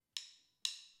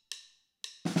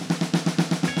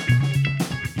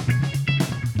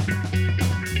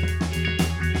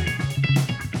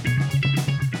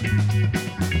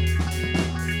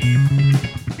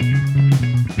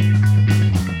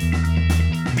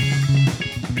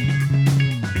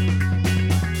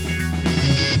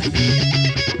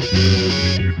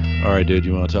All right, dude,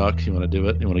 you want to talk? You want to do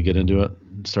it? You want to get into it?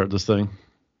 Start this thing?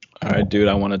 All right, dude,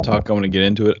 I want to talk. I want to get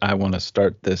into it. I want to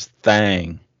start this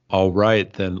thing. All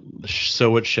right, then,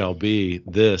 so it shall be.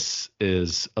 This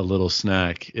is a little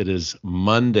snack. It is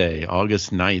Monday,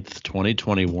 August 9th,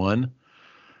 2021.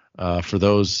 For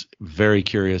those very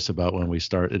curious about when we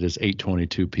start, it is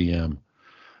 8:22 p.m.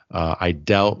 I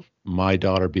doubt my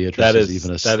daughter Beatrice is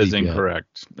even asleep that is yet.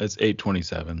 incorrect. It's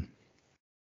 8:27.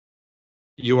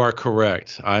 You are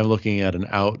correct. I'm looking at an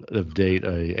out of date,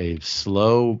 a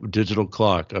slow digital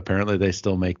clock. Apparently, they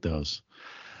still make those.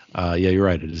 Yeah, you're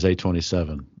right. It is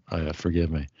 8:27.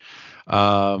 Forgive me.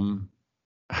 How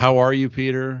are you,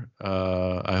 Peter?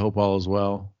 I hope all is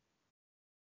well.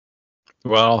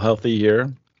 Well, healthy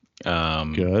here.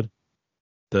 Good.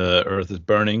 The earth is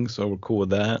burning, so we're cool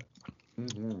with that.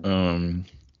 Mm-hmm.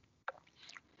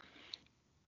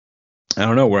 I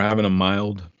don't know. We're having a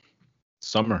mild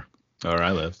summer where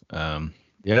I live.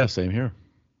 Yeah, same here.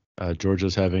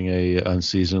 Georgia's having a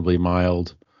unseasonably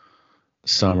mild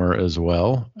summer as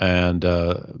well, and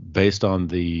based on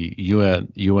the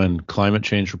UN climate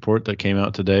change report that came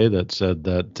out today, that said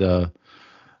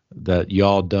that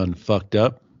y'all done fucked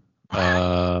up,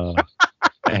 and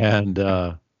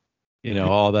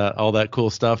all that cool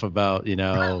stuff about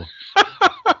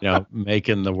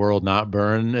making the world not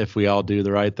burn if we all do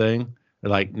the right thing. They're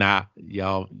like, nah,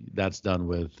 y'all, that's done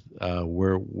with.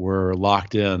 We're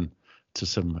locked in to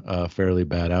some fairly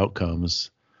bad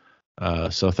outcomes.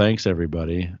 So thanks,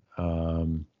 everybody. But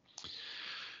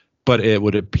it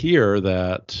would appear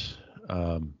that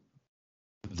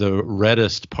the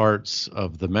reddest parts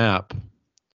of the map,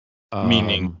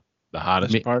 meaning the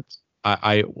hottest parts.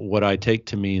 What I take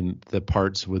to mean the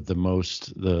parts with the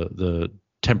most the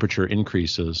temperature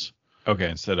increases. Okay,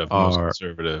 instead of most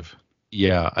conservative.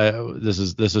 Yeah, this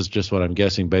is just what I'm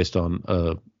guessing based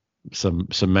on some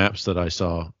maps that I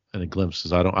saw and a glimpse,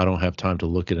 because I don't have time to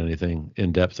look at anything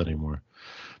in depth anymore.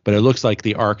 But it looks like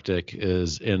the Arctic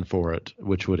is in for it,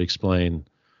 which would explain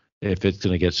if it's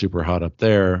going to get super hot up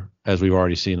there, as we've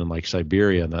already seen in like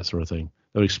Siberia and that sort of thing.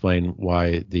 That would explain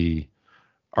why the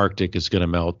Arctic is going to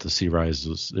melt, the sea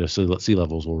rises, so sea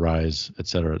levels will rise, et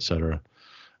cetera, et cetera.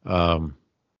 But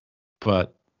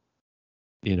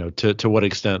to what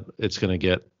extent it's going to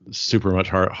get super much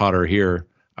hotter here,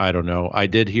 I don't know. I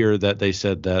did hear that they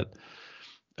said that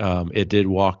it did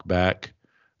walk back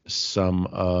some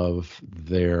of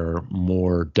their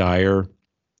more dire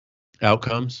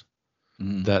outcomes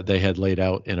that they had laid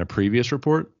out in a previous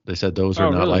report. They said those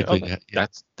are not really? likely.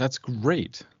 That's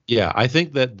great. Yeah, I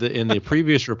think that in the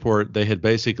previous report they had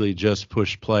basically just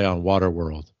pushed play on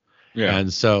Waterworld. Yeah.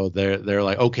 And so they're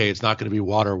like, okay, it's not going to be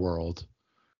Waterworld,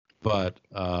 but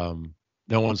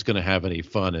no one's going to have any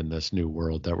fun in this new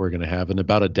world that we're going to have in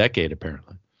about a decade,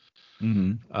 apparently.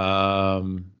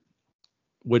 Mm-hmm.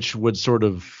 Which would sort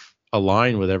of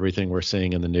align with everything we're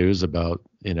seeing in the news about,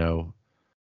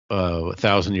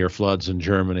 1,000-year floods in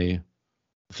Germany,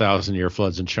 1,000-year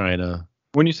floods in China.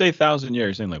 When you say 1,000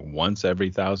 years, you're saying like once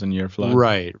every 1,000-year flood?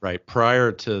 Right.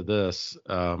 Prior to this,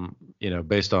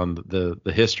 based on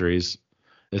the histories,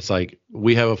 it's like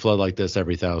we have a flood like this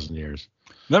every 1,000 years.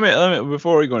 Let me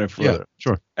before we go any further. Yeah,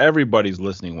 sure. Everybody's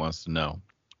listening wants to know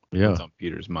what's on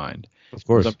Peter's mind. Of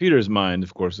course. What's on Peter's mind,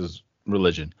 of course, is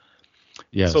religion.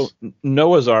 Yes. So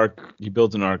Noah's Ark, he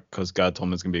builds an ark because God told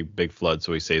him it's going to be a big flood,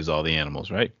 so he saves all the animals,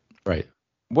 right? Right.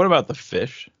 What about the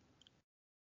fish?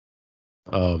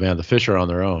 Oh, man, the fish are on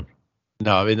their own.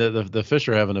 No, I mean, the fish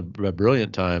are having a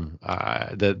brilliant time.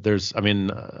 I guess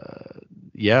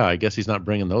he's not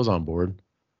bringing those on board.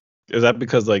 Is that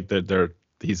because like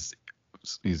he's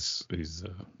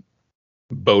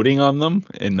boating on them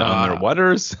and on their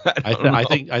waters?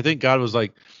 I think God was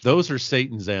like, those are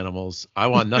Satan's animals. I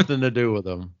want nothing to do with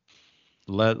them.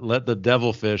 Let the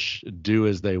devilfish do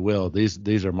as they will.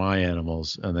 These are my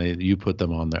animals, and you put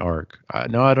them on the ark. I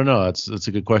don't know. That's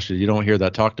a good question. You don't hear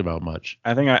that talked about much.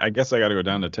 I guess I got to go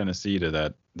down to Tennessee to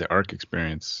the ark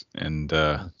experience and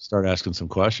start asking some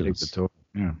questions. Take the tour.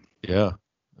 Yeah.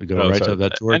 We go to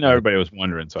that tour. I know everybody was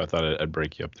wondering, so I thought I'd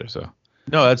break you up there. So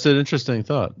no, that's an interesting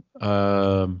thought.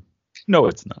 No,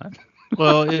 it's not.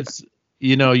 Well, it's.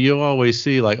 You always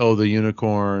see like, oh, the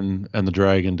unicorn and the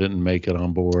dragon didn't make it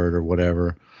on board or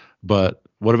whatever. But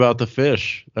what about the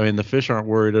fish? I mean, the fish aren't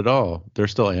worried at all. They're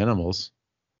still animals.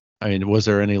 I mean, was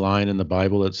there any line in the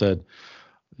Bible that said,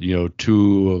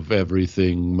 two of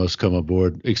everything must come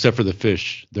aboard, except for the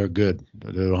fish? They're good.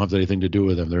 They don't have anything to do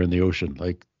with them. They're in the ocean.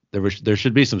 Like there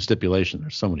should be some stipulation.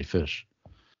 There's so many fish.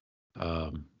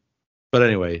 But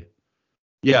anyway,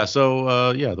 yeah.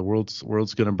 So the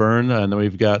world's gonna burn, and then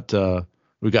we've got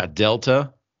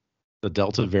Delta, the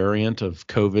Delta variant of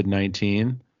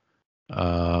COVID-19.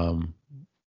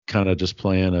 Kind of just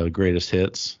playing a greatest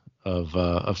hits of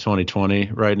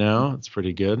 2020 right now. It's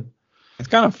pretty good. It's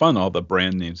kind of fun, all the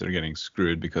brand names that are getting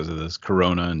screwed because of this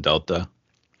Corona and Delta.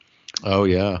 Oh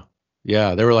yeah.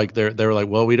 Yeah, they were like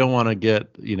well, we don't want to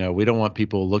get, we don't want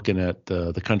people looking at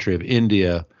the country of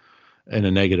India in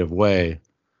a negative way,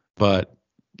 but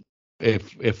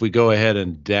if we go ahead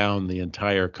and down the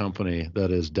entire company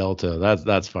that is Delta,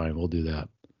 that's fine. We'll do that.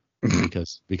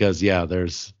 because yeah,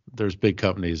 there's big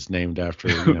companies named after,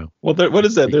 Well, what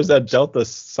is that? There's that Delta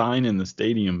sign in the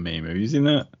stadium meme. Have you seen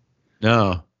that?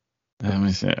 No. Let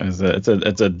me see. It's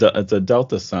a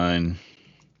Delta sign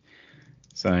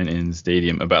in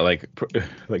stadium about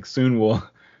like soon will.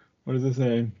 What does it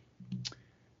say?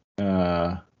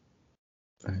 Oh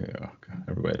God,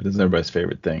 everybody. This is everybody's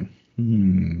favorite thing.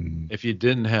 If you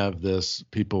didn't have this,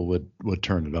 people would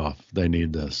turn it off. They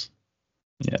need this.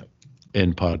 Yeah.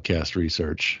 In podcast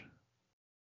research.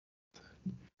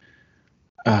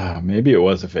 Maybe it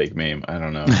was a fake meme. I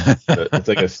don't know. It's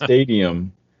like a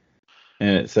stadium,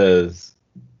 and it says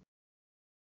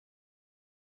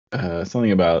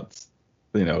something about,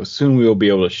 soon we will be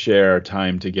able to share our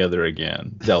time together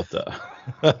again. Delta.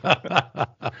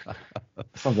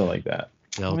 Something like that.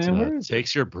 Delta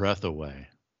takes your breath away.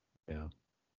 Yeah.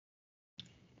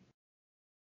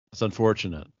 It's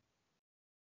unfortunate.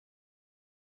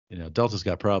 Delta's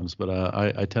got problems, but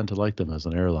I tend to like them as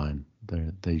an airline.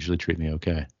 They usually treat me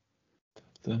okay.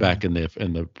 Back in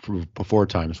the before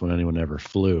times when anyone ever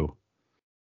flew.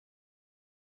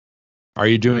 Are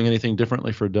you doing anything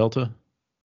differently for Delta?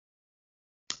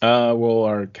 Well,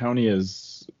 our county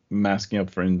is masking up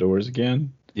for indoors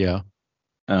again. Yeah.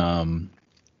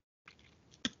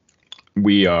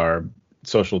 We are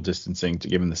social distancing to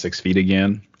give them the 6 feet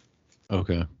again.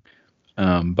 Okay.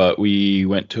 But we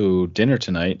went to dinner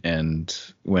tonight and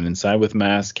went inside with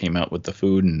masks, came out with the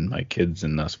food, and my kids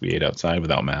and us, we ate outside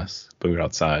without masks, but we were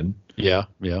outside. Yeah.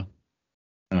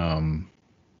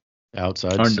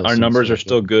 Outside. Our numbers are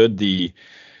still good.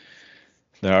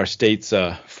 Our state's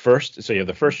first, so you have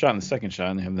the first shot and the second shot,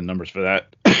 and they have the numbers for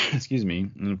that. Excuse me.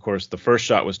 And of course, the first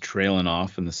shot was trailing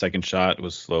off, and the second shot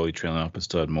was slowly trailing off, but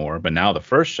still had more. But now the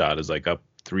first shot is like up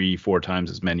 3-4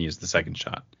 times as many as the second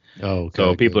shot. Oh, okay.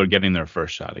 So people are getting their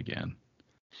first shot again.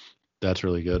 That's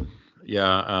really good.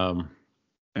 Yeah.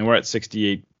 And we're at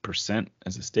 68%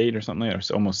 as a state or something, or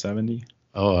almost 70.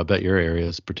 Oh, I bet your area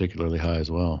is particularly high as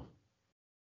well.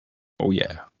 Oh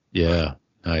yeah. Yeah.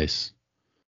 Nice.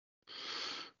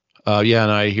 Yeah,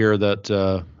 and I hear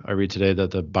that I read today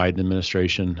that the Biden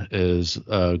administration is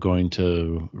going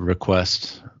to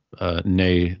request,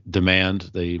 nay,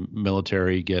 demand the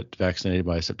military get vaccinated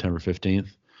by September 15th.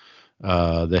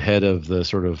 The head of the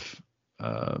sort of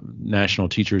National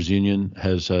Teachers Union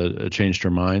has changed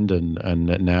her mind and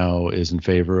now is in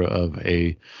favor of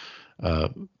a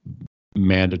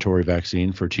mandatory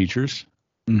vaccine for teachers.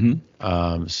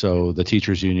 Mm-hmm. So the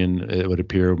teachers union, it would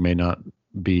appear, may not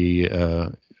be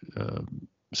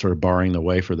sort of barring the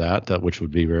way for that, which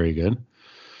would be very good.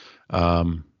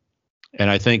 And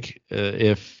I think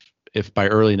if by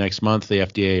early next month the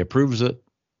FDA approves it,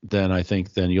 then I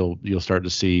think you'll start to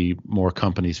see more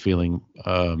companies feeling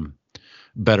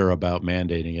better about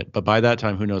mandating it. But by that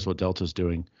time, who knows what Delta's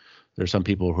doing? There's some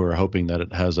people who are hoping that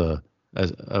it has a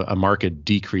marked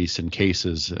decrease in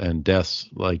cases and deaths,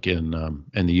 like in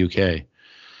the UK.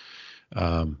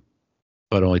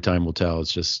 But only time will tell.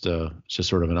 It's just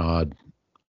sort of an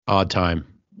odd time.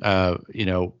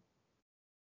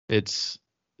 It's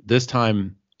this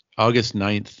time, August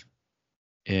 9th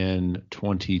in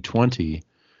 2020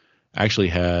 actually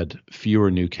had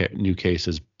fewer new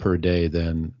cases per day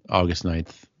than August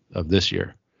 9th of this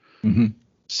year. Mm-hmm.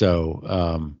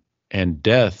 So, and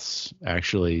deaths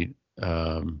actually,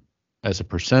 as a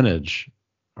percentage,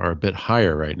 are a bit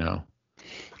higher right now.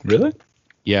 Really?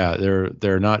 Yeah,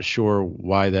 they're not sure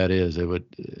why that is. It would,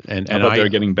 and I thought they were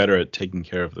getting better at taking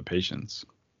care of the patients.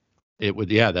 It would,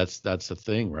 yeah. That's the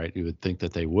thing, right? You would think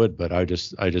that they would, but I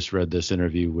just read this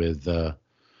interview with the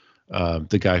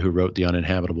guy who wrote The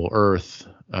Uninhabitable Earth,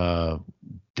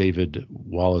 David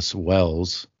Wallace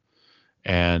Wells,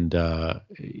 and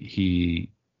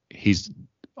he's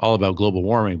all about global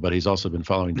warming, but he's also been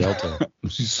following Delta.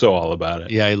 He's so all about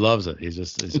it. Yeah, he loves it. He's a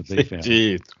big fan.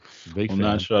 Jeez, big fan.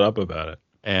 Not shut up about it.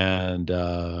 And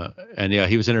yeah,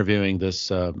 he was interviewing this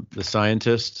the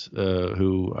scientist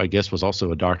who I guess was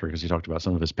also a doctor, because he talked about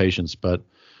some of his patients, but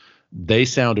they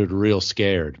sounded real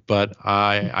scared. But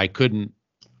I couldn't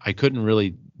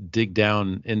really dig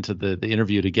down into the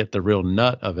interview to get the real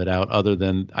nut of it out, other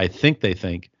than I think they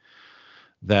think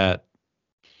that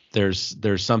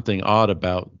there's something odd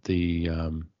about the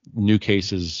new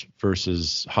cases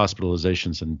versus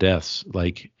hospitalizations and deaths.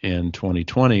 Like in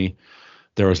 2020,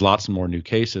 there was lots more new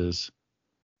cases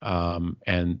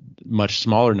and much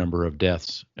smaller number of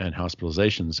deaths and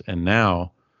hospitalizations. And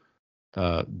now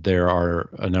there are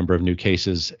a number of new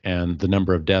cases, and the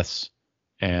number of deaths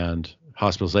and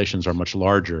hospitalizations are much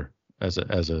larger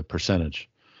as a percentage,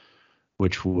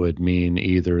 which would mean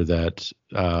either that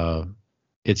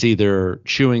it's either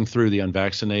chewing through the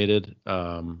unvaccinated,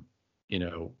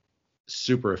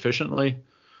 super efficiently,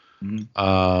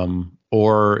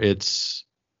 or it's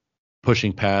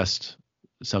pushing past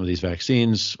some of these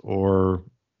vaccines, or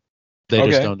they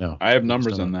just don't know. I have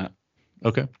numbers on that.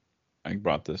 Okay. I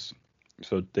brought this.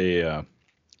 So they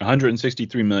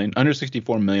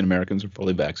 164 million Americans are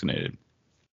fully vaccinated.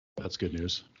 That's good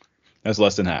news. That's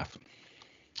less than half.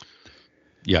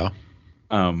 Yeah.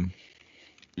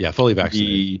 Fully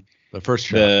vaccinated. The first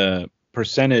shot. The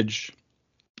percentage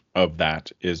of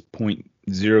that is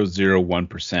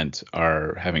 0.001%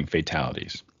 are having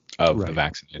fatalities of the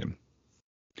vaccinated.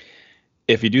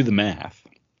 If you do the math,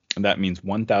 that means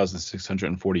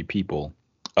 1,640 people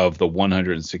of the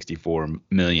 164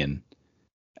 million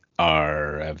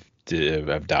have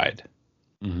died.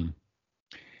 Mm-hmm.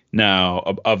 Now,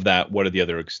 of that, what are the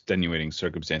other extenuating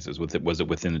circumstances? Was it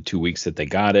within the 2 weeks that they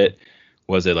got it?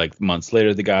 Was it like months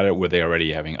later they got it? Were they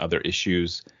already having other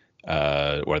issues?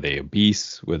 Were they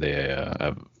obese? Were they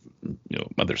have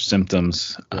other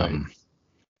symptoms? Right.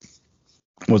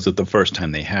 Was it the first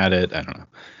time they had it? I don't know.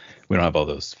 We don't have all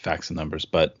those facts and numbers,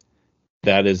 but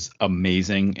that is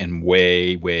amazing and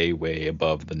way, way, way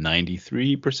above the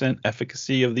 93%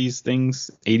 efficacy of these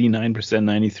things. 89%,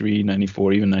 93,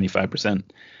 94, even 95%.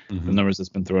 Mm-hmm. The numbers that's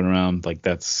been thrown around, like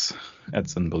that's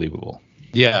unbelievable.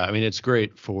 Yeah, I mean it's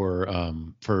great for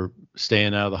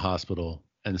staying out of the hospital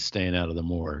and staying out of the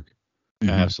morgue.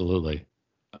 Mm-hmm. Absolutely.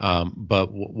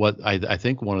 But what I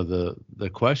think one of the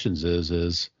questions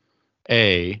is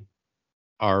A,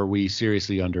 are we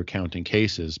seriously undercounting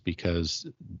cases because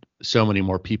so many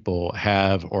more people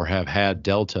have had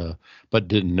Delta but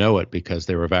didn't know it because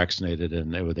they were vaccinated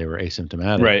and they were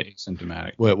asymptomatic. Right,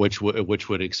 asymptomatic. Which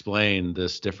would explain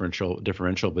this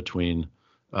differential between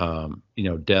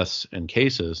deaths and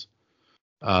cases.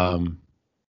 And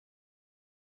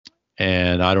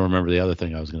I don't remember the other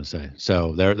thing I was going to say.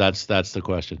 So that's the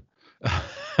question.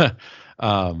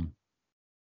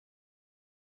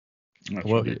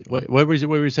 What were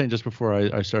you saying just before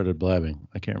I started blabbing?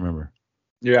 I can't remember.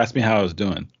 You asked me how I was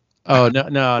doing. Oh no!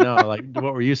 Like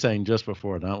what were you saying just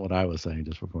before? Not what I was saying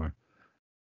just before.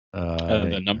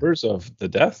 The numbers of the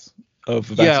deaths of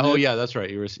vaccinated? Yeah. Oh yeah, that's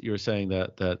right. You were saying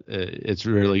that it's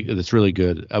really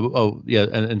good.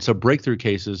 And so breakthrough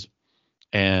cases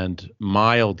and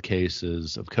mild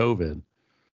cases of COVID,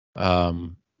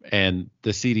 and the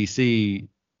CDC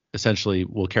essentially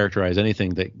will characterize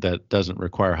anything that doesn't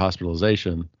require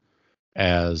hospitalization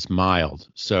as mild.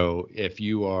 So if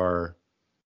you are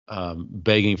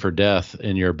begging for death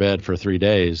in your bed for 3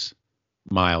 days,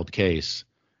 mild case.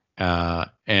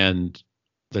 And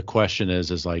the question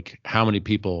is like how many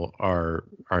people are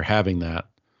having that?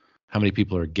 How many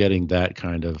people are getting that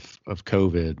kind of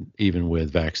COVID even with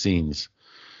vaccines?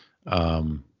 I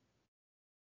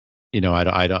don't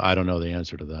know the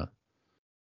answer to that.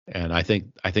 And I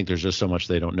think there's just so much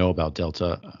they don't know about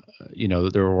Delta.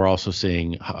 There we're also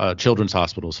seeing children's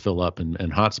hospitals fill up in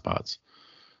hotspots.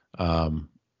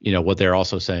 What they're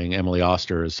also saying, Emily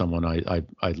Oster is someone I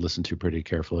listened to pretty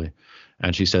carefully,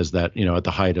 and she says that at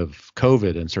the height of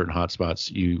COVID in certain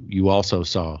hotspots, you also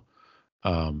saw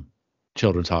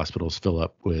children's hospitals fill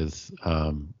up with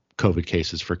COVID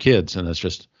cases for kids, and that's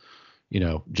just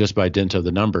by dint of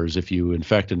the numbers. If you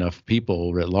infect enough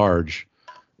people writ large,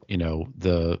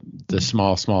 the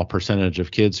small percentage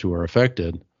of kids who are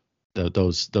affected,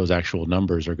 those actual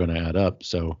numbers are going to add up.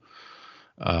 So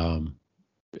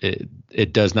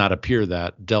it does not appear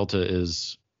that Delta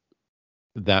is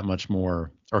that much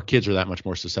more, or kids are that much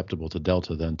more susceptible to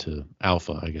Delta than to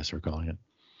Alpha, I guess they're calling it.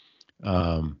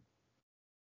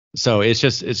 So it's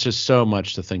just so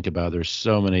much to think about. There's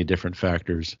so many different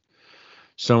factors,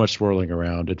 so much swirling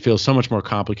around. It feels so much more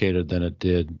complicated than it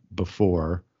did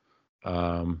before.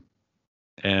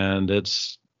 And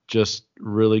it's just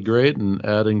really great and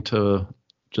adding to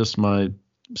just my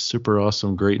super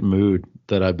awesome, great mood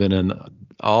that I've been in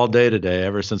all day today,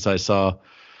 ever since I saw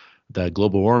that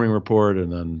global warming report.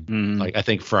 And then I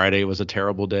think Friday was a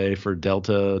terrible day for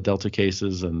Delta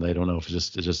cases, and they don't know if it's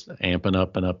just amping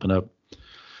up and up and up.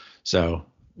 So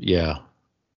yeah,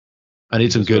 I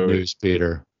need some good news,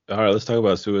 Peter. All right, let's talk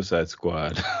about Suicide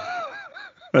Squad.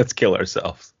 Let's kill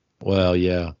ourselves. Well,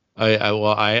 yeah.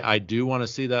 I do want to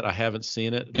see that. I haven't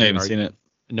seen it. I haven't seen it.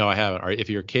 No, I haven't. If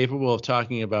you're capable of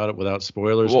talking about it without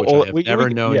spoilers, which Well, I have never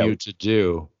known you to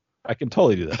do. I can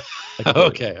totally do that.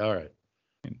 Okay, all right.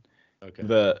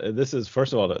 Okay. This is,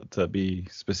 first of all, to be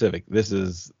specific, this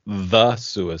is the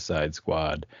Suicide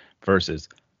Squad versus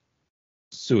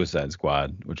Suicide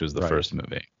Squad, which was the first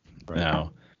movie. Right.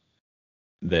 Now,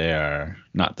 they are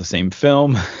not the same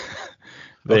film.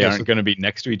 They aren't going to be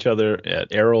next to each other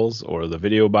at Errol's or the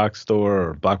video box store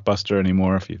or Blockbuster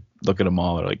anymore. If you look at them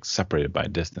all, they're like separated by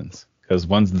distance, because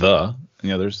one's and the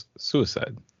other's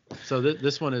Suicide. So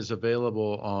this one is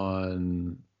available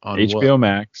on HBO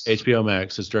Max. HBO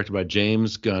Max. It's directed by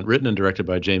James Gunn, written and directed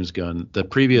by James Gunn. The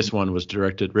previous one was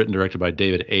written and directed by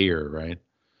David Ayer, right?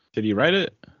 Did he write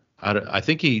it? I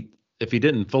think if he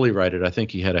didn't fully write it, I think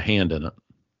he had a hand in it.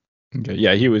 Okay.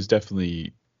 Yeah, he was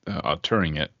definitely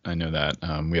auteuring it. I know that.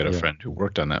 We had a friend who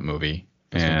worked on that movie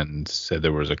and said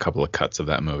there was a couple of cuts of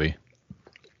that movie.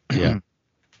 Yeah.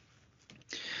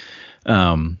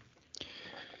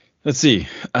 Let's see.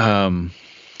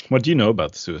 What do you know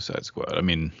about the Suicide Squad? I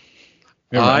mean,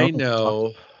 I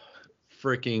know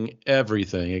freaking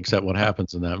everything except what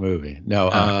happens in that movie. No,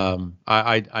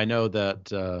 I know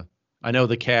that. I know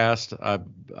the cast.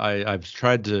 I've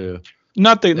tried to.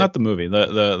 Not the movie.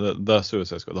 The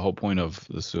Suicide Squad. The whole point of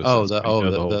the Suicide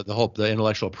Squad. The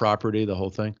intellectual property. The whole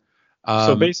thing.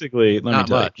 So basically,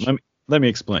 let me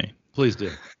explain. Please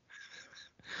do.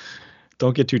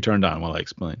 Don't get too turned on while I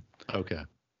explain. Okay.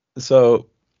 So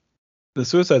the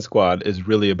Suicide Squad is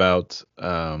really about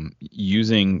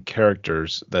using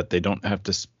characters that they don't have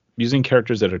to using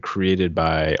characters that are created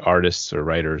by artists or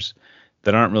writers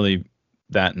that aren't really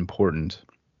that important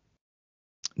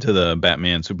to the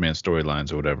Batman, Superman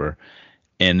storylines or whatever,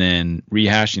 and then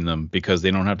rehashing them because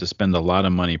they don't have to spend a lot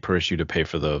of money per issue to pay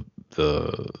for the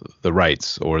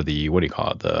rights or the, what do you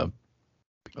call it, the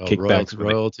kickbacks,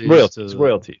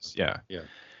 royalties. Yeah.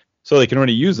 So they can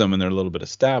already use them and they're a little bit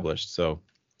established. So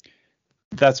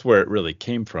that's where it really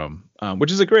came from,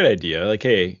 which is a great idea. Like,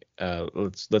 hey,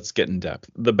 let's get in depth.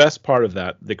 The best part of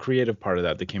that, the creative part of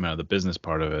that came out of the business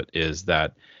part of it, is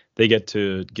that they get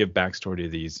to give backstory to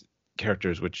these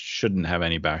characters which shouldn't have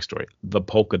any backstory. The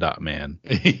Polka Dot Man.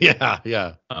 Yeah.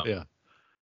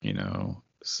 You know,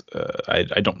 I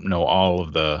don't know all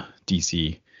of the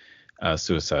DC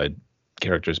Suicide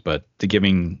characters, but to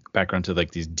giving background to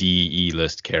like these DE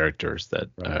list characters that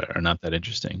are not that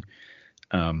interesting,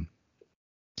 and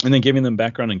then giving them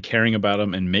background and caring about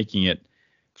them and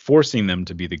forcing them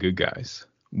to be the good guys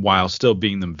while still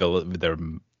being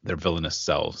their villainous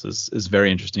selves is very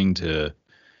interesting.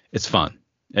 It's fun.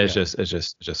 It's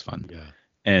just fun. Yeah.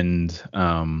 And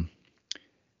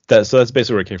that's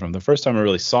basically where it came from. The first time I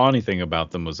really saw anything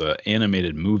about them was an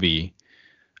animated movie.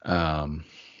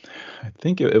 I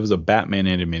think it was a Batman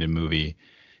animated movie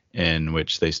in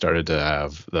which they started to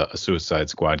have a Suicide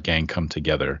Squad gang come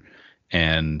together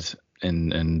and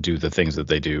do the things that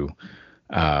they do,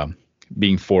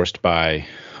 being forced by,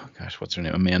 what's her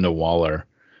name? Amanda Waller.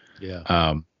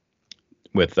 Yeah.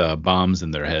 With bombs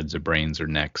in their heads or brains or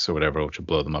necks or whatever, which will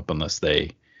blow them up unless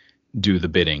they do the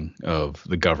bidding of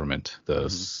the government,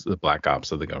 the black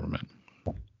ops of the government.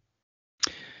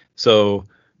 So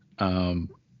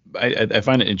I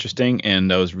find it interesting,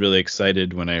 and I was really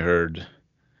excited when I heard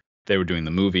they were doing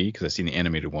the movie because I seen the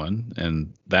animated one,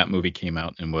 and that movie came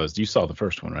out and you saw the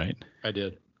first one, right? I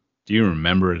did. Do you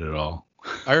remember it at all?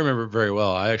 I remember it very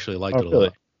well. I actually liked it a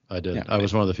lot. I did. Yeah, I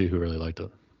was one of the few who really liked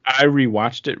it. I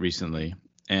rewatched it recently,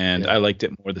 and I liked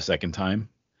it more the second time.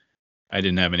 I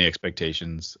didn't have any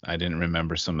expectations. I didn't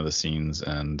remember some of the scenes,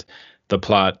 and the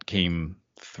plot came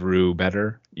through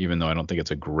better, even though I don't think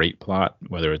it's a great plot,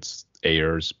 whether it's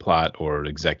Ayer's plot or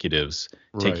executives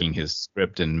taking his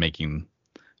script and making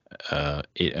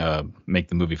make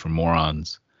the movie for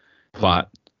morons plot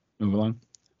move along.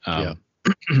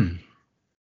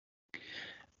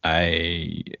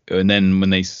 And then when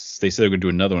they said they're going to do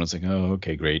another one, it's like, oh,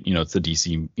 okay, great. You know, it's the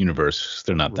DC universe.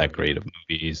 They're not that great of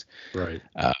movies. Right.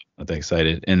 Not that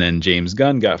excited. And then James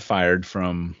Gunn got fired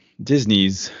from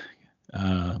Disney's,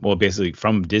 basically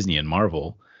from Disney and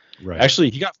Marvel. Right. Actually,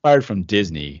 he got fired from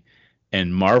Disney,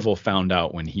 and Marvel found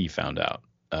out when he found out.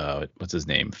 What's his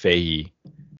name? Fahey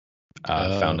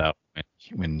found out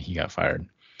when he got fired.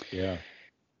 Yeah.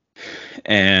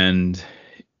 And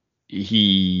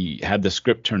he had the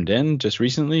script turned in just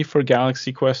recently for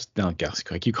Galaxy Quest. No, Galaxy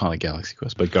Quest. I keep calling it Galaxy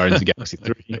Quest, but Guardians of the Galaxy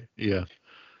 3. Yeah.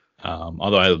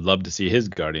 Although I would love to see his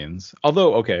Guardians.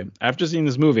 Although, okay, after seeing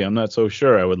this movie, I'm not so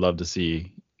sure I would love to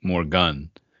see more Gunn,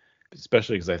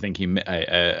 especially because I think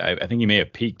I think he may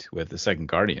have peaked with the second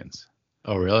Guardians.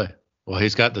 Oh, really? Well,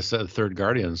 he's got the third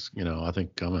Guardians, I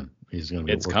think coming. He's going to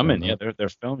be It's working on coming. Yeah, that. they're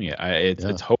filming it. Yeah.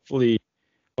 It's hopefully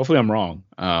I'm wrong.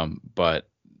 But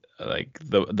like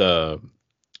the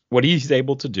what he's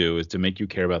able to do is to make you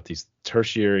care about these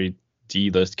tertiary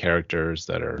D-list characters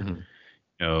that are,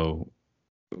 Mhm.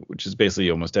 which is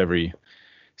basically almost every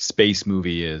space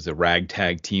movie is a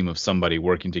ragtag team of somebody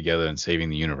working together and saving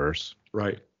the universe.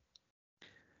 Right.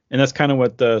 And that's kind of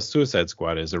what the Suicide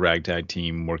Squad is, a ragtag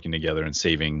team working together and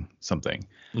saving something.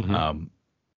 Mhm.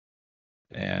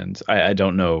 And I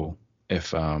don't know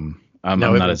if I'm Now,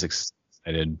 not as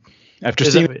excited. After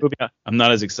seeing the movie, I'm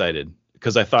not as excited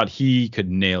because I thought he could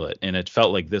nail it. And it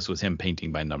felt like this was him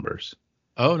painting by numbers.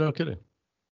 Oh, no kidding.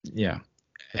 Yeah.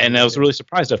 And I was really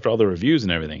surprised after all the reviews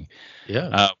and everything.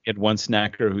 Yeah. We had one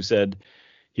snacker who said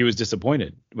he was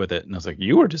disappointed with it. And I was like,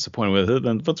 you were disappointed with it?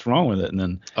 Then what's wrong with it? And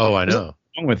then, oh, I know.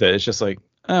 Wrong with it? It's just like,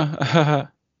 oh,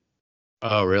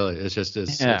 really? It's just,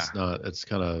 Yeah. it's not, it's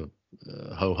kind of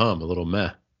ho-hum, a little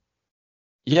meh.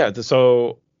 Yeah.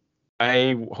 So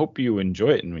I hope you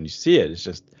enjoy it. And when you see it, it's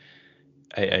just,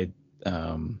 I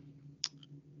wasn't,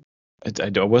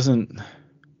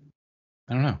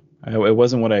 I don't know. It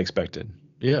wasn't what I expected.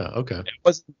 Yeah. Okay. I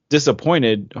wasn't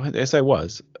disappointed. Yes, I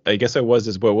was. I guess I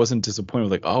was, but I wasn't disappointed.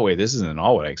 Like, oh wait, this isn't at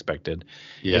all what I expected.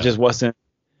 Yeah. It just wasn't.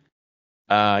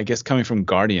 I guess coming from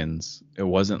Guardians, it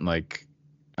wasn't like.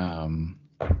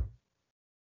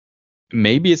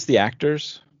 Maybe it's the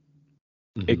actors.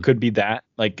 Mhm. It could be that.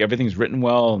 Like everything's written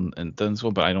well and done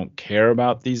so, but I don't care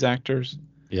about these actors.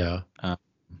 Yeah.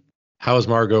 How is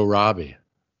Margot Robbie?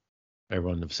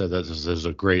 Everyone have said that this is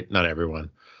a great. Not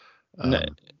everyone.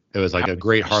 It was like a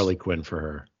great Harley Quinn for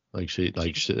her.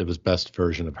 It was best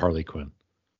version of Harley Quinn.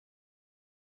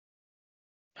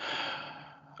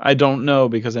 I don't know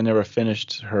because I never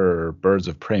finished her Birds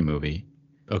of Prey movie.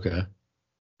 Okay.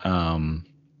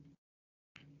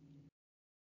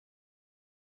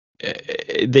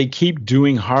 They keep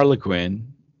doing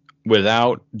Harlequin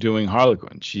without doing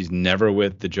Harlequin. She's never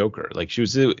with the Joker. Like she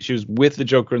was with the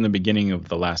Joker in the beginning of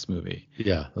the last movie.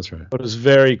 Yeah, that's right. But it was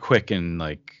very quick and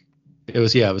like. It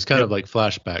was kind of like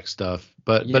flashback stuff.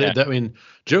 But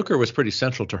Joker was pretty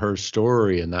central to her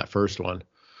story in that first one.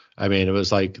 I mean, it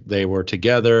was like they were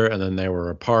together and then they were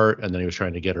apart and then he was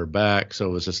trying to get her back. So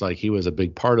it was just like he was a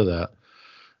big part of that.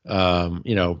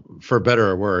 For better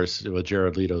or worse, with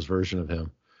Jared Leto's version of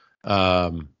him.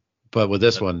 But with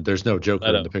this one, there's no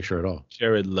Joker in the picture at all.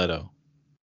 Jared Leto.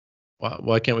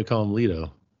 Why can't we call him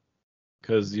Leto?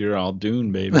 Because you're all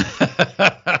Dune, baby.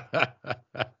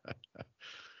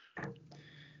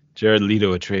 Jared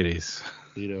Leto Atreides.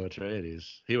 Leto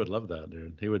Atreides. He would love that,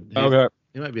 dude. He would. Okay.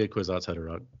 He might be a quiz outsider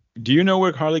rock. Do you know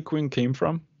where Harley Quinn came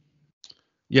from?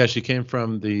 Yeah, she came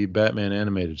from the Batman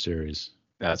animated series.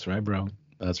 That's right, bro.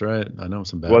 That's right. I know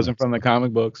some Batman. Wasn't from the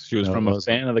comic books. She was from a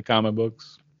fan of the comic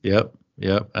books. Yep.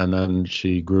 And then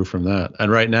she grew from that.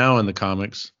 And right now in the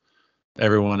comics,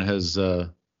 everyone has,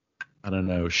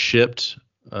 shipped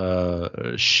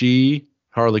she,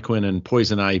 Harley Quinn, and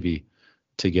Poison Ivy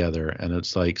together. And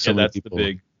it's like so many people.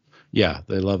 Yeah,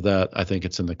 they love that. I think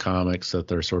it's in the comics that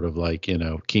they're sort of like,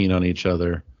 keen on each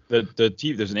other.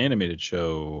 There's an animated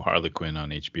show, Harley Quinn,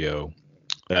 on HBO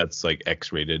that's like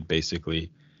X-rated,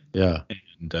 basically. Yeah.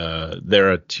 And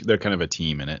they're kind of a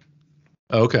team in it.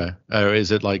 Okay.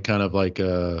 Is it like kind of like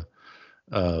a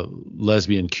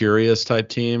lesbian curious type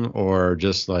team or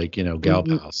just like, gal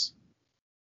pals?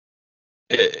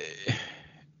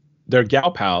 They're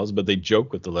gal pals, but they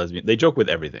joke with the lesbian. They joke with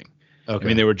everything. Okay. I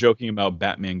mean, they were joking about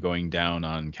Batman going down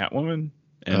on Catwoman,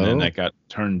 and then that got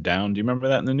turned down. Do you remember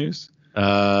that in the news?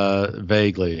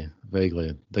 Vaguely.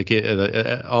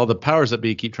 They all the powers that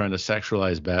be keep trying to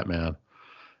sexualize Batman.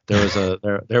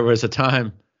 There was a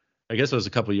time, I guess it was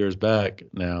a couple years back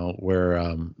now,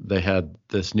 where they had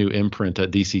this new imprint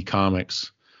at DC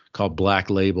Comics called Black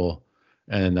Label,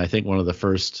 and I think one of the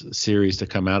first series to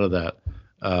come out of that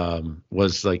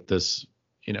was like this,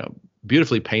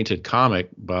 beautifully painted comic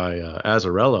by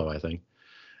Azzarello, I think,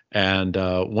 and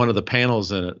one of the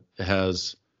panels in it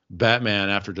has Batman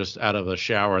after just out of a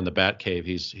shower in the Batcave.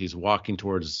 He's walking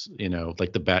towards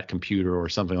like the Bat computer or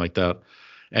something like that,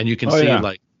 and you can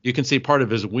you can see part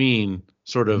of his ween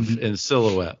sort of in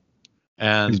silhouette.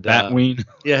 And his Batween.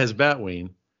 His Batween.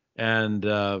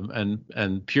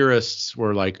 And purists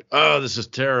were like, "Oh, this is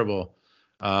terrible."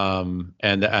 And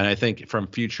I think from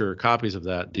future copies of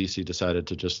that, DC decided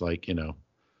to just like,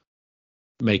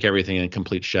 make everything in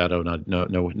complete shadow,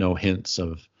 no hints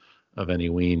of any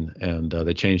ween, and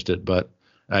they changed it. But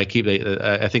I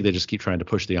think they just keep trying to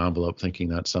push the envelope, thinking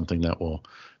that's something that will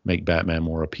make Batman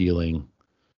more appealing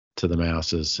to the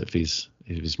masses if he's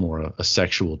more a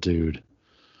sexual dude.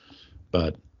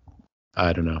 but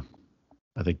I don't know.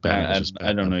 I think Batman was just I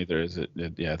don't Batman. know either. Is it?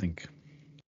 Yeah, I think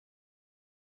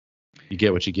You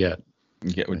get what you get.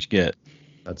 you get what you get.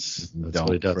 That's Don't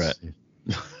what he does. fret.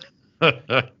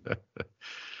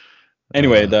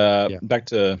 Anyway, Yeah. back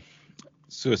to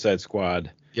Suicide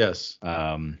Squad. Yes.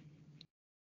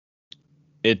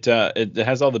 It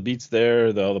has all the beats there,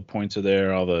 all the points are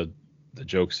there, all the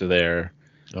jokes are there.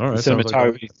 All right. The Sounds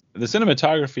like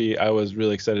cinematography, I was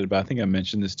really excited about. I think I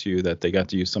mentioned this to you that they got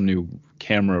to use some new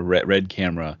camera, red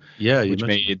camera, yeah, you which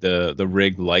mentioned. made the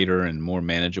rig lighter and more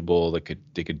manageable. They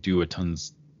could do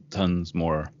tons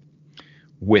more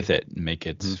with it and make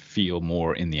it feel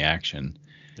more in the action.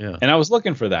 Yeah. And I was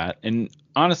looking for that, and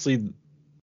honestly,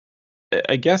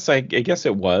 I guess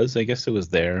it was. I guess it was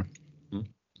there,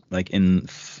 like in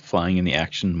flying in the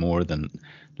action more than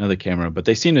another camera. But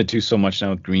they seem to do so much now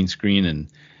with green screen and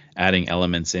adding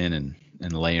elements in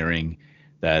and layering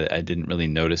that I didn't really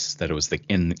notice that it was the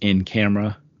in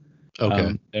camera.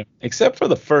 Okay. Except for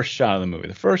the first shot of the movie.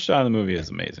 The first shot of the movie is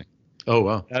amazing. Oh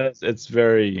wow. It's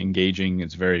very engaging.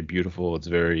 It's very beautiful. It's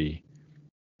very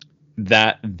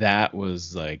that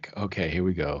was like, okay, here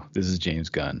we go. This is James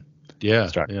Gunn. Yeah.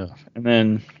 Starting Yeah. off. And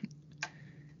then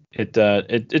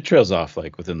it trails off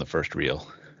like within the first reel.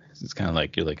 It's kind of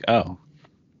like you're like, oh.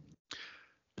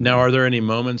 Now, are there any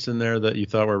moments in there that you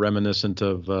thought were reminiscent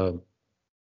of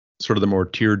sort of the more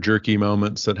tear jerky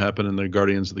moments that happen in the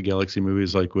Guardians of the Galaxy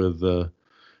movies, like with I'm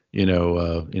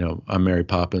Mary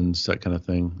Poppins, that kind of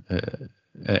thing?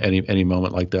 Any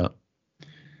moment like that?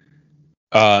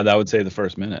 That would say the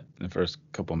first minute, the first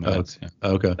couple minutes. Yeah.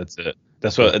 Okay. That's it.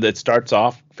 That's what it starts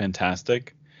off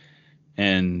fantastic,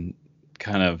 and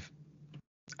kind of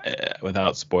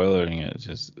without spoiling it,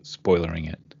 just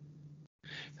spoilering it.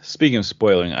 Speaking of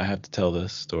spoiling, I have to tell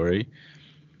this story.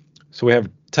 So we have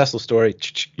Tesla story.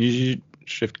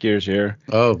 Shift gears here.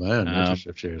 Oh man,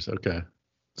 shift gears. Okay.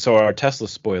 So our Tesla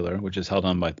spoiler, which is held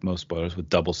on by most spoilers with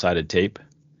double-sided tape,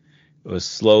 it was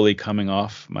slowly coming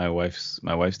off my wife's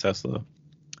Tesla.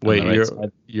 Wait,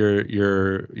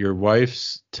 your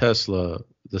wife's Tesla,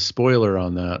 the spoiler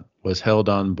on that was held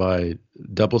on by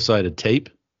double-sided tape?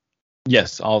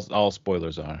 Yes, all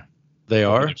spoilers are. They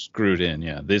are? They're screwed in,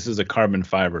 yeah. This is a carbon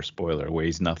fiber spoiler,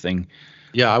 weighs nothing.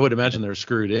 Yeah, I would imagine they're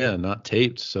screwed in, not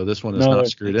taped. So this one is not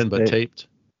screwed in, but taped.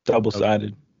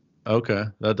 Double-sided. Okay,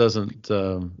 that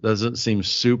doesn't seem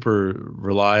super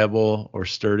reliable or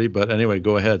sturdy, but anyway,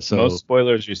 go ahead. So most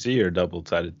spoilers you see are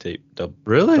double-sided tape.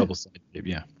 Really? Double-sided tape,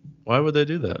 yeah. Why would they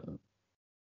do that?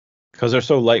 Because they're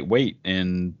so lightweight,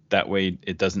 and that way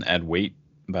it doesn't add weight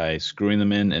by screwing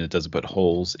them in, and it doesn't put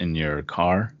holes in your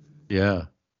car. Yeah.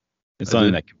 It's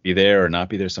something that could be there or not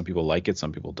be there. Some people like it,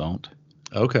 some people don't.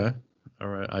 Okay. All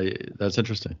right. That's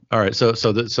interesting. All right.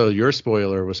 So your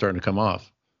spoiler was starting to come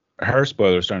off. Her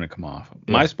spoiler is starting to come off.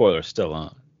 Yeah. My spoiler is still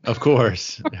on. Of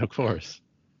course. Of course.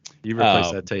 You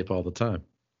replace that tape all the time.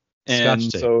 And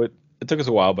Scotch tape. So it took us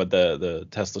a while, but the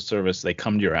Tesla service, they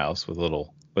come to your house with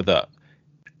a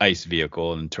ICE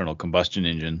vehicle, an internal combustion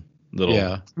engine,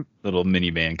 little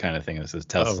minivan kind of thing that says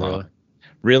Tesla. Oh, really?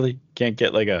 Really? Can't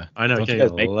get like a... I know. Don't you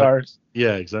guys make cars?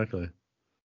 Yeah, exactly.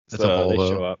 That's so they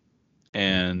show up,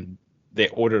 and they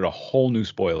ordered a whole new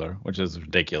spoiler, which is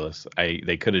ridiculous.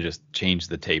 They could have just changed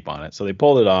the tape on it. So they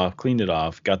pulled it off, cleaned it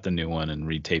off, got the new one, and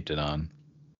retaped it on.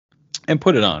 And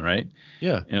put it on, right?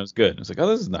 Yeah. And it was good. It was like, oh,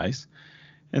 this is nice.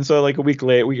 And so like a week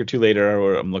or two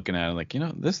later, I'm looking at it like,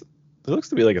 this there looks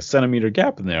to be like a centimeter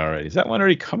gap in there already. Is that one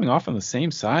already coming off on the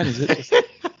same side? Is it just...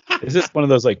 Is this one of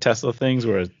those like Tesla things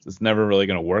where it's never really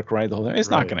going to work right the whole time?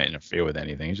 It's not going to interfere with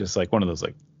anything. It's just like one of those,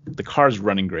 like, the car's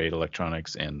running great,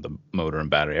 electronics and the motor and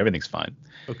battery, everything's fine.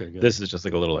 Okay, good. This is just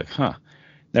like a little like,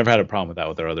 never had a problem with that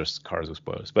with our other cars with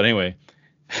spoilers. But anyway,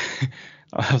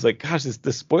 I was like, gosh,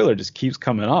 this spoiler just keeps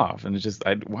coming off, and it's just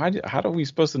how are we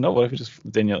supposed to know? What if it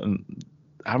just Daniel? And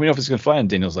how do we know if it's going to fly? And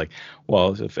Daniel's like,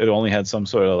 well, if it only had some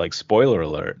sort of like spoiler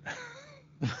alert.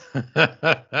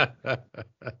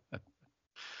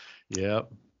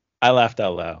 Yep. I laughed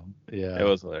out loud. Yeah. It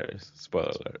was hilarious.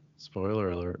 Spoiler alert.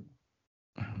 Spoiler alert.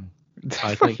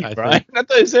 I thought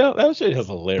that shit is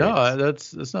hilarious. No,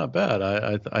 that's not bad.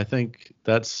 I think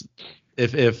that's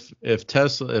if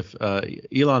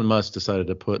Elon Musk decided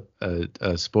to put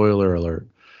a spoiler alert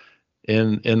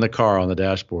in the car on the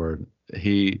dashboard,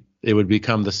 it would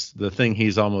become the thing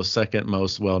he's almost second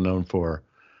most well known for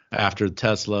after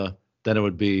Tesla. Then it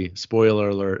would be spoiler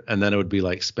alert, and then it would be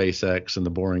like SpaceX and the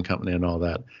Boring Company and all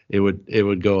that. It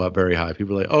would go up very high.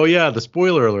 People are like, oh yeah, the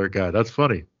spoiler alert guy. That's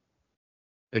funny.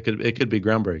 It could be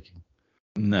groundbreaking.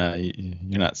 No,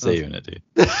 you're not saving it, dude.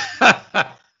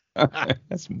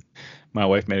 My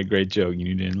wife made a great joke, and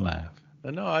you didn't laugh.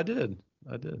 No, I did.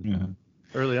 Yeah.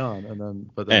 Early on, and then.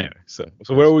 Anyway, so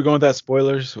where are we going with that?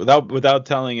 Spoilers without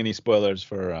telling any spoilers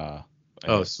for I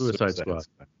guess Suicide Squad.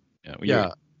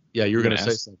 Yeah, Yeah. You were gonna gonna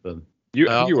say ask something. you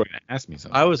were gonna ask me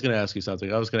something. I was gonna ask you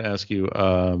something. I was gonna ask you,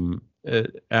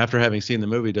 after having seen the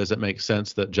movie, does it make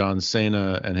sense that John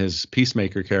Cena and his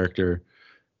Peacemaker character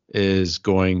is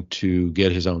going to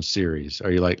get his own series?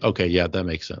 Are you like, okay, yeah, that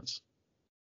makes sense?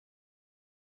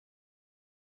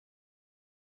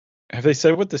 Have they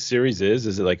said what the series is?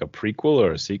 Is it like a prequel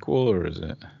or a sequel, or is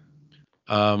it?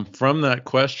 From that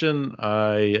question,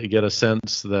 I get a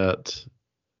sense that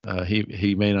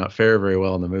he may not fare very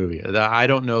well in the movie. I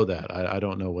don't know that. I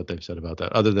don't know what they've said about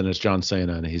that, other than it's John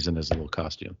Cena and he's in his little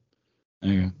costume.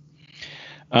 Okay.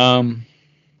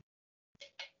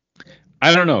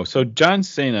 I don't know. So John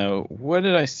Cena, what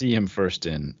did I see him first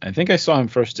in? I think I saw him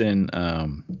first in.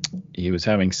 He was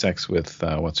having sex with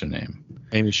what's her name?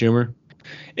 Amy Schumer.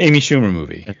 Amy Schumer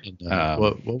movie. And,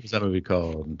 what was that movie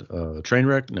called?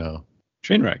 Trainwreck? No.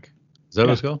 Trainwreck. Is that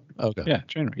what it's called? Okay. Yeah,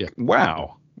 Trainwreck. Yeah.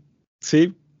 Wow.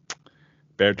 See,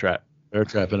 Bear Trap. Bear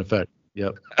Trap in effect.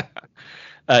 Yep.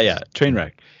 Yeah,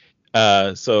 Trainwreck.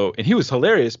 And he was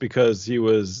hilarious because he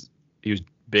was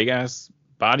big ass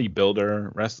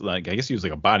bodybuilder, wrestler. Like, I guess he was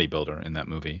like a bodybuilder in that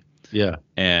movie. Yeah.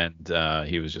 And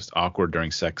he was just awkward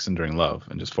during sex and during love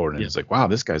and just forward. And it's like, wow,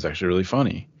 this guy's actually really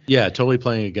funny. Yeah, totally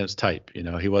playing against type.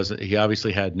 He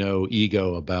obviously had no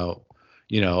ego about,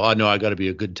 oh no, I got to be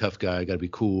a good tough guy, I got to be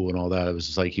cool and all that. It was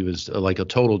just like he was like a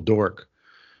total dork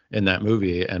in that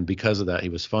movie, and because of that he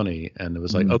was funny. And it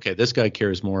was like, okay, this guy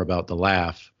cares more about the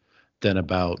laugh than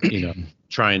about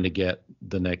trying to get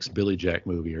the next Billy Jack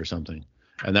movie or something.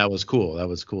 And that was cool. That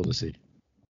was cool to see.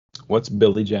 What's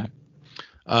Billy Jack?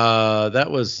 That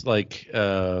was like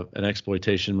an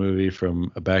exploitation movie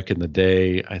from back in the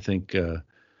day. I think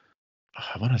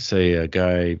I want to say a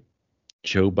guy,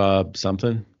 Joe Bob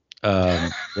something,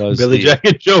 was Billy Jack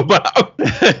and Joe Bob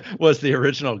was the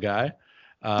original guy.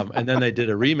 And then they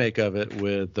did a remake of it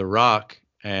with The Rock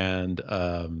and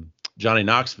Johnny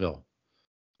Knoxville.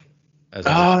 That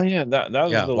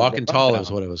was Walking Tall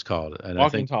is what it was called. And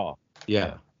Walking Tall.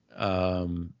 Yeah.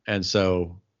 And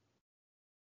so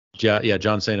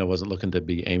John Cena wasn't looking to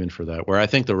be aiming for that. Where I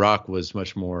think The Rock was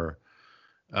much more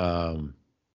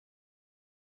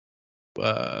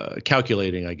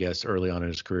calculating, I guess, early on in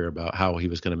his career about how he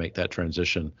was going to make that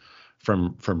transition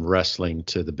from wrestling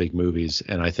to the big movies.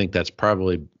 And I think that's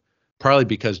probably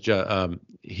because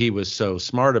he was so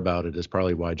smart about it is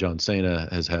probably why John Cena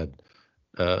has had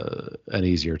an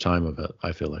easier time of it.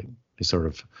 I feel like he sort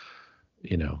of,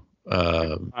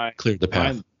 cleared the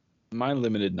path. My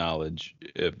limited knowledge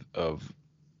of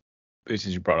since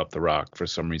you brought up The Rock, for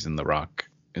some reason The Rock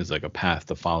is like a path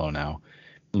to follow now.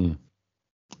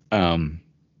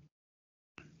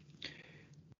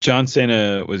 John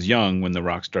Cena was young when The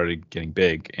Rock started getting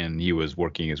big, and he was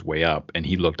working his way up, and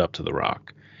he looked up to The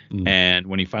Rock. And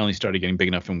when he finally started getting big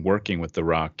enough and working with The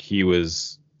Rock, he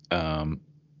was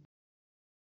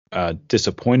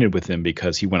disappointed with him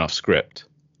because he went off script.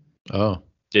 Oh.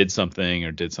 Did something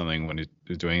when he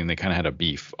was doing, and they kind of had a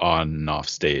beef on and off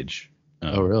stage.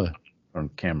 Oh, really? On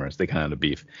cameras, they kind of had a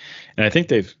beef, and I think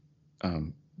they've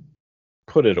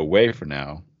put it away for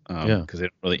now because they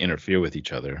don't really interfere with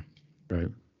each other. Right.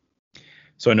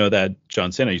 So I know that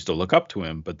John Cena used to look up to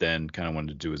him, but then kind of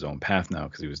wanted to do his own path now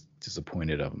because he was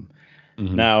disappointed of him.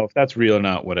 Now, if that's real or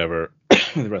not, whatever,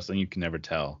 the wrestling you can never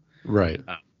tell. Right.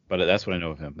 But that's what I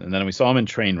know of him. And then we saw him in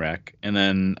Trainwreck, and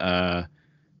then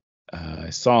I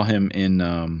saw him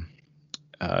in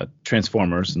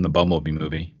Transformers in the Bumblebee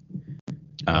movie.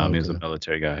 He was a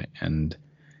military guy, and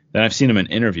then I've seen him in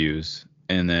interviews,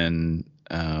 and then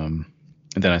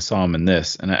I saw him in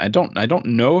this, and I don't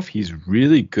know if he's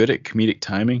really good at comedic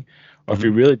timing, or if he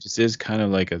really just is kind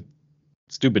of like a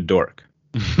stupid dork.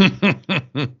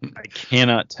 I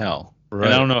cannot tell. Right.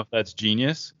 And I don't know if that's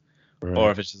genius,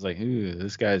 or if it's just like, ooh,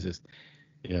 this guy's just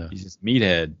he's just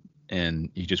meathead. And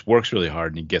he just works really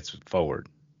hard and he gets forward.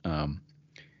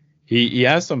 He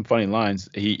has some funny lines.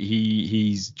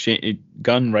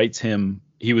 Gunn writes him.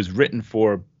 He was written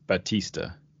for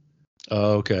Bautista.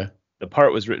 Oh, okay. The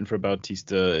part was written for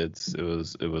Bautista.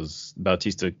 It was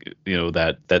Bautista.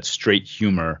 That straight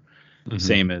humor,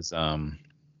 same as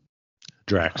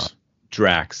Drax.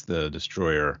 Drax the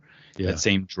Destroyer. Yeah. That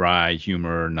same dry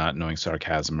humor, not knowing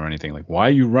sarcasm or anything. Like, why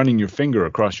are you running your finger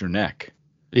across your neck?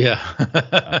 Yeah.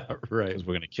 Right. Because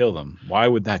we're going to kill them. Why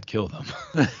would that kill them?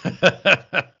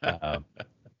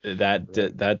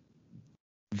 That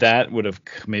would have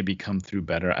maybe come through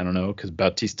better. I don't know. Because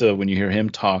Bautista, when you hear him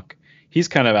talk, he's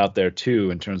kind of out there too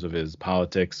in terms of his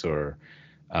politics or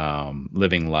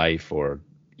Living Life, or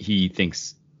he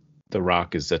thinks The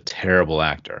Rock is a terrible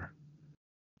actor.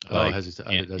 Oh,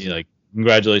 Like,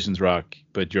 congratulations, Rock,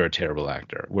 but you're a terrible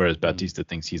actor. Whereas Bautista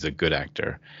thinks he's a good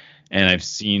actor. And I've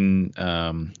seen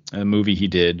a movie he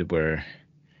did where,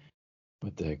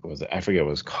 what the heck was it? I forget what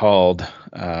it was called.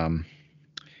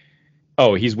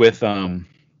 He's with a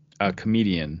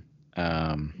comedian,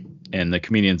 and the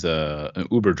comedian's an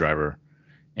Uber driver,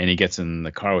 and he gets in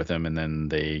the car with him, and then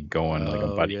they go on like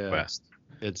a buddy quest.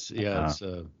 It's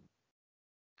the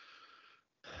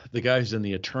guy who's in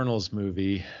the Eternals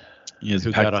movie.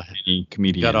 Who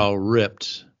comedian got all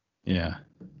ripped. Yeah.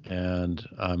 And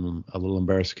I'm a little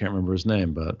embarrassed. I can't remember his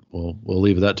name, but we'll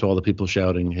leave that to all the people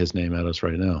shouting his name at us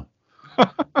right now.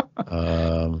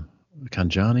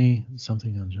 Kanjani,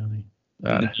 something Kanjani.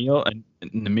 Namil.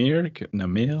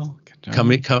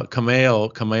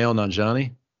 Kamal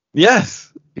Nanjiani.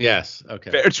 Yes.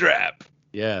 Okay. Bear Trap.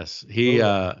 Yes. He.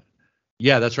 Yeah,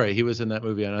 that's right. He was in that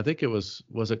movie, and I think it was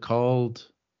it called?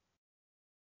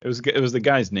 It was the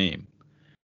guy's name.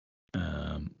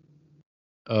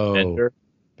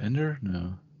 Bender?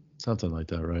 No. Something like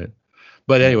that, right?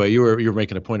 But anyway, you were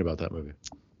making a point about that movie.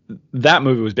 That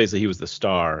movie was basically he was the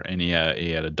star, and he had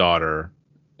a daughter,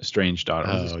 a strange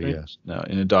daughter. Yes. No,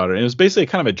 and a daughter. And it was basically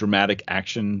kind of a dramatic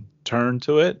action turn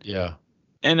to it. Yeah.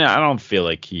 And I don't feel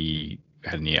like he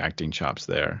had any acting chops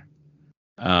there.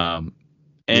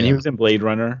 He was in Blade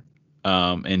Runner,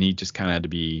 and he just kind of had to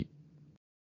be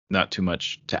not too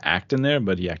much to act in there,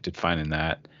 but he acted fine in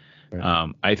that.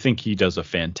 Right. I think he does a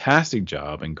fantastic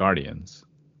job in Guardians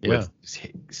with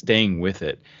staying with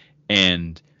it,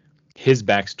 and his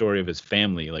backstory of his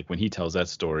family. Like when he tells that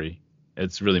story,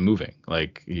 it's really moving.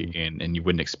 Like and you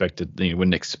wouldn't expect it. You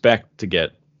wouldn't expect to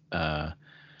get the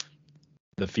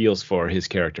feels for his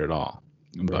character at all.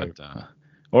 Right. But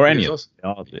or any of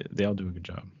them, they all do a good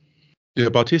job. Yeah,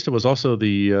 Bautista was also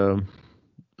the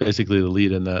basically the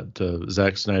lead in that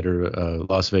Zack Snyder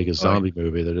Las Vegas zombie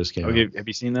movie that just came out. Have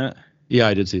you seen that? Yeah,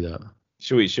 I did see that.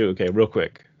 Shoot. Okay, real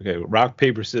quick. Okay, rock,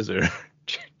 paper, scissors.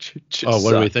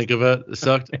 What do we think of it? It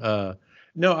sucked.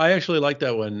 No, I actually like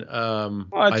that one.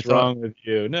 What's wrong with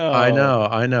you? No. I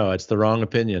know. It's the wrong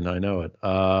opinion. I know it.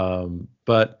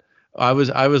 But I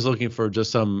was looking for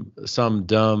just some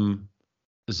dumb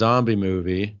zombie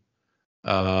movie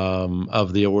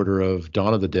of the order of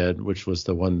Dawn of the Dead, which was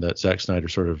the one that Zack Snyder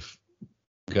sort of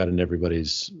got in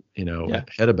everybody's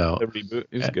head about. The reboot.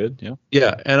 It was good. Yeah.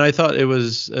 Yeah, and I thought it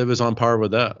was on par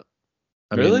with that.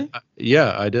 I mean,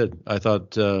 I did. I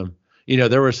thought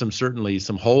there were certainly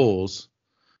some holes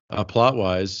plot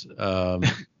wise,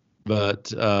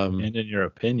 but and in your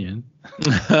opinion.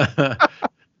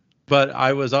 But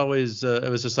I was always it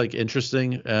was just like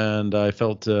interesting, and I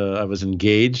felt I was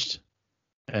engaged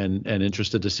and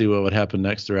interested to see what would happen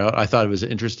next throughout. I thought it was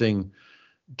an interesting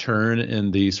turn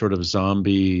in the sort of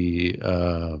zombie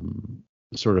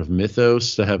sort of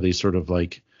mythos to have these sort of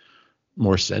like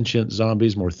more sentient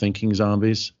zombies, more thinking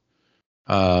zombies.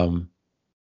 I'm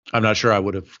not sure I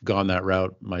would have gone that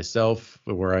route myself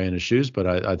were I in his shoes, but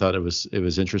I thought it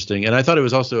was interesting, and I thought it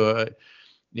was also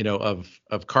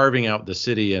of carving out the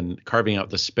city and carving out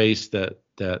the space that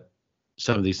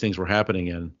some of these things were happening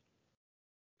in.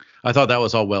 I thought that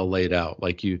was all well laid out.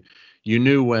 Like you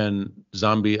knew when a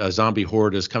zombie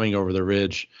horde is coming over the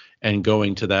ridge and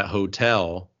going to that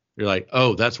hotel, you're like,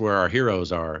 oh, that's where our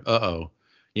heroes are.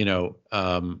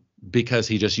 Because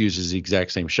he just uses the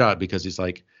exact same shot, because he's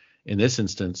like, in this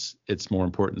instance, it's more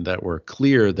important that we're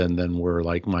clear than we're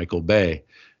like Michael Bay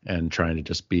and trying to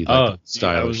just be like stylish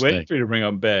thing. I was waiting for you to bring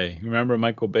up Bay. Remember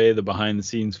Michael Bay, the behind the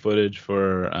scenes footage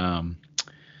for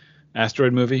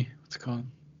Asteroid movie? What's it called?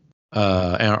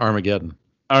 Armageddon.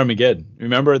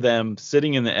 Remember them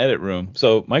sitting in the edit room?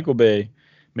 So Michael Bay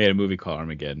made a movie called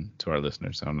Armageddon, to our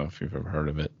listeners. I don't know if you've ever heard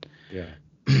of it. Yeah.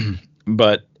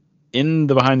 But in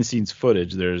the behind the scenes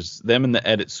footage, there's them in the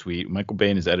edit suite, Michael Bay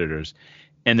and his editors,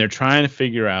 and they're trying to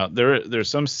figure out. There's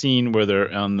some scene where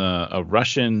they're on the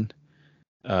Russian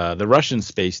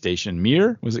space station,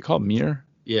 Mir. Was it called Mir?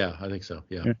 Yeah, I think so.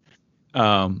 Yeah.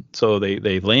 So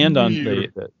they land on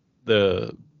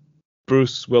the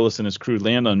Bruce Willis and his crew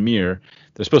land on Mir.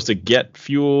 They're supposed to get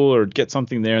fuel or get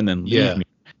something there and then leave Mir.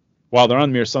 While they're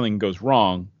on Mir, something goes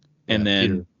wrong, and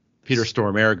then Peter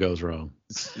Stormare goes wrong.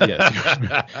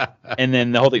 Yeah. And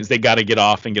then the whole thing is they got to get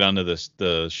off and get onto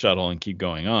the shuttle and keep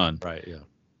going on. Right. Yeah.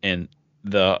 And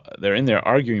they're in there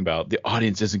arguing about the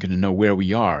audience isn't going to know where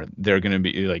we are. They're going to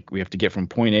be like, we have to get from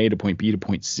point A to point B to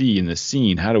point C in the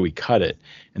scene. How do we cut it?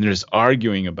 And they're just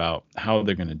arguing about how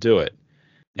they're going to do it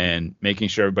and making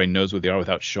sure everybody knows where they are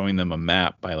without showing them a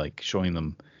map, by like showing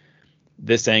them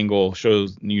this angle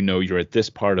shows you're at this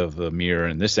part of the mirror,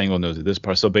 and this angle knows at this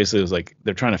part. So basically, it was like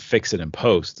they're trying to fix it in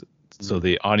post, so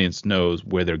the audience knows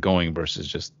where they're going versus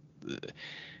just.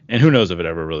 And who knows if it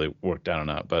ever really worked out or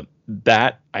not. But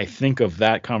I think of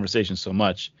that conversation so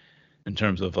much in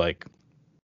terms of like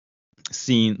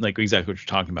seeing like exactly what you're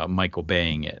talking about, Michael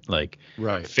Baying it, like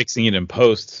Right. fixing it in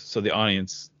post so the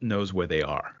audience knows where they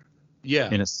are. Yeah.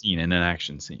 In a scene, in an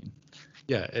action scene.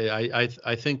 Yeah,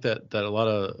 I think that a lot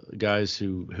of guys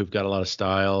who've got a lot of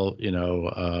style,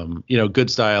 good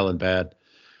style and bad,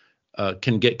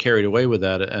 can get carried away with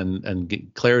that,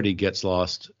 and clarity gets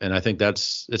lost. And I think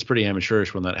it's pretty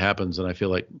amateurish when that happens. And I feel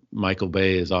like Michael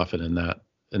Bay is often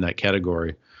in that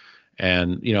category.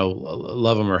 And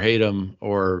love him or hate him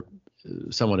or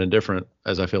somewhat indifferent,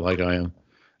 as I feel like I am.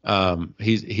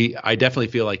 I definitely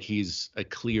feel like he's a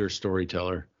clear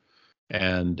storyteller.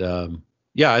 And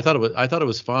yeah, I thought it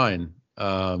was fine.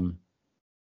 I'm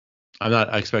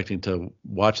not expecting to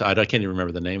watch. I can't even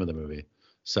remember the name of the movie,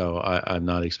 so I'm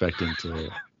not expecting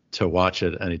to watch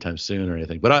it anytime soon or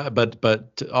anything.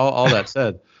 But all that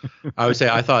said, I would say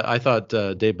I thought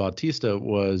Dave Bautista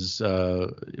was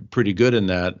pretty good in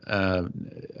that.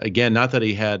 Again, not that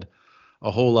he had a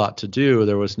whole lot to do.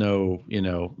 There was no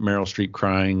Meryl Streep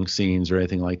crying scenes or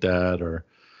anything like that, or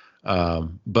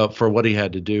but for what he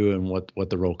had to do and what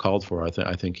the role called for,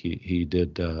 I think he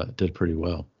did pretty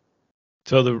well.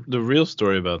 So the real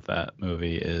story about that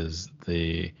movie is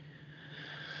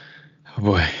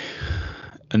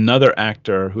another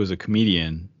actor who was a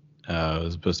comedian,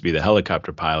 was supposed to be the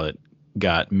helicopter pilot,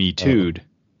 got Me Too'd,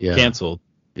 canceled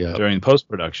during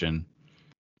post-production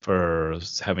for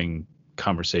having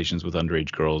conversations with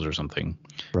underage girls or something.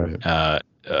 Right. I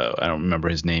don't remember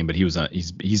his name, but he's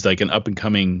like an up and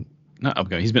coming, not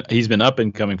up and coming. He's been up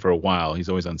and coming for a while. He's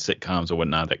always on sitcoms or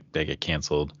whatnot that get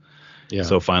canceled. Yeah.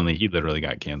 So finally, he literally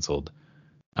got canceled.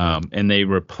 And they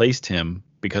replaced him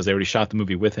because they already shot the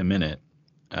movie with him in it,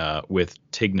 with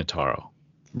Tig Notaro.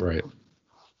 Right.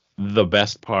 The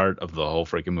best part of the whole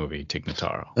freaking movie, Tig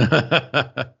Notaro.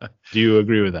 Do you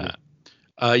agree with that?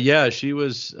 Yeah, she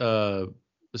was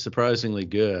surprisingly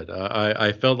good.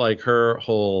 I felt like her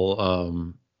whole,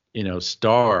 Tig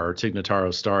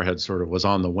Notaro's star was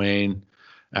on the wane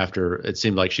after it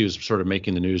seemed like she was sort of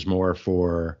making the news more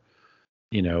for,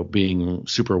 being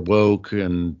super woke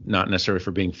and not necessarily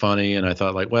for being funny. And I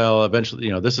thought like, well, eventually,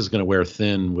 this is going to wear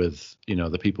thin with,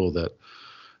 the people that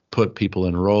put people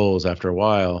in roles after a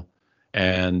while.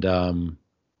 And then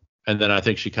I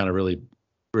think she kind of really,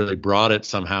 really brought it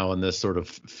somehow in this sort of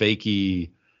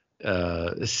fakey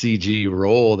CG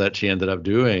role that she ended up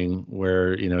doing,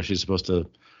 where she's supposed to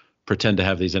pretend to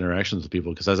have these interactions with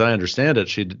people. Because as I understand it,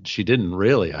 she didn't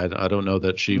really. I don't know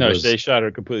that she was. No, they shot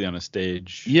her completely on a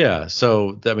stage. Yeah,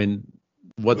 so I mean,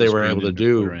 what they were able to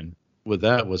do with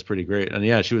that was pretty great. And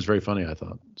yeah, she was very funny, I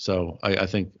thought. So I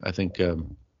think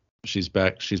she's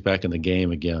back. She's back in the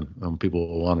game again. People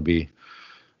will want to be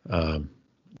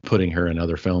putting her in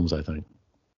other films, I think.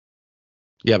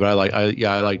 Yeah, but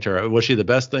I liked her. Was she the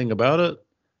best thing about it?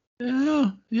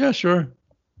 Yeah, sure.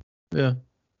 Yeah.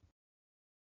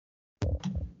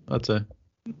 I'd say.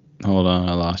 Hold on,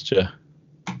 I lost you.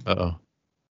 Uh-oh.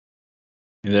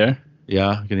 You there?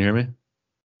 Yeah, can you hear me?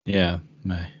 Yeah,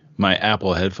 my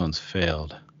Apple headphones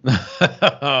failed.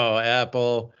 Oh,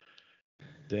 Apple.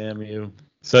 Damn you.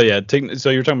 So yeah, so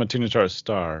you're talking about Tig Notaro's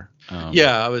star.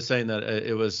 Yeah, I was saying that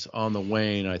it was on the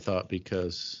wane, I thought,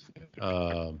 because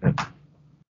okay,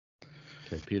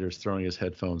 Peter's throwing his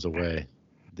headphones away.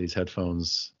 These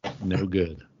headphones, no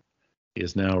good. He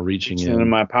is now reaching in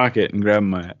my pocket and grabbing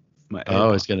my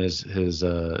AirPods. He's getting his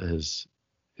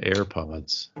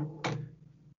AirPods.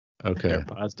 Okay.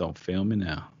 AirPods don't fail me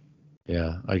now.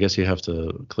 Yeah, I guess you have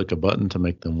to click a button to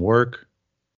make them work.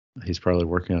 He's probably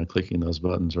working on clicking those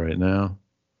buttons right now.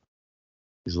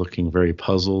 He's looking very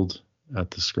puzzled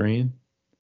at the screen.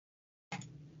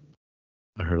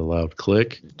 I heard a loud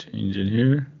click. Change it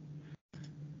here.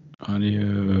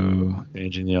 Audio.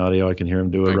 Changing the audio. I can hear him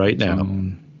do it right now.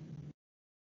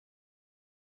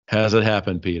 Has it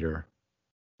happened, Peter?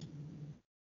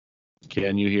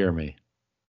 Can you hear me?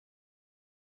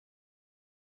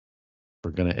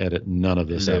 We're going to edit none of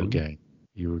this out, gang.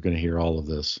 You were going to hear all of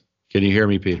this. Can you hear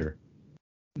me, Peter?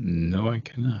 No, I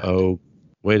cannot. Oh,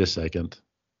 wait a second.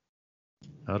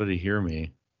 How did he hear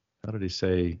me? How did he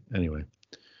say? Anyway.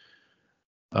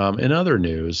 In other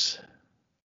news.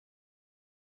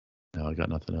 No, I got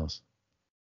nothing else.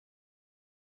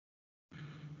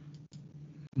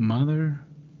 Mother.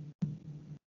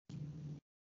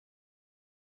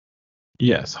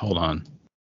 Yes, hold on.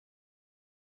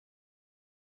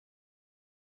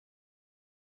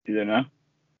 You there now?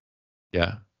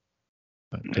 Yeah.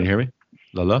 Can you hear me?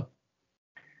 Lala?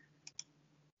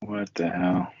 What the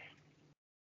hell?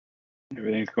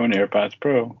 Everything's going to AirPods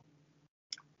Pro.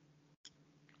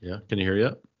 Yeah. Can you hear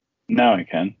yet? Now I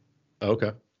can.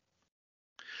 Okay.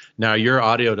 Now your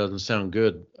audio doesn't sound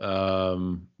good,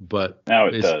 but now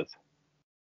it does.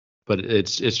 But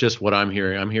it's just what I'm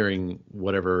hearing. I'm hearing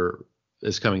whatever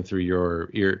is coming through your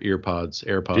AirPods.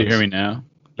 Do you hear me now?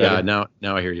 Better? Yeah.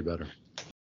 Now I hear you better.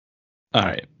 All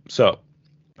right. So.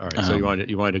 All right. So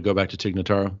you wanted to go back to Tig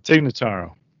Notaro? Tig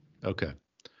Notaro. Okay.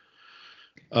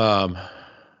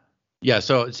 Yeah.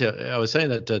 So I was saying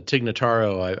that Tig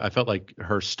Notaro, I felt like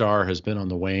her star has been on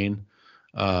the wane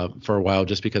for a while,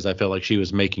 just because I felt like she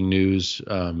was making news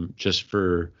just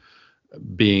for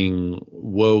being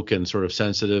woke and sort of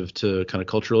sensitive to kind of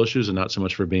cultural issues, and not so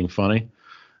much for being funny.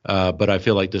 But I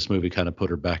feel like this movie kind of put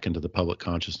her back into the public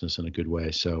consciousness in a good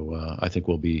way. So I think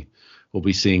we'll be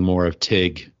seeing more of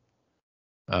Tig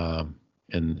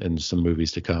in some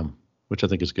movies to come, which I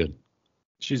think is good.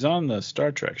 She's on the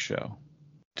Star Trek show.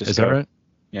 Is that right?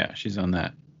 Yeah, she's on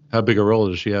that. How big a role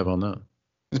does she have on that?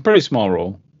 It's a pretty small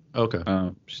role. Okay.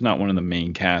 She's not one of the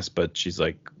main cast, but she's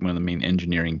like one of the main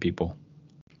engineering people.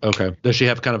 Okay. Does she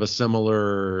have kind of a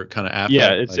similar kind of affect?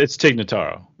 Yeah, it's Tig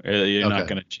Notaro. You're not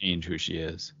going to change who she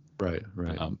is. Right.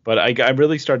 But I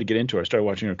really started to get into her. I started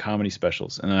watching her comedy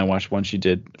specials, and then I watched one she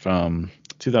did from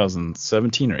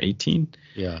 2017 or 18.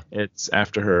 Yeah. It's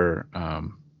after her.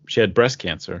 She had breast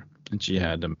cancer, and she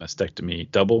had a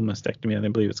mastectomy, double mastectomy, I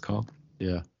believe it's called.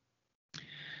 Yeah.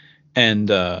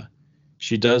 And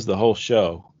she does the whole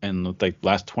show, and like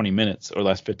last 20 minutes or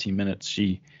last 15 minutes,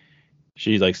 she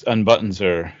like unbuttons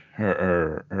her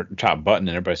top button,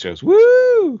 and everybody goes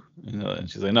woo, and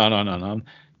she's like no,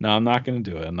 I'm not gonna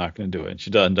do it. And she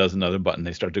does another button.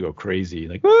 They start to go crazy,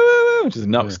 like woo. She's like,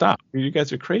 no, stop, you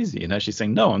guys are crazy. And as she's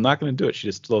saying no, I'm not gonna do it, she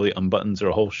just slowly unbuttons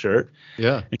her whole shirt.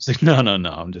 Yeah. And she's like no,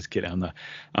 I'm just kidding.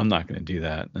 I'm not gonna do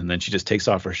that. And then she just takes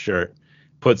off her shirt,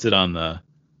 puts it on the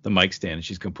mic stand, and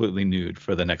she's completely nude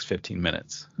for the next 15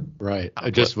 minutes. Right.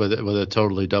 Just with a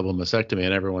totally double mastectomy,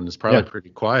 and everyone is probably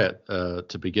pretty quiet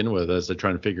to begin with as they're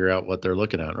trying to figure out what they're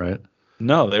looking at, right?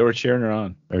 No, they were cheering her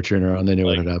on. They were cheering her on. They knew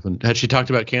what had happened. Had she talked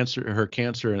about her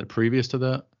cancer previous to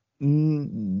that?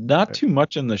 Not too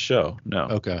much in the show, no.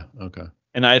 Okay.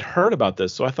 And I had heard about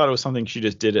this, so I thought it was something she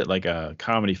just did at like a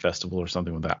comedy festival or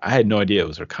something with that. I had no idea it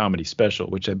was her comedy special,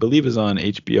 which I believe is on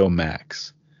HBO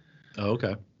Max. Oh,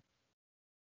 okay.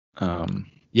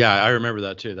 Yeah, I remember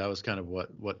that too. That was kind of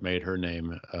what made her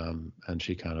name, and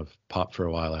she kind of popped for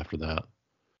a while after that.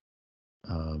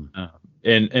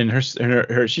 And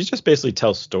her she just basically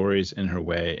tells stories in her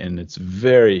way, and it's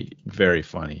very, very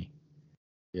funny.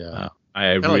 Yeah,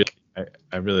 I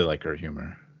really like her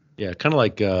humor. Yeah, kind of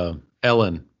like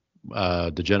Ellen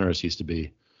DeGeneres used to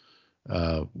be.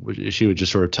 She would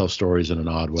just sort of tell stories in an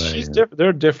odd way.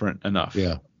 They're different enough.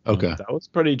 Yeah. Okay. That was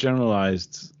pretty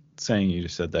generalized. Saying you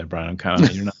just said that, Brian. I'm kind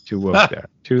of, you're not too woke there.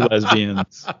 Two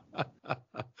lesbians.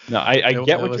 No, I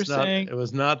get what you're saying. It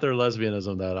was not their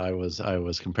lesbianism that I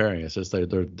was comparing. It's just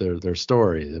their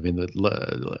story. I mean,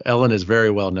 Ellen is very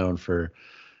well known for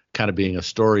kind of being a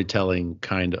storytelling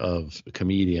kind of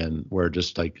comedian, where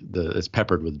just like it's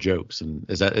peppered with jokes. And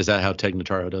is that how Tig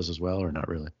Notaro does as well, or not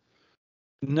really?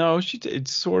 No, she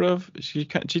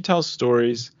tells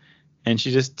stories, and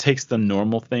she just takes the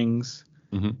normal things.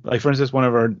 Mm-hmm. Like, for instance,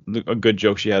 a good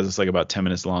joke she has is like about 10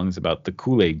 minutes long, is about the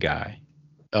Kool-Aid guy.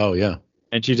 Oh, yeah.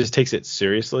 And she just takes it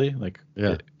seriously. Like,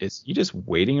 is he just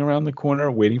waiting around the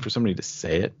corner, waiting for somebody to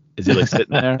say it? Is he like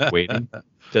sitting there waiting?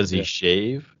 Does he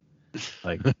shave?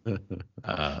 Like,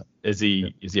 is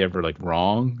he ever like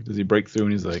wrong? Does he break through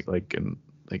and he's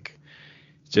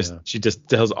she just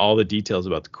tells all the details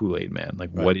about the Kool-Aid man. Like,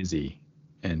 what is he?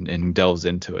 And delves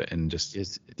into it, and just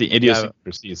the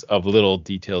idiosyncrasies of little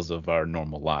details of our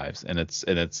normal lives. And it's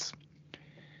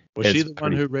was she the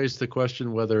one who raised the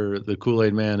question whether the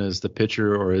Kool-Aid man is the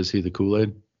pitcher or is he the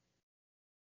Kool-Aid?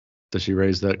 Does she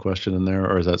raise that question in there,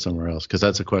 or is that somewhere else? Because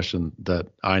that's a question that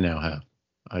I now have.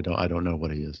 I don't know what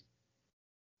he is.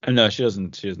 No, she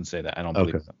doesn't say that. I don't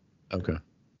believe so. Okay.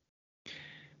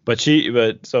 But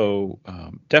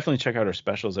definitely check out her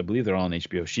specials. I believe they're all on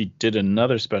HBO. She did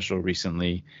another special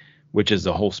recently, which is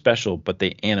a whole special, but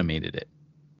they animated it.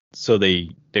 So they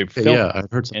filmed it,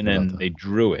 I've heard something, and then they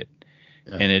drew it,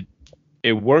 and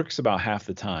it works about half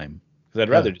the time, because I'd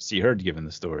rather just see her giving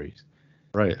the stories.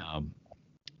 Right.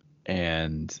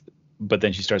 But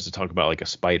then she starts to talk about like a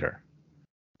spider.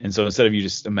 And so instead of you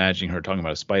just imagining her talking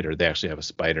about a spider, they actually have a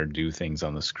spider do things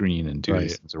on the screen and do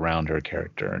things around her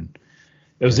character. And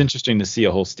it was interesting to see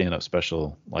a whole stand-up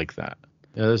special like that.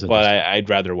 Yeah, that's But interesting. I'd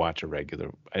rather watch a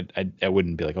regular. I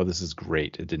wouldn't be like, oh, this is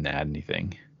great. It didn't add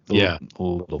anything. Yeah. A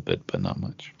little bit, but not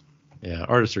much. Yeah,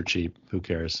 artists are cheap. Who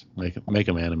cares? Make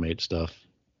them animate stuff.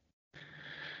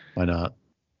 Why not?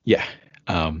 Yeah.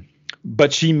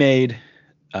 But she made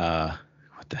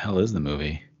what the hell is the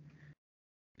movie?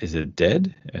 Is it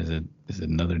Dead? Is it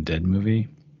another Dead movie?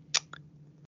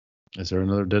 Is there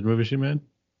another Dead movie she made?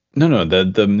 No.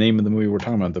 The name of the movie we're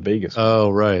talking about, the Vegas one. Oh,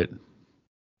 right.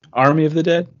 Army of the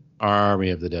Dead? Army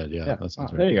of the Dead. Yeah, Yeah. that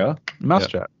sounds right. There you go.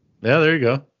 Mousetrap. Yeah, there you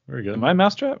go. Very good. Am I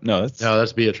Mousetrap? No,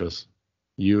 that's Beatrice.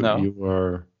 You No.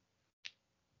 are.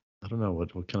 I don't know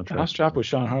what kind of trap. Mousetrap was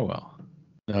Sean Harwell.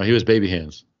 No, he was Baby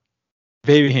Hands.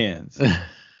 Baby Hands.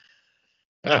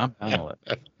 I'm Monolith.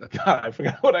 God, I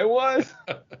forgot what I was.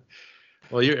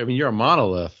 Well, you're a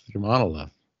monolith. You're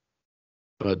monolith.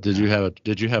 But did you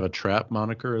have a trap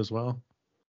moniker as well?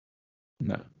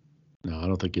 No. No, I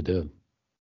don't think you did.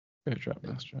 Mousetrap.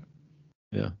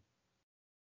 Yeah.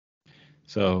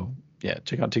 So yeah,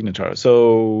 check out Tig Notaro.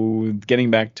 So getting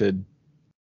back to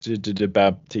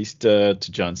Baptista,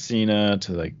 to John Cena,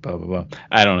 to like blah blah blah.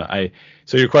 I don't know.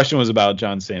 So your question was about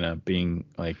John Cena being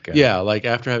like yeah, like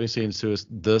after having seen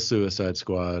the Suicide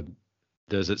Squad,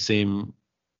 does it seem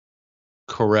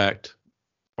correct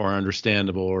or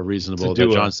understandable or reasonable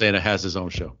that John Cena has his own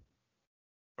show?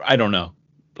 I don't know.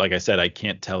 Like I said, I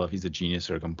can't tell if he's a genius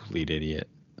or a complete idiot.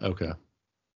 Okay.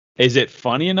 Is it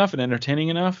funny enough and entertaining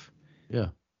enough? Yeah.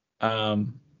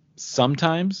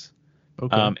 Sometimes.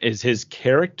 Okay. Is his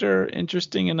character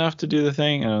interesting enough to do the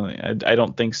thing? I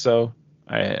don't think so.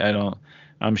 I don't.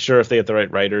 I'm sure if they get the right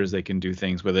writers, they can do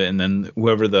things with it. And then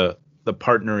whoever the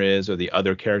partner is or the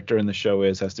other character in the show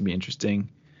has to be interesting.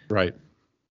 Right.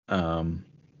 But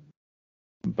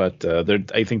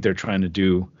I think they're trying to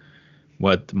do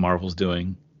what Marvel's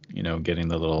doing. You know, getting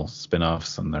the little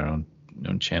spin-offs on their own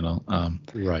channel.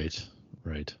 Right.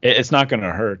 It's not going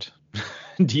to hurt.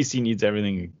 DC needs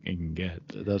everything it can get.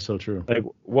 That's so true. Like,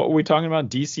 what were we talking about?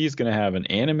 DC is going to have an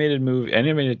animated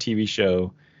TV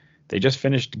show. They just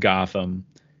finished Gotham.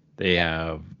 They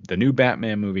have the new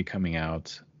Batman movie coming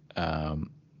out.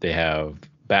 They have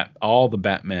all the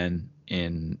Batmen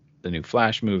in the new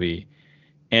Flash movie.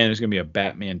 And there's going to be a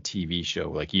Batman TV show,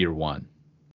 like year one.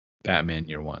 Batman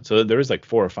year one. So there is like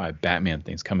 4 or 5 Batman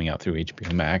things coming out through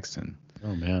HBO Max and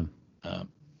oh man,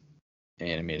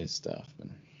 animated stuff.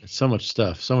 It's so much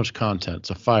stuff, so much content.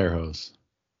 It's a fire hose.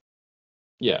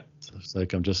 Yeah. So it's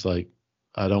like I'm just like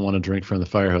I don't want to drink from the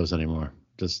fire hose anymore.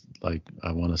 Just like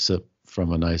I want to sip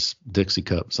from a nice Dixie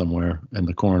cup somewhere in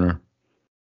the corner.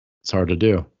 It's hard to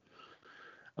do.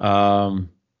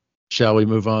 Shall we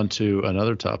move on to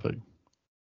another topic?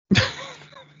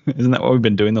 Isn't that what we've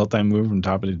been doing the whole time, moving from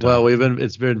topic to topic? Well,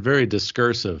 it's been very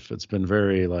discursive. It's been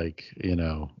very like,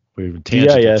 we've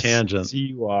tangent.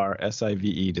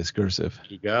 CURSIVE, discursive.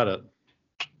 You got it.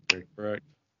 Very correct.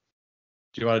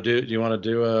 Do you want to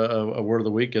do a word of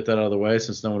the week? Get that out of the way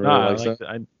since no one really likes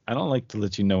that. I don't like to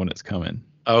let you know when it's coming.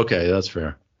 Okay, that's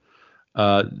fair.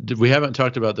 We haven't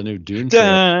talked about the new Dune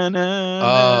trailer.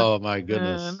 Oh my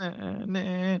goodness.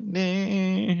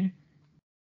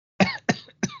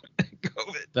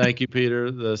 Thank you,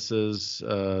 Peter. This is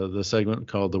the segment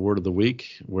called the Word of the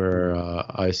Week, where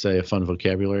I say a fun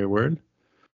vocabulary word.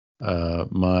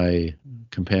 My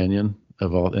companion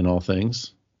in all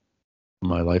things,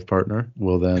 my life partner,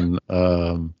 will then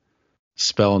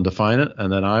spell and define it,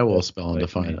 and then I will spell and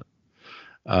define it.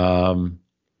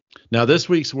 Now, this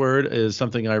week's word is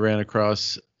something I ran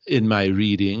across in my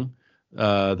reading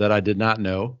that I did not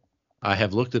know. I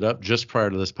have looked it up just prior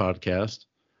to this podcast.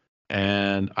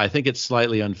 And I think it's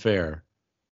slightly unfair,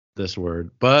 this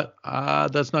word, but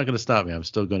that's not going to stop me. I'm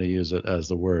still going to use it as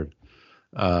the word.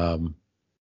 But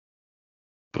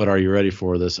are you ready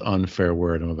for this unfair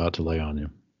word I'm about to lay on you?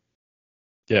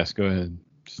 Yes, go ahead.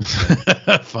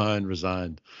 Fine,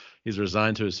 resigned. He's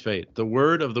resigned to his fate. The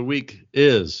word of the week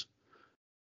is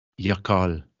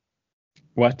yakal.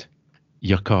 What?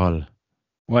 Yakal.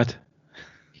 What?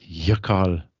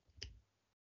 Yakal.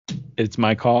 It's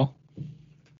my call?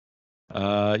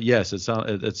 Yes,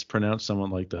 it's pronounced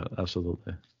somewhat like that.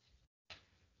 Absolutely.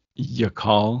 Your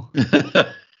call.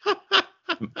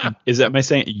 Is that my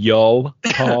saying y'all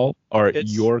call or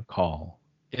your call?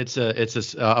 I would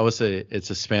say it's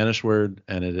a Spanish word,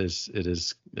 and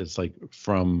it's like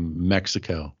from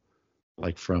Mexico,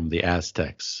 like from the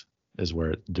Aztecs is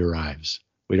where it derives.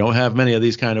 We don't have many of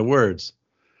these kind of words,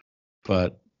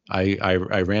 but I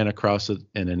ran across it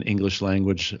in an English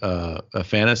language a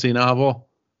fantasy novel.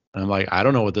 And I'm like, I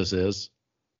don't know what this is.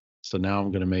 So now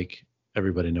I'm going to make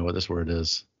everybody know what this word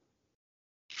is.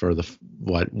 for the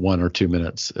 1 or 2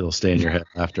 minutes. It'll stay in your head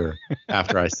after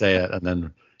I say it, and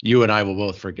then you and I will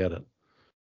both forget it.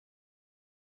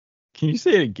 Can you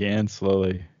say it again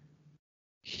slowly?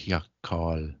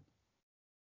 Yakal.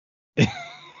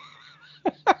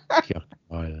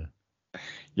 Yakal.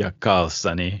 Yakal,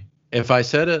 Sonny. If I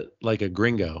said it like a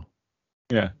gringo,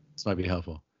 Yeah. this might be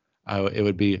helpful. It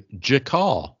would be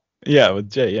Jakal. Yeah, with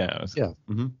J. Yeah. Yeah.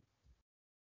 Mm-hmm.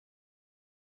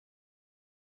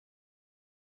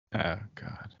 Oh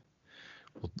God.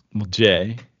 Well,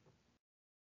 J.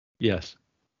 Yes.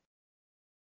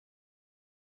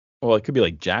 Well, it could be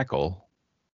like jackal.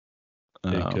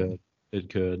 It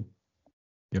could.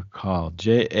 Yakal.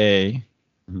 J-A.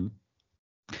 Mm-hmm.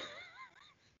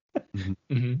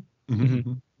 Mm-hmm.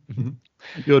 Mm-hmm.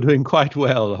 You're doing quite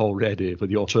well already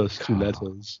with your first 2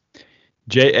 letters.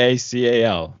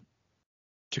 J-A-C-A-L.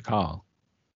 Jakal.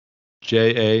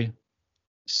 Jacal.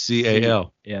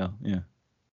 Yeah. Yeah.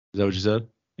 Is that what you said?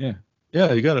 Yeah.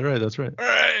 Yeah, you got it right. That's right.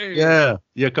 Hey! Yeah,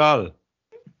 Yakal.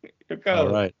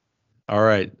 Yakal. All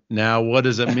right. Now, what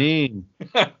does it mean?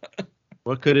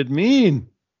 What could it mean?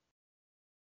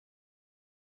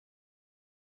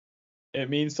 It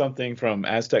means something from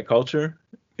Aztec culture.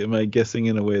 Am I guessing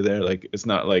in a way there? Like, it's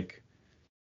not like.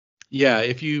 Yeah,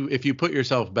 if you put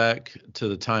yourself back to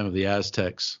the time of the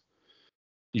Aztecs,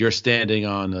 you're standing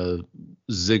on a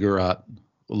ziggurat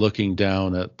looking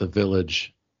down at the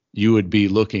village. You would be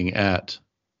looking at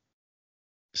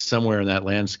somewhere in that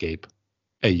landscape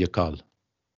a Yakal.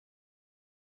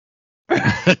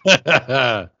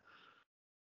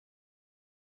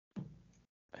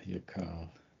 Yakal.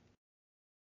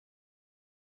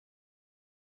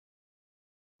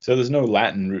 So there's no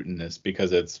Latin root in this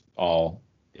because it's all.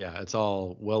 Yeah, it's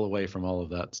all well away from all of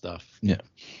that stuff. Yeah.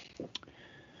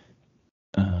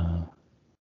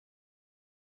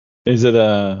 Is it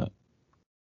a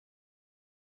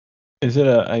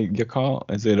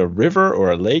Yakal? Is it a river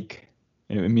or a lake?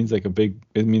 It means like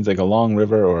a long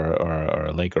river or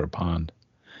a lake or a pond.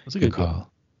 That's a good Yakal. guess.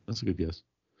 That's a good guess.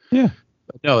 Yeah.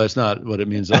 No, that's not what it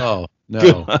means at all.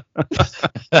 No.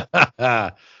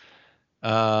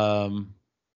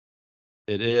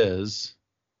 It is.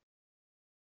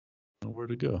 Where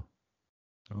to go?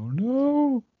 Oh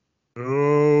no.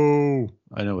 Oh,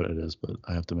 I know what it is, but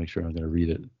I have to make sure I'm going to read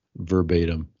it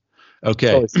verbatim.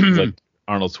 Okay. Oh, it sounds like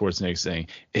Arnold Schwarzenegger saying,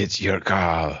 "It's your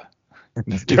car."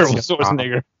 That's terrible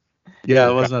Schwarzenegger. Yeah,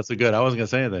 it wasn't so good. I wasn't going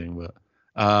to say anything, but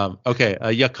okay. A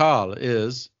Yakal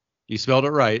is, you spelled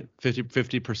it right,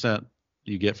 50%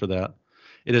 you get for that.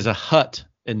 It is a hut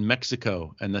in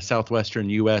Mexico and the southwestern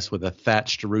U.S. with a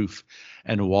thatched roof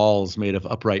and walls made of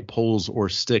upright poles or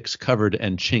sticks covered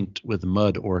and chinked with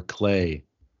mud or clay.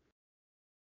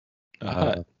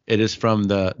 It is from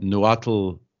the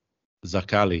Nahuatl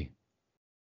Zacali.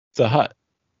 It's a hut.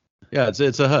 Yeah,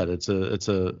 it's a hut. It's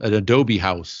an adobe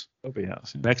house. Adobe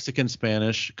house. Yeah. Mexican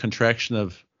Spanish contraction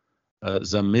of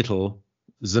Zamitl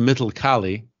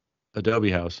Cali,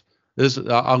 adobe house.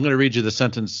 I'm going to read you the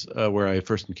sentence where I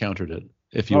first encountered it.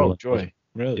 If you will. Joy.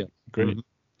 Really? Yeah. Great.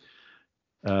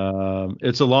 Mm-hmm.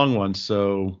 It's a long one,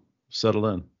 so settle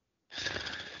in.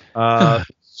 The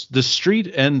street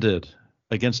ended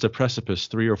against a precipice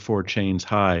 3 or 4 chains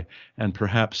high, and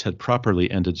perhaps had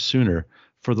properly ended sooner,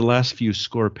 for the last few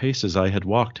score paces I had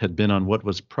walked had been on what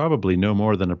was probably no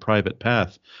more than a private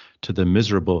path to the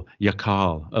miserable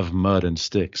Yakal of mud and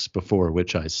sticks before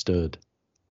which I stood.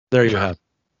 There you have it.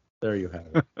 There you have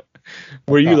it.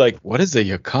 Were you like, what is a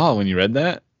Yakal when you read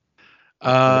that?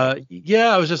 Yeah,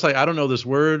 I was just like, I don't know this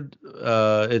word.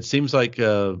 It seems like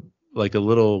a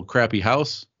little crappy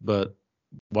house, but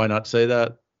why not say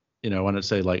that? Why not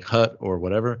say like hut or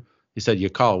whatever? He said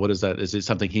Yakal. What is that? Is it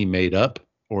something he made up,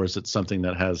 or is it something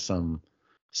that has some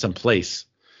place?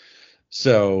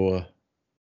 So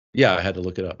yeah, I had to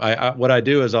look it up. I what I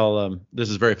do is this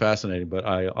is very fascinating, but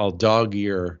I'll dog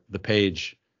ear the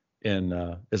page in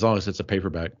as long as it's a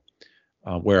paperback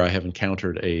where I have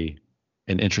encountered an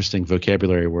interesting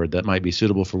vocabulary word that might be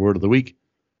suitable for word of the week,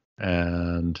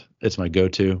 and it's my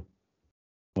go-to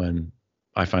when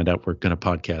I find out we're going to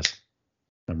podcast.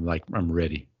 I'm like, I'm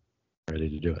ready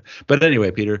to do it. But anyway,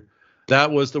 Peter,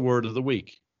 that was the word of the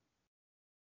week.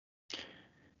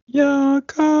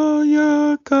 Yaka,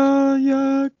 yaka,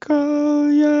 yaka,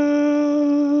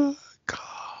 yaka.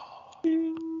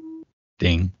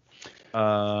 Ding.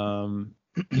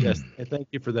 Yes, and thank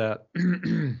you for that.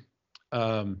 And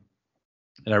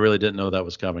I really didn't know that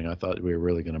was coming. I thought we were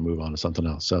really going to move on to something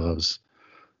else. So that was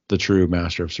the true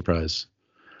master of surprise.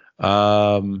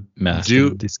 Master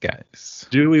of disguise.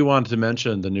 Do we want to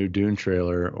mention the new Dune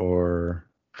trailer, or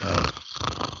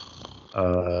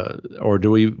or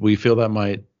do we feel that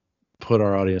might put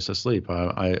our audience to sleep?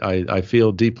 I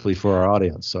feel deeply for our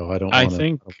audience, so I don't want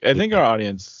to. I think our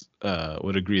audience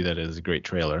would agree that it is a great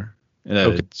trailer and that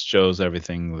it shows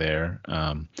everything there.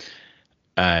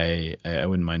 I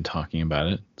wouldn't mind talking about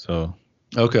it. So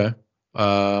okay,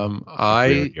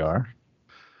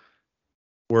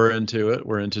 we're into it.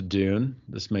 We're into Dune.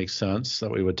 This makes sense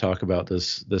that we would talk about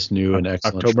this new and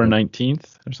excellent October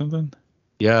 19th or something.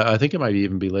 Yeah, I think it might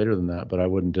even be later than that, but I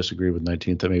wouldn't disagree with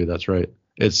 19th. That maybe that's right.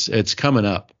 It's coming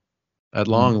up at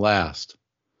long last.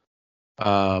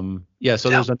 Yeah.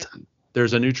 So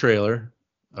there's a new trailer.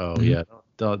 Oh yeah,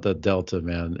 the Delta,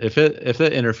 man. If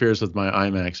it interferes with my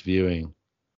IMAX viewing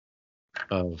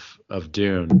of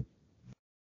Dune,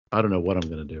 I don't know what I'm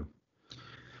gonna do.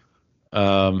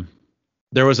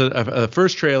 There was a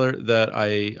first trailer that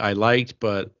I liked,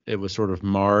 but it was sort of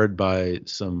marred by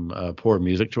some poor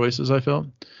music choices, I felt.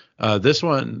 This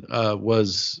one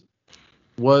was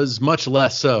much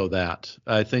less so. That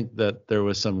I think that there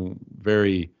was some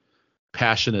very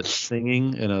passionate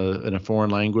singing in a foreign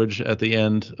language at the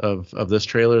end of this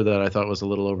trailer that I thought was a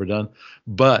little overdone.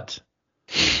 But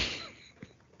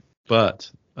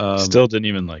still didn't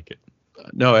even like it.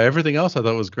 No, everything else I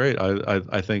thought was great.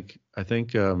 I think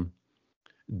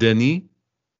Denis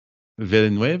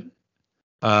Villeneuve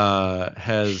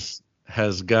has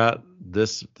got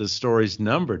this story's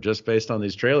number just based on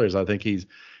these trailers. I think he's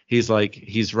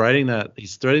threading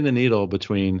the needle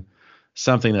between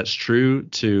something that's true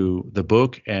to the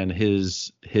book and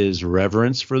his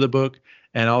reverence for the book,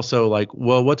 and also like,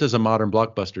 well, what does a modern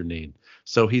blockbuster need?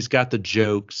 So he's got the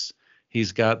jokes,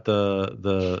 he's got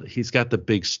the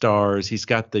big stars, he's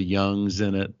got the youngs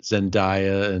in it,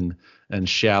 Zendaya and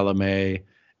Chalamet.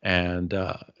 And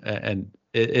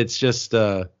it's just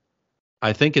I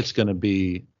think it's going to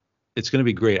be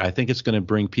great. I think it's going to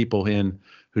bring people in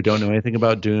who don't know anything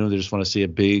about Dune. They just want to see a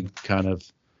big kind of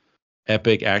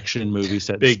epic action movie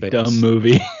set in space. Big dumb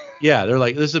movie. Yeah, they're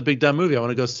like, this is a big dumb movie. I want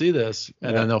to go see this.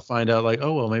 And then they'll find out like,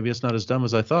 oh well, maybe it's not as dumb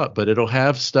as I thought. But it'll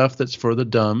have stuff that's for the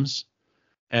dumbs,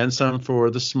 and some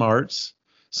for the smarts,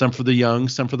 some for the young,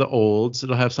 some for the olds.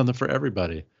 It'll have something for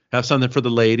everybody. Have something for the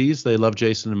ladies. They love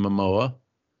Jason and Momoa.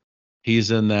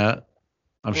 He's in that.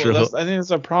 I'm sure. I think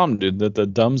that's a problem, dude. That the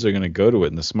dumbs are going to go to it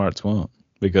and the smarts won't,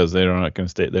 because they're not going to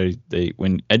stay. They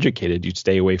when educated, you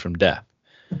stay away from death.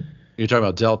 You're talking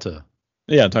about Delta.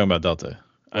 Yeah, I'm talking about Delta.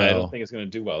 Well, I don't think it's going to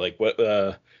do well. Like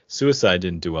what? Suicide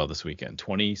didn't do well this weekend.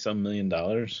 $20-some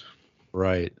million.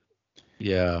 Right.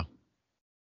 Yeah.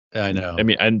 I know. I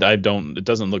mean, and I don't. It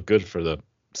doesn't look good for the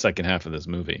second half of this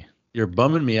movie. You're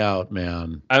bumming me out,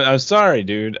 man. I'm sorry,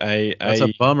 dude. That's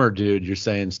a bummer, dude. You're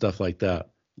saying stuff like that.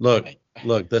 Look,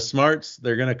 the smarts,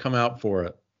 they're going to come out for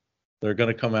it. They're going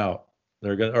to come out.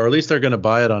 Or at least they're going to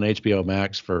buy it on HBO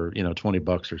Max for,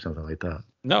 $20 or something like that.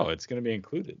 No, it's going to be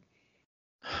included.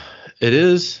 It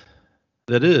is.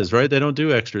 That is, right? They don't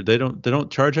do extra. They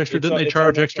don't charge extra. Didn't they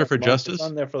charge extra for Justice? It's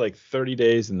on there for like 30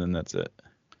 days and then that's it.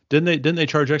 Didn't they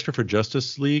charge extra for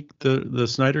Justice League, the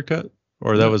Snyder cut?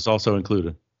 Or that was also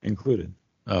included? Included.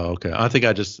 Oh, okay. I think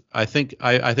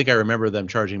I remember them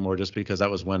charging more just because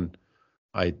that was when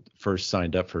I first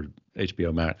signed up for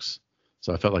HBO Max.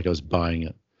 So I felt like I was buying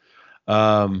it.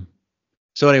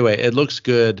 So anyway, it looks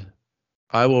good.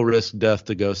 I will risk death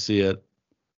to go see it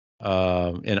in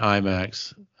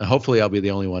IMAX. And hopefully I'll be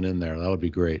the only one in there. That would be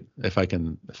great if I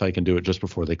can do it just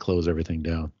before they close everything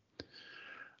down.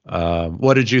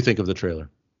 What did you think of the trailer?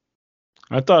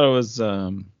 I thought it was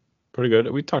pretty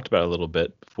good. We talked about it a little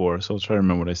bit before, so I'll try to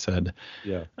remember what I said.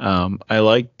 Yeah. I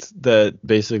liked that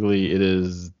basically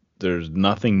there's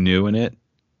nothing new in it.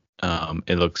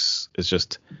 It's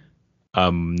just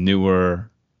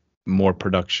newer, more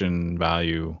production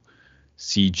value,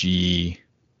 CG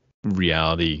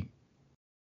reality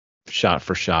shot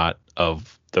for shot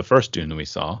of the first Dune that we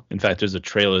saw. In fact, there's a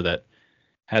trailer that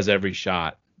has every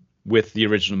shot with the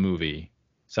original movie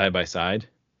side by side,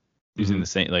 using the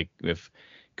same, like if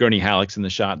Gurney Halleck's in the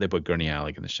shot, they put Gurney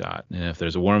Halleck in the shot. And if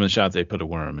there's a worm in the shot, they put a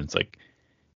worm. And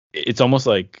it's almost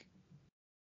like,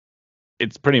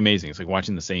 it's pretty amazing. It's like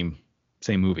watching the same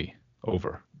movie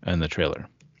over in the trailer.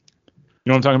 You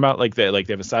know what I'm talking about? Like they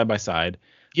have a side by side.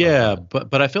 Yeah,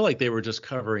 but I feel like they were just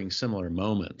covering similar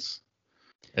moments.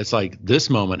 It's like this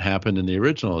moment happened in the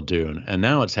original Dune, and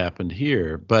now it's happened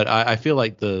here. But I feel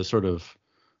like the sort of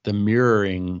the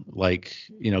mirroring, like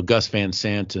Gus Van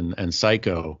Sant and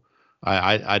Psycho,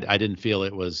 I didn't feel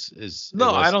it was.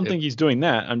 I don't think he's doing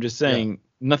that. I'm just saying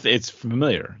nothing. It's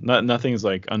familiar. Nothing's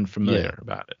like unfamiliar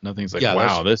about it. Nothing's like,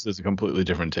 wow, this is a completely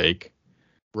different take.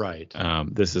 Right.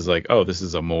 This is like, this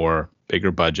is a more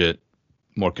bigger budget,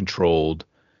 more controlled.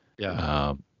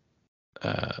 Yeah.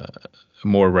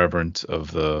 More reverent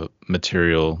of the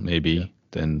material maybe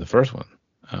than the first one.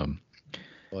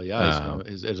 Well, yeah,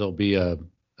 it'll be a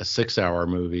 6-hour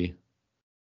movie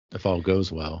if all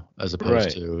goes well, as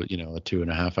opposed to a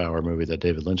 2.5-hour movie that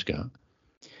David Lynch got.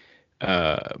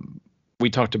 We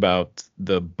talked about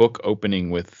the book opening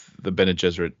with the Bene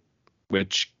Gesserit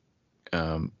witch.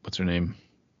 What's her name?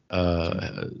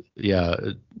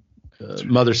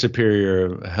 Mother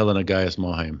Superior Helena Gaius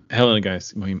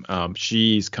Mohiam.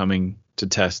 She's coming to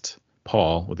test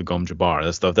Paul with the Gom Jabbar.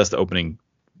 That's the opening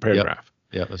paragraph.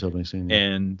 Yeah, that's the opening scene.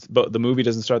 Yeah. But the movie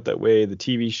doesn't start that way. The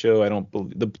TV show, I don't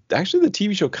believe. The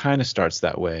TV show kind of starts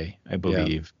that way, I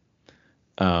believe.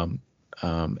 Yeah.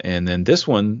 And then this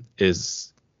one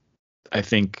is, I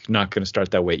think, not going to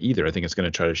start that way either. I think it's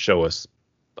going to try to show us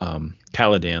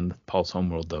Caladan, Paul's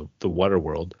homeworld, the water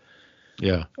world.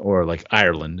 Yeah. Or like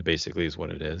Ireland, basically, is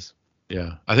what it is.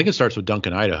 Yeah. I think it starts with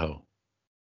Duncan Idaho.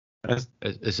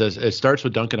 It says it starts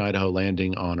with Duncan Idaho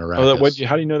landing on Arrakis.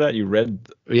 How do you know that? You read?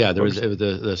 Yeah, there was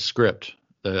the script.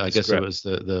 I guess it was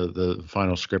the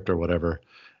final script or whatever.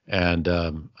 And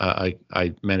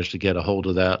I managed to get a hold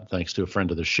of that thanks to a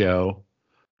friend of the show.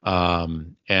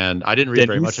 And I didn't read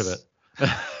very much of it.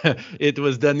 It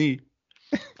was Denis.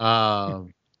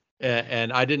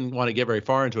 And I didn't want to get very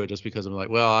far into it just because I'm like,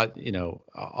 well,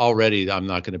 already I'm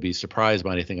not going to be surprised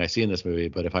by anything I see in this movie.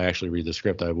 But if I actually read the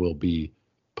script, I will be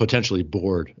potentially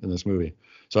bored in this movie.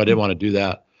 So I didn't want to do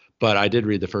that. But I did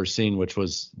read the first scene, which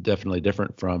was definitely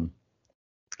different from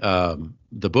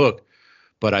the book.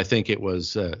 But I think it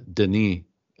was Denis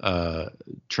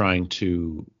trying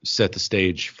to set the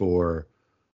stage for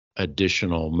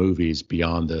additional movies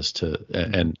beyond this.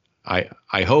 And I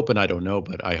hope, and I don't know,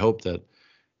 but I hope that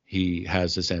he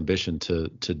has this ambition to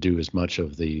do as much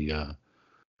of the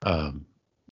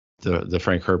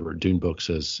Frank Herbert Dune books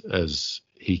as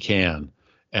he can.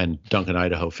 And Duncan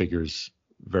Idaho figures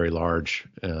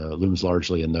looms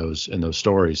largely in those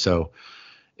stories. So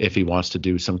if he wants to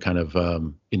do some kind of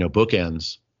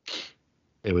bookends,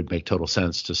 it would make total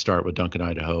sense to start with Duncan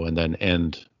Idaho and then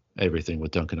end everything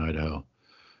with Duncan Idaho.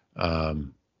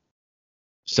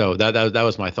 So that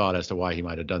was my thought as to why he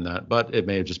might have done that, but it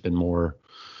may have just been more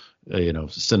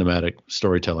cinematic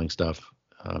storytelling stuff.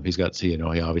 He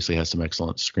obviously has some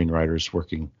excellent screenwriters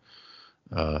working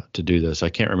to do this. I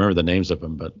can't remember the names of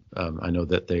them, but I know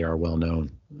that they are well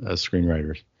known as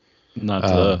screenwriters. Not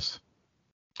to us.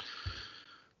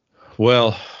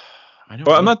 Well,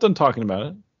 I'm not done talking about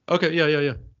it. Okay,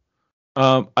 yeah.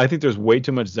 I think there's way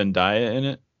too much Zendaya in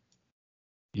it.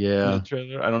 Yeah. In the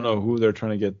trailer. I don't know who they're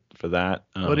trying to get for that.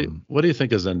 What do you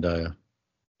think of Zendaya?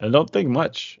 I don't think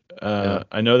much.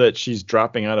 I know that she's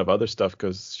dropping out of other stuff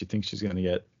because she thinks she's going to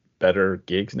get better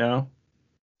gigs now.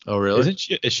 Oh, really?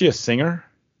 Is she a singer?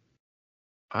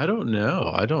 I don't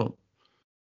know.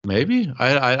 Maybe.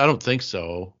 I don't think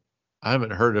so. I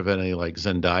haven't heard of any like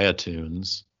Zendaya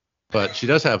tunes, but she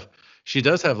does have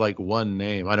like one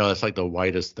name. I know that's like the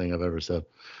whitest thing I've ever said.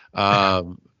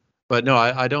 But no,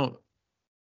 I don't.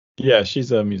 Yeah,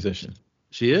 she's a musician.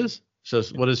 She is? So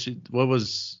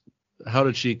how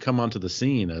did she come onto the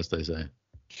scene, as they say?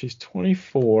 She's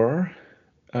 24.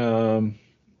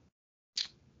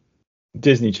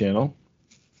 Disney Channel.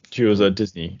 She was a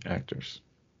Disney actress.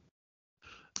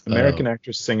 American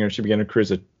actress, singer. She began her career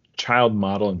as a child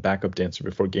model and backup dancer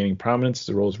before gaining prominence as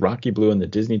the role as Rocky Blue in the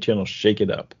Disney Channel Shake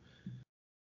It Up.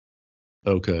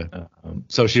 Okay.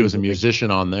 So she was a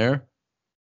musician on there?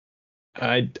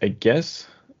 I guess.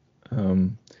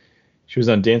 She was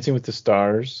on Dancing with the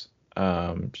Stars.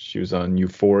 She was on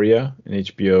Euphoria, an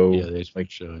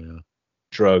HBO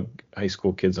high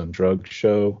school kids on drug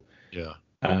show. Yeah.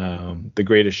 The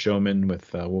Greatest Showman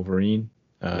with Wolverine.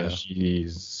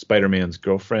 She's Spider-Man's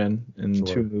girlfriend in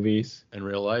 2 movies. In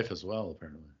real life as well,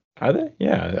 apparently. Are they?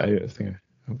 Yeah, I think.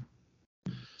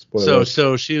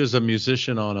 So she was a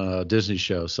musician on a Disney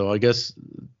show. So I guess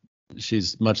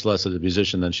she's much less of a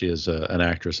musician than she is an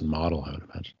actress and model, I would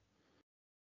imagine.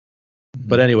 Mm-hmm.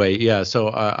 But anyway, yeah.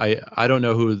 So I don't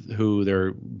know who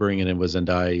they're bringing in with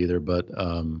Zendaya either, but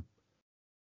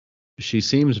she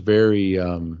seems very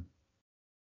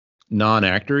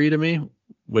non-actory to me,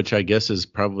 which I guess is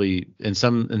probably in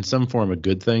some form a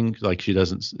good thing. Like she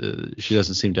doesn't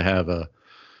seem to have a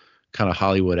kind of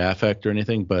Hollywood affect or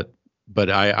anything, but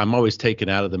I'm always taken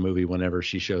out of the movie whenever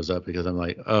she shows up because I'm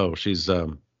like, oh, she's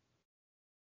not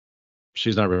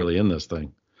really in this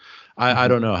thing. I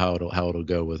don't know how it'll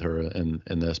go with her in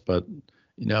this, but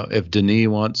if Denis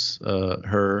wants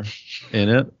her in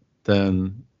it,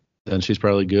 then she's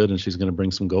probably good and she's going to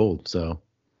bring some gold. So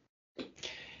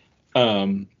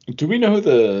Do we know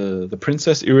who the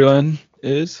Princess Irulan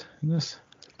is in this?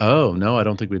 Oh no, I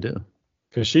don't think we do.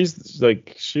 Because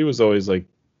she was always like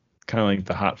kind of like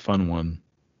the hot fun one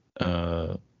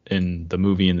in the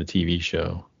movie and the TV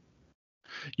show.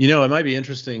 It might be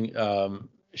interesting.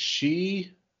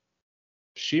 She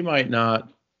might not,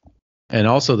 and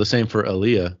also the same for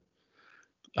Aaliyah.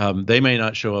 They may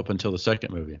not show up until the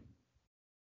second movie.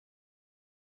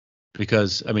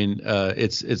 Because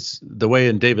it's the way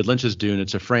in David Lynch's Dune,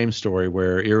 it's a frame story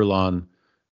where Irulan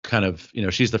kind of,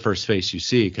 she's the first face you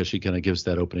see because she kind of gives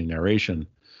that opening narration,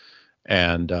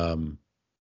 and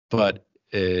but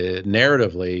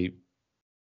narratively,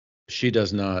 she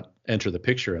does not enter the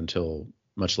picture until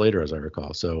much later, as I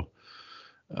recall. So,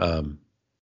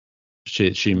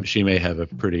 she may have a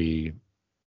pretty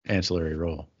ancillary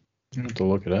role. I have to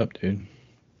look it up, dude.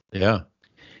 Yeah.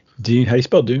 Dune. How do you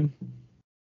spell Dune?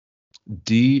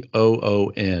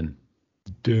 Doon.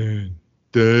 Dune.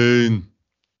 Dune.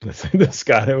 The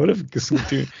Scottish. What if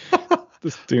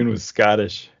this Dune was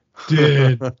Scottish?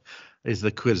 Dune. Is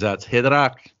the Kwisatz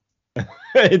Haderach.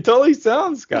 It totally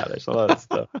sounds Scottish. A lot of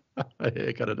stuff.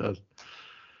 It kind of does.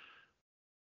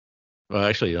 Well,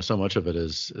 actually, so much of it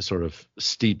is sort of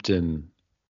steeped in,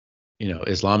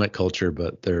 Islamic culture,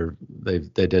 but they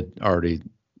did already,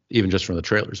 even just from the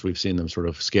trailers, we've seen them sort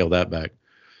of scale that back.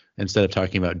 Instead of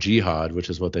talking about jihad, which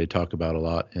is what they talk about a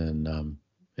lot in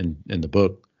the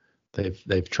book,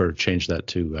 they've sort of changed that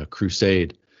to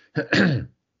crusade. I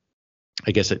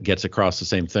guess it gets across the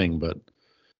same thing, but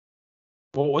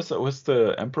what's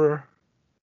the emperor?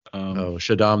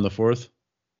 Shaddam the Fourth.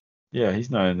 Yeah,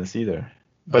 he's not in this either,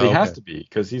 but he has to be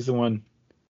because he's the one.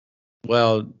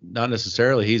 Well, not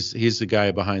necessarily. He's the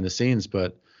guy behind the scenes,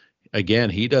 but again,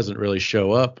 he doesn't really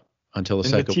show up until the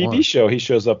second one. In the TV show, he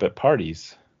shows up at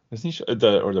parties. Doesn't he?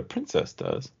 Or the princess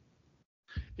does.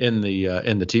 In the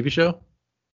TV show?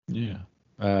 Yeah.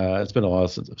 It's been a while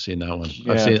since I've seen that one.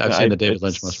 Yeah, I've seen the David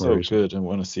Lynch much more recently. Good. I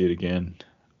want to see it again.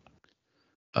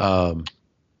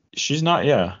 She's not.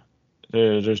 Yeah.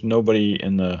 There's nobody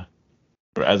in the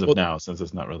as of now, since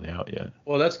it's not really out yet.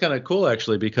 Well, that's kind of cool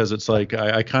actually, because it's like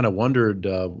I kind of wondered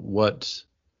what,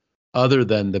 other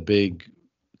than the big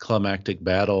climactic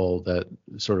battle that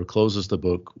sort of closes the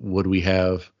book, would we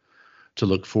have to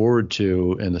look forward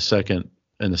to in the second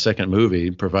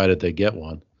movie, provided they get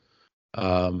one.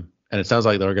 And it sounds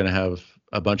like they're going to have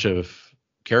a bunch of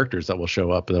characters that will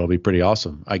show up, and that'll be pretty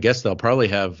awesome. I guess they'll probably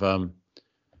have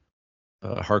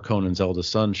Harkonnen's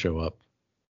eldest son show up.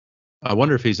 I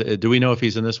wonder if do we know if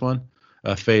he's in this one?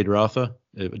 Fade Rotha.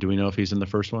 Do we know if he's in the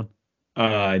first one?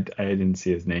 I didn't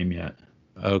see his name yet.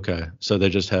 Okay, so they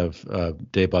just have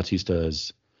Dave Bautista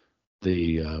as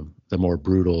the more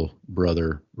brutal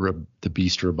brother, the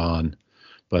Beast Raban,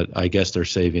 but I guess they're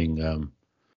saving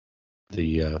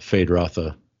the Fade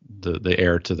Rotha, the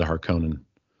heir to the Harkonnen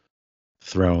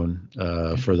throne,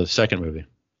 for the second movie.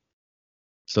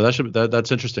 So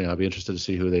that's interesting. I'll be interested to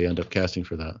see who they end up casting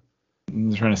for that.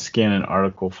 I'm trying to scan an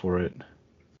article for it.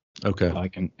 Okay. I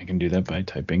can do that by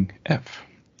typing F.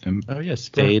 Oh yes,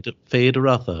 Fade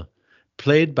Rotha,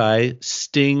 played by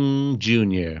Sting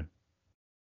Jr.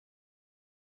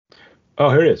 Oh,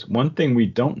 here it is. One thing we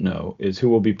don't know is who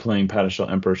will be playing Padishah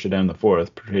Emperor Shaddam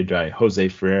IV, portrayed by Jose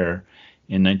Ferrer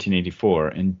in 1984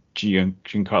 and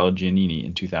Giancarlo Giannini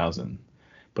in 2000.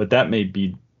 But that may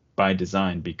be by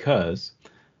design because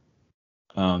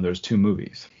there's two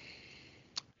movies.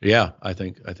 Yeah, I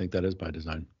think that is by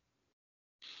design.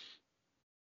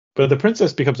 But the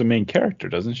princess becomes a main character,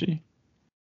 doesn't she?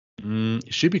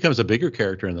 She becomes a bigger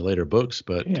character in the later books,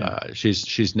 but yeah.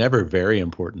 She's never very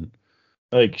important.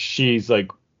 Like she's like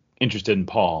interested in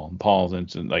Paul, and Paul's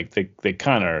into, like they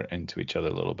kind of are into each other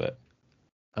a little bit.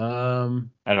 At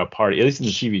a party, at least in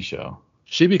the TV show.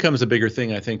 She becomes a bigger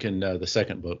thing, I think, in the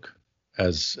second book,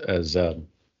 as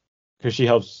because she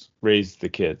helps raise the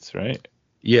kids, right?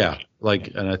 Yeah,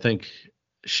 and I think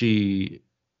she,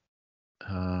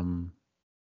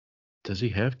 does he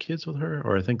have kids with her?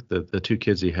 Or I think the two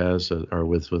kids he has are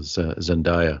with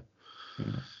Zendaya. Yeah.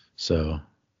 So,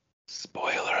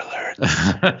 spoiler alert.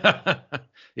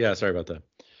 Yeah, sorry about that.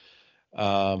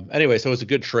 Anyway, so it's a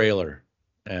good trailer,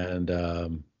 and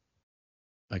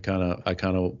I kind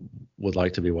of would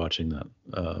like to be watching that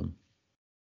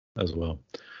as well.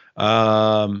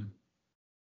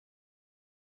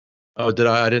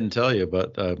 I didn't tell you,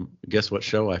 but guess what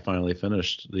show I finally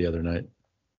finished the other night?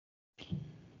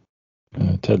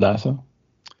 Ted Lasso?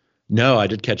 No, I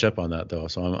did catch up on that though,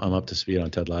 so I'm up to speed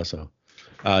on Ted Lasso.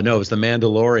 No, it was The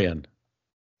Mandalorian.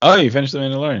 Oh, you finished The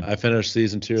Mandalorian? I finished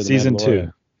season 2 of The Season Mandalorian.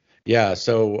 2. Yeah,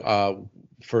 so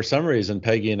for some reason,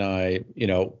 Peggy and I,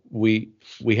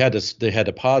 they had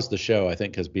to pause the show, I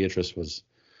think, because Beatrice was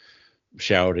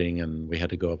shouting, and we had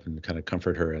to go up and kind of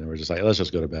comfort her, and we're just like, let's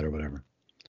just go to bed or whatever.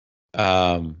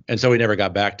 And so we never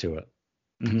got back to it.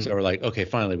 Mhm. So we're like, okay,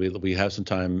 finally, we have some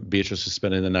time. Beatrice is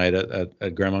spending the night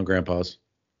at Grandma and Grandpa's.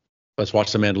 Let's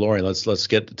watch The Mandalorian. Let's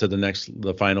get to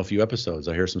the final few episodes.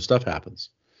 I hear some stuff happens.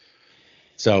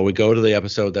 So we go to the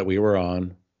episode that we were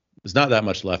on. There's not that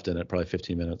much left in it, probably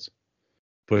 15 minutes.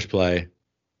 Push play,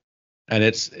 and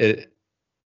it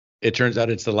turns out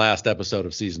it's the last episode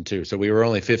of season 2. So we were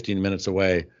only 15 minutes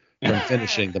away from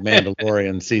finishing The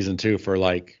Mandalorian season 2 for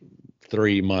like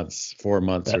 4 months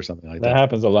or something like that. That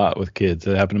happens a lot with kids.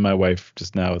 It happened to my wife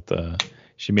just now with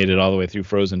she made it all the way through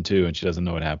Frozen 2, and she doesn't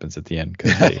know what happens at the end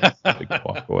because they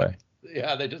walk away.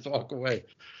 Yeah, they just walk away.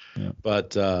 Yeah.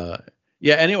 But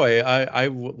anyway,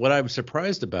 what I'm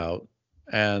surprised about,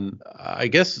 and I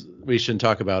guess we can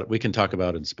talk about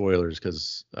it in spoilers,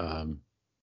 because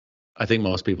I think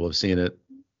most people have seen it,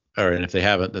 and if they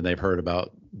haven't, then they've heard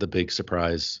about the big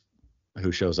surprise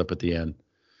who shows up at the end.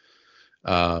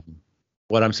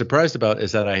 What I'm surprised about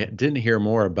is that I didn't hear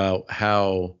more about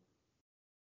how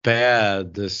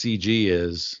bad the CG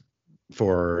is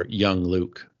for young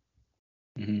Luke.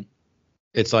 Mm-hmm.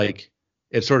 It's like,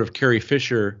 it's sort of Carrie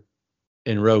Fisher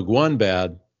in Rogue One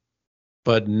bad,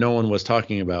 but no one was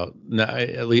talking about,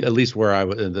 at least where I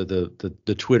was,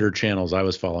 the Twitter channels I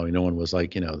was following, no one was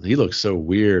like, he looks so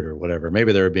weird or whatever.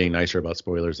 Maybe they were being nicer about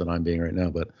spoilers than I'm being right now,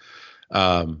 but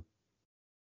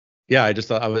I just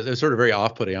thought it was sort of very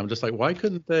off-putting. I'm just like, why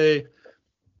couldn't they,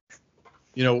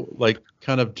 like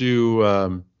kind of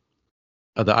do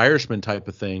the Irishman type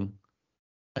of thing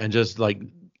and just like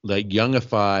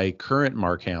youngify current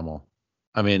Mark Hamill?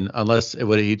 I mean, unless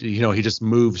he just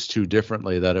moves too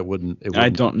differently that it wouldn't. I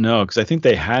don't know, because I think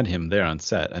they had him there on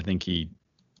set. I think he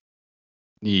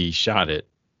shot it,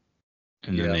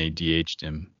 and then they DH'd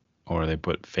him, or they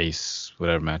put face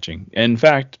whatever matching. In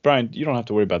fact, Brian, you don't have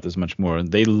to worry about this much more.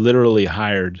 They literally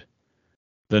hired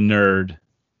the nerd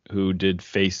who did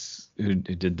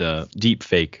the deep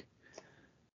fake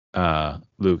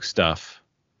Luke stuff.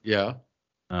 Yeah.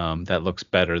 That looks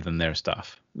better than their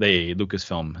stuff.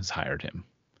 Lucasfilm has hired him.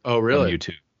 Oh, really? On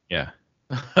YouTube. Yeah.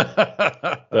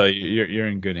 So you're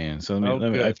in good hands. So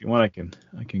let me if you want,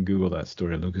 I can Google that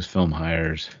story. Lucasfilm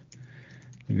hires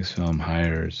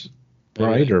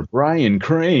writer Brian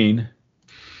Crane.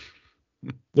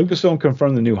 Lucasfilm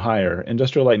confirmed the new hire.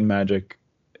 Industrial Light and Magic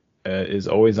is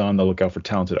always on the lookout for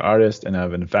talented artists, and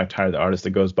have in fact hired the artist that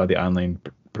goes by the online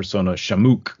persona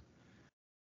Shamook.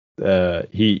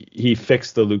 He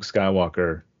fixed the Luke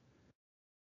Skywalker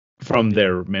from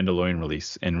their Mandalorian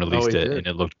release and released it, and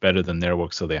it looked better than their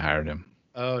work, so they hired him.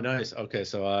 Oh, nice. Okay,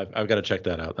 so I've got to check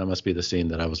that out. That must be the scene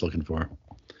that I was looking for.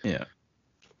 Yeah.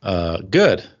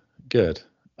 Good. But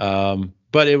I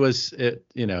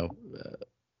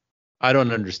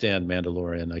don't understand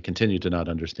Mandalorian. I continue to not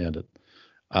understand it.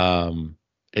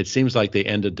 It seems like they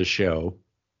ended the show.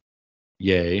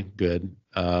 Yay, good.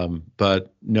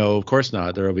 But no, of course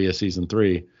not. There will be a season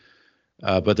 3.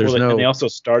 But there's no. And they also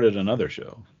started another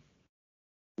show.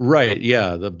 Right.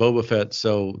 Yeah. The Boba Fett.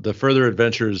 So the further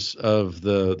adventures of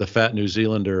the fat New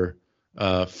Zealander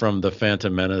from the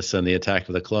Phantom Menace and the Attack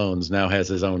of the Clones now has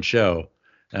his own show.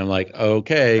 And I'm like,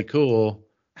 okay, cool.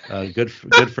 Good for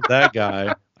that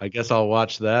guy. I guess I'll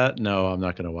watch that. No, I'm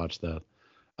not going to watch that.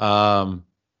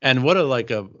 And what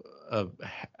a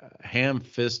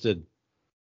ham-fisted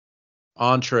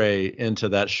entree into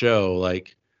that show.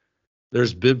 Like,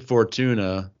 there's Bib For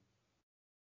Tuna.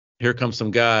 Here comes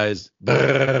some guys.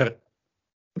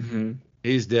 Mm-hmm.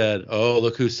 He's dead. Oh,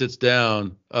 look who sits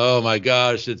down. Oh my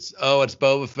gosh, it's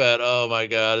Boba Fett. Oh my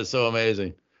God, it's so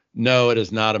amazing. No, it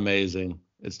is not amazing.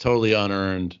 It's totally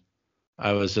unearned.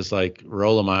 I was just like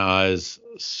rolling my eyes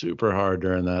super hard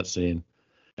during that scene,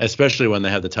 especially when they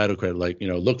had the title credit, like,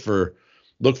 look for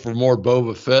more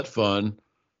Boba Fett fun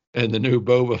in the new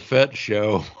Boba Fett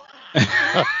show.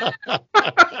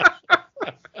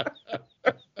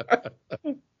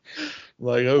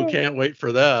 Like, oh, can't wait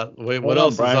for that. Wait, what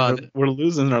else Brian, is on? We're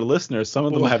losing our listeners. Some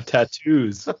of them have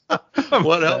tattoos.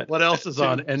 What else is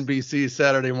on NBC's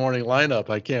Saturday morning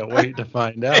lineup? I can't wait to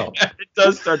find out. It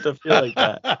does start to feel like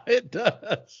that. It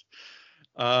does.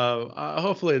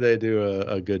 Hopefully they do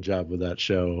a good job with that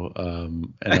show.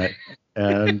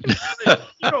 And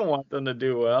you don't want them to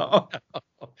do well.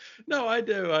 No, I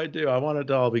do. I want it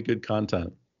to all be good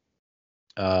content.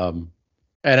 I'm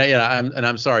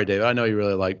sorry, David. I know you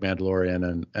really like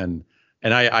Mandalorian, and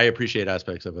I appreciate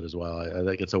aspects of it as well. I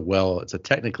think it's a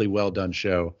technically well done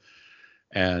show,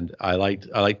 and I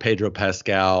like Pedro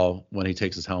Pascal when he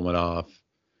takes his helmet off.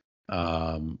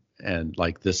 and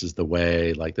like This Is the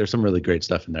Way. Like there's some really great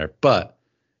stuff in there, but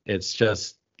it's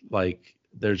just like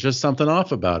there's just something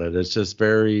off about it. It's just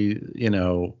very,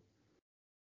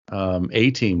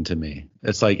 A-Team to me.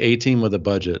 It's like A-Team with a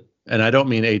budget. And I don't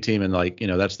mean A-Team and like,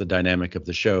 that's the dynamic of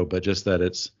the show, but just that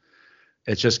it's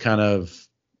just kind of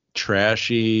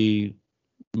trashy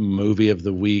movie of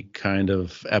the week kind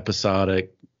of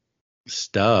episodic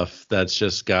stuff that's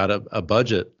just got a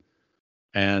budget,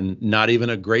 and not even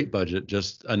a great budget,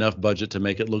 just enough budget to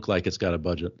make it look like it's got a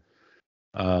budget.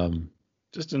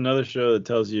 Just another show that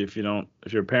tells you if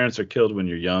your parents are killed when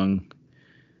you're young,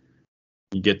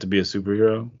 you get to be a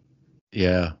superhero.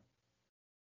 Yeah,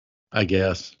 I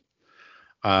guess.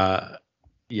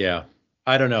 Yeah,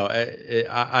 I don't know.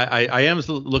 I am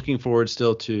looking forward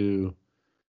still to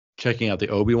checking out the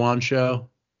Obi Wan show.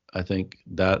 I think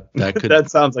that could.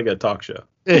 That sounds like a talk show.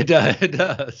 It does. It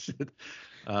does.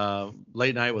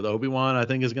 Late Night with Obi Wan, I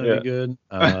think, is going to be good.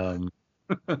 I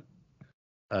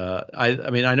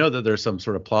mean, I know that there's some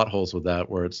sort of plot holes with that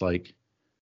where it's like,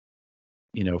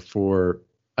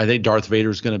 I think Darth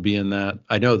Vader's going to be in that.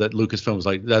 I know that Lucasfilm was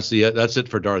like, that's it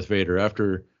for Darth Vader.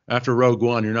 After Rogue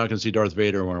One, you're not going to see Darth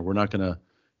Vader, or we're not going to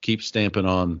keep stamping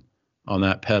on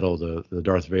that pedal, the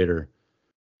Darth Vader.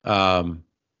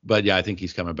 But yeah, I think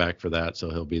he's coming back for that, so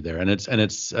he'll be there. And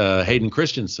it's Hayden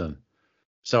Christensen.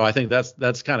 So I think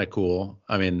that's kind of cool.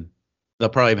 I mean, they'll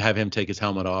probably have him take his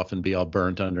helmet off and be all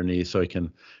burnt underneath so he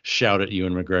can shout at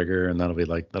Ewan McGregor, and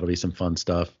that'll be some fun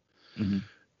stuff.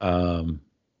 Mm-hmm.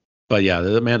 But yeah,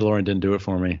 the Mandalorian didn't do it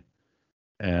for me,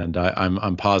 and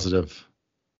I'm positive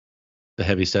the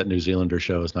heavyset New Zealander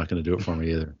show is not going to do it for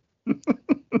me either.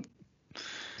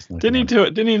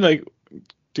 Didn't he like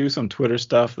do some Twitter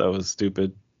stuff that was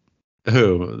stupid?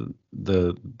 Who,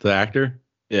 the actor?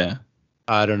 Yeah,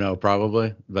 I don't know,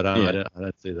 probably, but I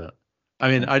didn't see that.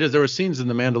 I mean, there were scenes in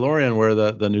the Mandalorian where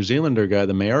the New Zealander guy,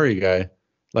 the Maori guy,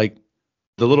 like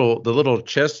the little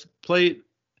chest plate,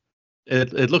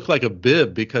 it looked like a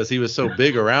bib because he was so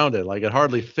big around it, like it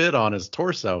hardly fit on his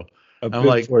torso. I'm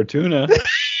like, for tuna.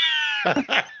 I'm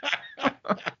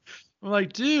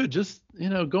like, dude, just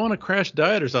go on a crash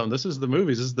diet or something. This is the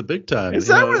movies. This is the big time. Is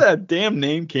that where that damn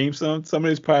name came from?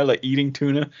 Somebody's probably like eating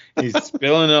tuna. He's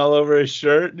spilling it all over his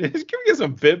shirt. Can we get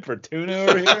some Bib for Tuna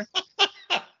over here?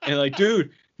 And like, dude,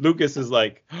 Lucas is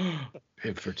like,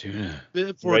 Bib for Tuna.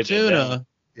 Bib for Tuna.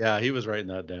 Yeah, he was writing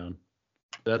that down.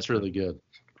 That's really good.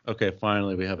 Okay,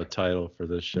 finally we have a title for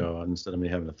this show instead of me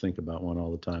having to think about one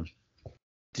all the time.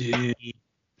 Dude.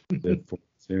 Bib for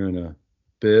Tuna.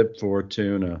 Bib for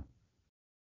Tuna.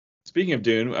 Speaking of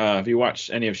Dune, have you watched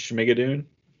any of Schmigadoon?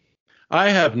 I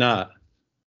have not.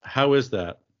 How is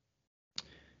that?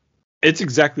 It's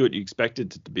exactly what you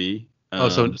expected it to be.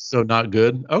 So not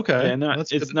good? Okay. Yeah,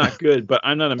 it's not good, but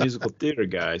I'm not a musical theater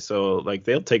guy, so like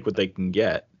they'll take what they can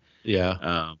get.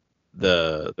 Yeah.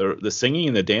 The singing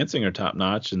and the dancing are top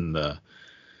notch, and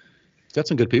it's got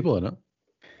some good people in it.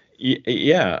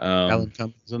 Yeah. Alan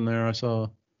Cummings in there, I saw.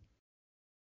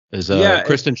 Is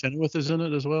Kristen Chenoweth is in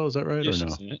it as well? Is that right, or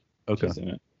no? In it. Okay. She's in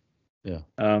it. Yeah.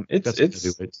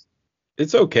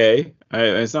 It's okay.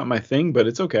 It's not my thing, but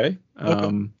it's okay.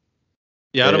 Okay.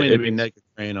 Yeah, I don't mean to be negative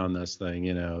on this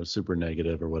thing, super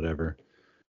negative or whatever.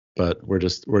 But we're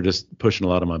just pushing a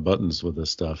lot of my buttons with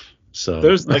this stuff. So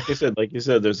there's like you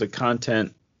said, there's a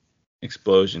content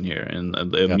explosion here, and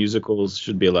musicals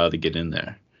should be allowed to get in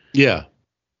there. Yeah.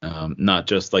 Not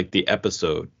just like the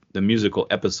musical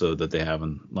episode that they have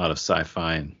in a lot of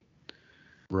sci-fi and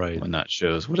whatnot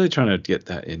shows. What are they trying to get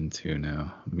that into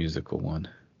now? A musical one.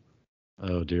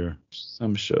 Oh dear.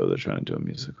 Some show they're trying to do a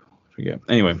musical. I forget.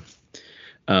 Anyway.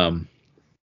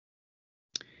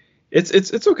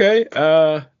 It's okay.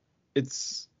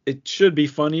 It should be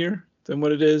funnier than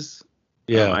what it is.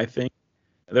 Yeah. I think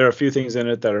there are a few things in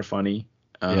it that are funny.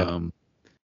 I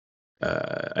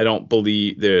don't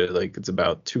believe it's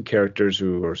about two characters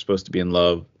who are supposed to be in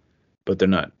love, but they're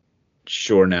not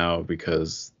sure now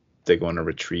because they go on a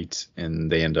retreat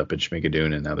and they end up in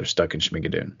Schmigadoon, and now they're stuck in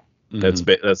Schmigadoon. Mm-hmm.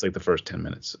 That's like the first 10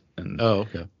 minutes. And,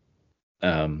 okay.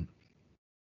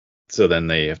 So then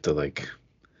they have to like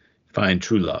find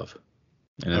true love.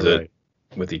 And is it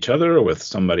with each other or with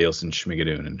somebody else in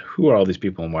Schmigadoon? And who are all these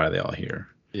people and why are they all here?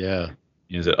 Yeah.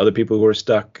 Is it other people who are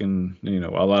stuck? And, a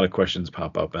lot of questions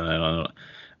pop up. And I don't know.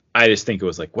 I just think it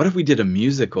was like, what if we did a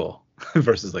musical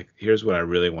versus like, here's what I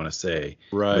really want to say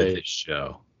with this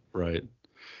show. Right.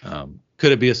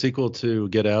 Could it be a sequel to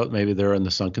Get Out? Maybe they're in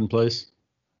the sunken place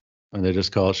and they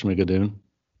just call it Schmigadoon.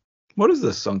 What is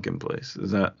the sunken place?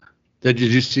 Is that? Did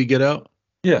you see Get Out?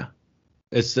 Yeah.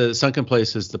 It's the sunken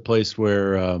place is the place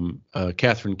where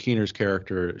Catherine Keener's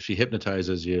character, she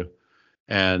hypnotizes you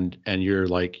and you're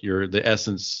like the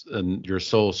essence and your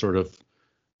soul sort of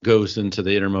goes into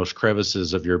the innermost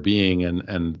crevices of your being,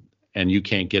 and you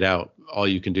can't get out. All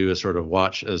you can do is sort of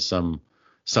watch as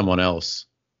someone else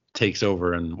takes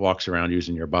over and walks around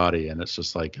using your body, and it's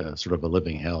just like a sort of a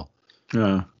living hell.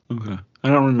 Yeah. Okay. I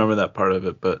don't remember that part of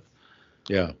it, but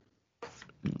yeah.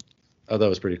 Oh, that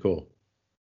was pretty cool.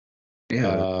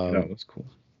 Yeah, that was cool.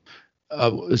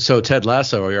 So Ted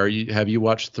Lasso, have you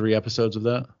watched 3 episodes of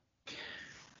that?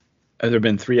 Have there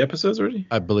been 3 episodes already?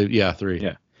 I believe, yeah, 3.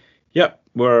 Yeah. Yep.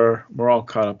 We're all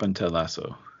caught up on Ted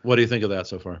Lasso. What do you think of that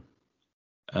so far?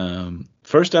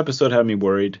 First episode had me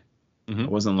worried. Mm-hmm. I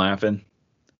wasn't laughing.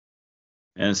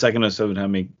 And the second episode had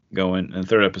me going. And the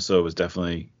third episode was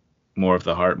definitely more of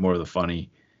the heart, more of the funny.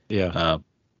 Yeah.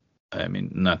 I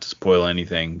mean, not to spoil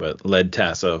anything, but Led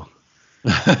Tasso.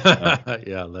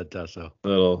 Yeah, Led Tasso.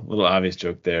 Little obvious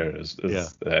joke there. Yeah.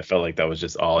 I felt like that was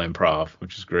just all improv,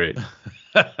 which is great.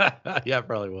 Yeah, it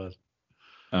probably was.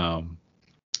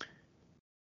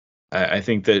 I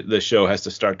think that the show has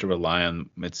to start to rely on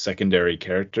its tertiary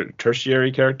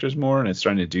characters more, and it's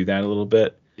starting to do that a little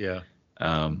bit. Yeah.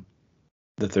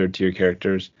 The third tier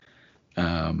characters,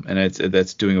 and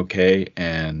that's doing okay.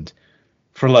 And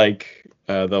for like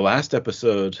the last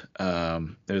episode,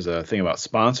 there's a thing about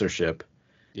sponsorship.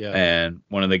 Yeah. And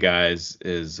one of the guys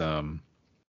is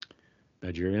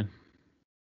Nigerian,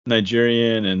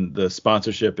 and the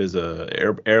sponsorship is a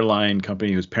airline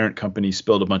company whose parent company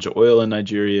spilled a bunch of oil in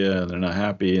Nigeria, and they're not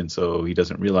happy, and so he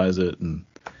doesn't realize it. And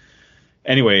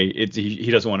anyway,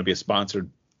 he doesn't want to be a sponsor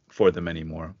for them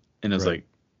anymore. And it's like,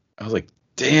 I was like,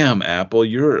 damn, Apple,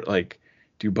 you're like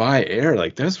Dubai Air,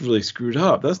 like that's really screwed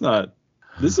up. That's not.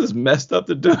 This is messed up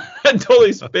to do. I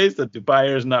totally spaced that Dubai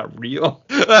Air is not real.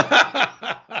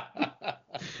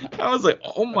 I was like,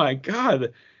 oh my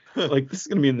god. Like this is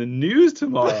gonna be in the news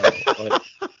tomorrow. Like,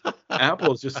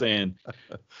 Apple is just saying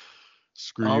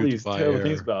screw all these Dubai terrible Air.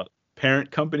 things about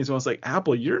parent companies. And it's like,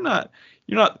 Apple, you're not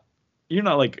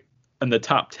like in the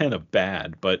top 10 of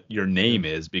bad, but your name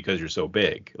is because you're so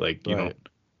big. Like you don't.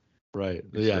 Right.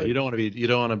 Yeah. Like, you don't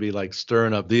want to be like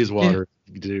stirring up these water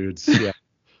dudes. Yeah.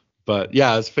 But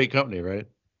yeah, it's a fake company, right?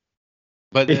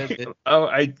 But oh,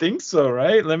 I think so,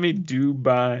 right? Let me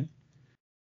Dubai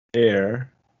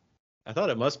Air. I thought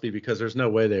it must be because there's no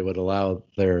way they would allow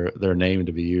their name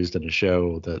to be used in a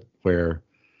show where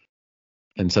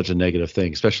and such a negative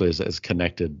thing, especially as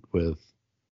connected with.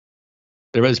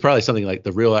 There is probably something like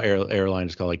the real airline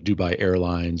is called like Dubai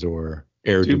Airlines or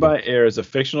Air Dubai Air is a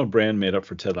fictional brand made up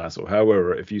for Ted Lasso.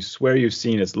 However, if you swear you've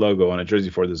seen its logo on a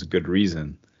jersey for it, there's a good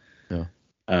reason. Yeah.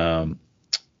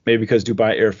 Maybe because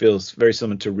Dubai Air feels very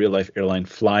similar to real life airline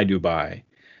Fly Dubai.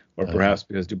 Or perhaps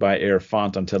because Dubai Air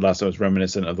font on Ted Lasso is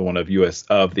reminiscent of the one of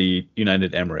the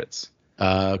United Emirates.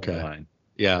 Okay. Airline.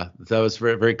 Yeah, that was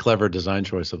very, very clever design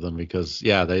choice of them because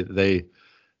they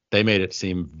made it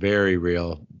seem very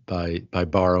real by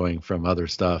borrowing from other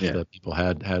stuff that people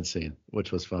had seen,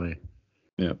 which was funny.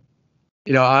 Yeah.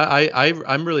 You know,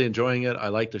 I'm really enjoying it. I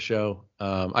like the show.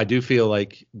 I do feel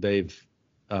like they've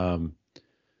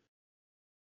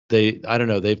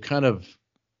they've kind of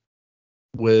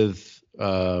with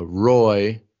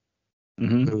Roy,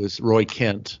 who is Roy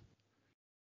Kent.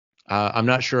 I'm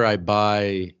not sure I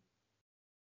buy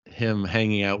him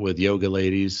hanging out with yoga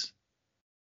ladies.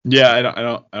 Yeah, I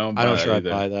don't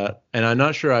buy that, and I'm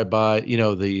not sure I buy. You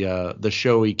know, the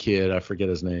showy kid. I forget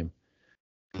his name.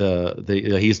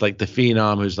 He's like the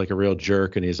phenom who's like a real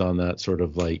jerk, and he's on that sort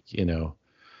of like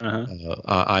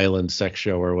island sex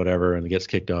show or whatever, and gets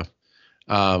kicked off.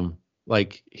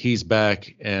 Like he's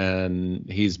back and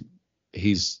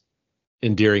he's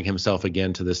endearing himself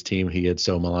again to this team he had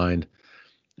so maligned,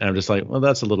 and I'm just like, well,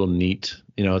 that's a little neat.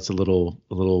 You know, it's a little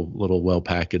well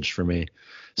packaged for me.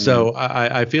 Mm-hmm. So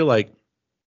I feel like,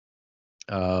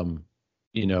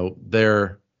 you know,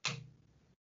 they're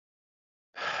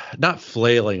not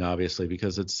flailing obviously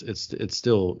because it's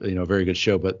still, you know, a very good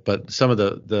show, but some of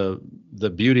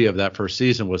the beauty of that first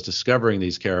season was discovering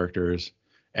these characters,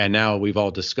 and now we've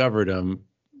all discovered them.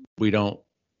 We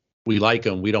like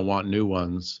them. We don't want new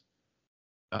ones.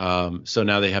 So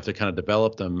now they have to kind of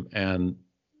develop them, and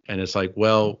it's like,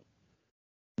 well,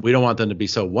 we don't want them to be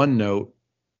so one note.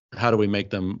 How do we make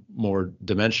them more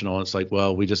dimensional? And it's like,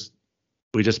 well, we just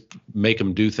make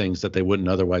them do things that they wouldn't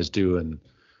otherwise do, and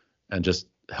just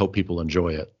help people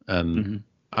enjoy it. And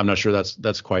I'm not sure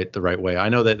that's quite the right way. I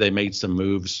know that they made some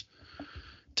moves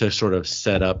to sort of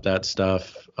set up that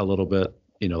stuff a little bit.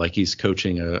 You know, like he's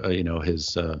coaching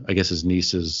his I guess his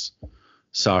niece's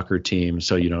soccer team.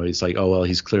 So, you know, he's like, oh, well,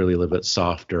 he's clearly a little bit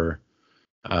softer.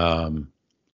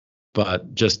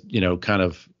 But just, you know, kind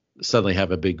of suddenly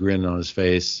have a big grin on his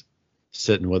face,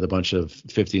 sitting with a bunch of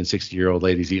 50 and 60-year-old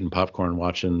ladies eating popcorn,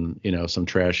 watching, some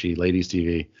trashy ladies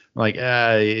TV. I'm like,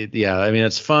 yeah, I mean,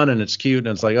 it's fun and it's cute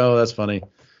and it's like, oh, that's funny.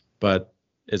 But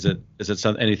is it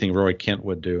anything Roy Kent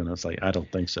would do? And it's like, I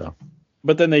don't think so.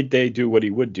 But then they do what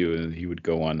he would do, and he would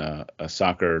go on a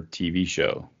soccer TV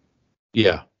show.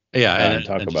 Yeah. Yeah. And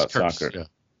talk about soccer. Yeah.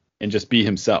 And just be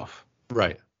himself.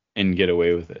 Right. And get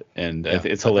away with it. And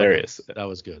it's hilarious. That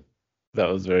was good. That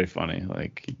was very funny.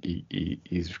 Like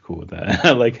he's cool with that.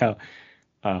 I like how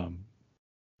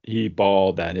he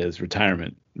bawled at his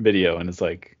retirement video, and it's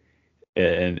like,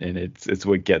 and it's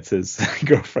what gets his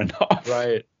girlfriend off.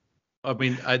 Right. I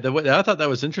mean, I thought that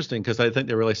was interesting because I think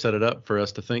they really set it up for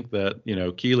us to think that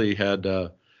Keeleigh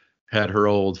had her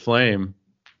old flame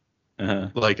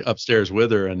like upstairs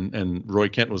with her, and Roy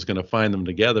Kent was going to find them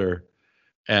together,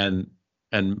 and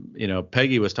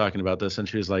Peggy was talking about this, and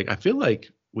she was like, I feel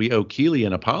like we owe Keeleigh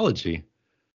an apology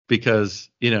because,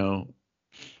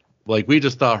 like we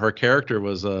just thought her character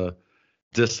was a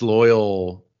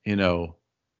disloyal,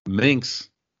 minx.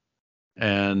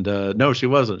 And no, she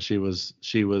wasn't. She was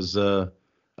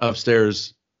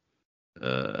upstairs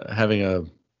having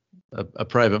a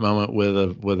private moment with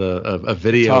a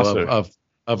video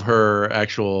of her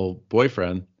actual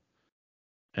boyfriend.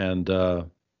 And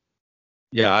it'd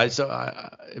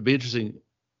be interesting.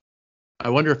 I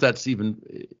wonder if that's even,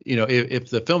 if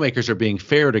the filmmakers are being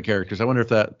fair to characters, I wonder if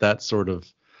that sort of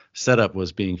setup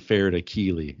was being fair to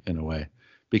Keeleigh in a way,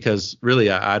 because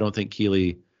really, I don't think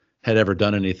Keeleigh had ever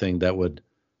done anything that would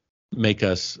make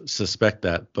us suspect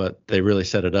that, but they really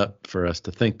set it up for us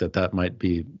to think that might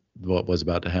be what was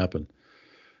about to happen.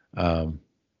 I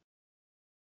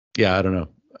don't know.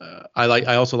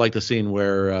 I also like the scene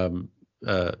where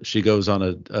she goes on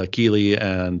a Keeleigh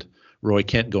and Roy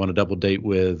Kent go on a double date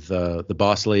with the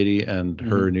boss lady and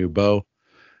her new beau,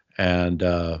 and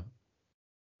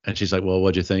she's like, well,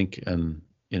 what'd you think? And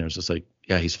it's just like,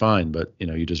 yeah, he's fine, but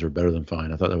you deserve better than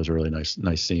fine. I thought that was a really nice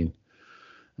scene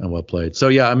and well played. So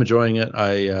yeah, I'm enjoying it.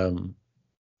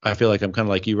 I feel like I'm kind of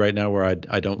like you right now, where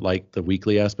I don't like the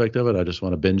weekly aspect of it. I just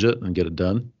want to binge it and get it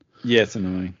done. Yeah, it's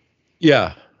annoying.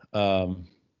 Yeah,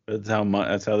 that's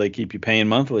how they keep you paying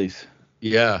monthlies.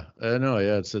 Yeah, I know.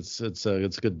 Yeah,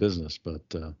 it's good business, but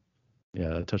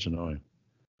yeah, a touch annoying.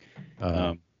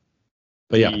 But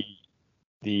yeah,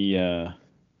 the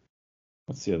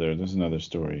what's the other? There's another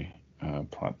story.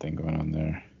 Plot thing going on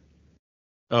there.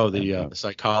 Oh, the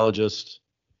psychologist.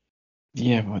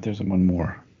 Yeah, but there's one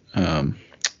more. Dang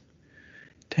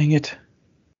it.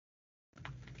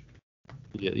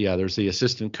 Yeah, there's the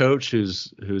assistant coach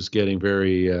who's getting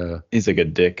very. He's like a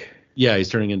dick. Yeah, he's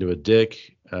turning into a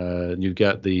dick. And you've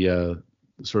got the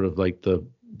sort of like the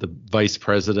vice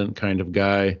president kind of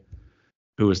guy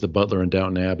who was the butler in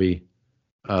Downton Abbey.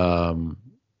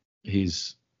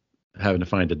 He's having to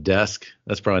find a desk.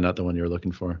 That's probably not the one you're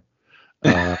looking for.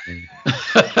 Hold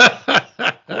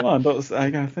on, I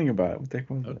gotta think about it. What the heck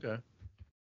was it? Okay.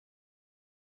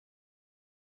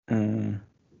 I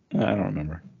don't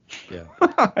remember. Yeah.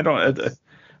 I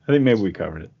think maybe we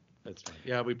covered it. That's fine.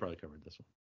 Yeah, we probably covered this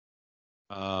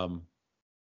one.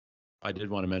 I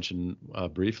did want to mention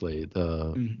briefly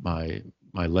my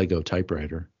Lego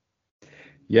typewriter.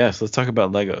 Yes, let's talk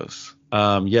about Legos.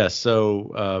 Yes.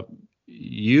 So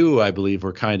you, I believe,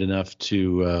 were kind enough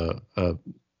to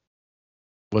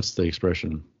what's the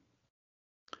expression?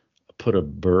 Put a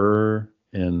burr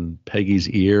in Peggy's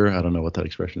ear. I don't know what that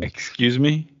expression is. Excuse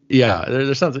me? Yeah,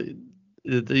 there's something.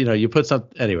 You put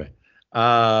something anyway.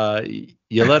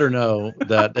 You let her know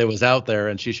that it was out there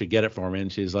and she should get it for me,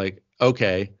 and she's like,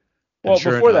 okay. Well,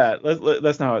 before that,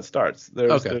 that's not how it starts.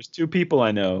 There's two people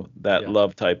I know that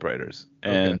love typewriters,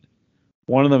 and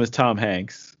one of them is Tom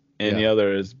Hanks, and the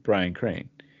other is Brian Crane.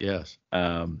 Yes.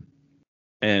 And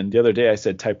the other day I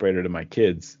said typewriter to my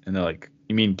kids, and they're like,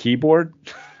 "You mean keyboard?"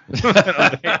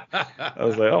 I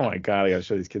was like, "Oh my god, I gotta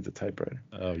show these kids a typewriter."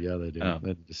 Oh yeah, they do. They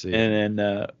need to see it. And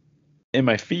then in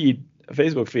my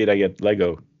Facebook feed, I get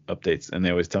Lego updates, and they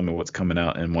always tell me what's coming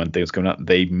out. And one thing that's coming out,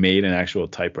 they made an actual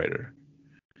typewriter.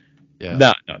 Yeah.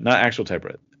 No, not actual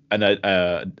typewriter. And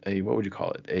a what would you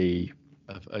call it? A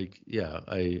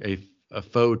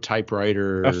faux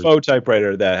typewriter. A faux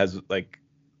typewriter that has like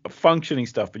a functioning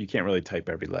stuff, but you can't really type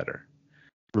every letter.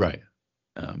 Right.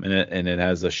 And it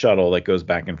has a shuttle that goes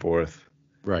back and forth.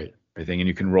 Right. Everything, and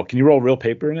you can roll. Can you roll real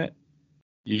paper in it?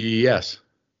 Yes.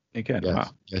 You can. Yes. Wow.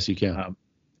 Yes, you can.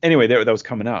 Anyway, that was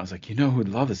coming out. I was like, who'd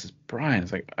love this is Brian.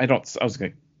 It's like I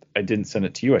didn't send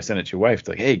it to you. I sent it to your wife. It's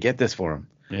like, hey, get this for him.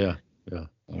 Yeah. Yeah.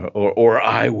 Or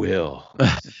I will.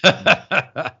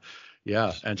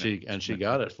 Yeah, and she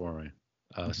got it for me.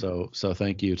 So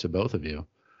thank you to both of you.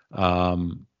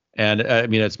 And I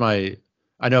mean,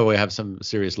 I know we have some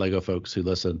serious Lego folks who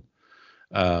listen.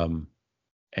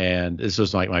 And this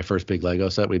was like my first big Lego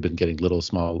set. We've been getting little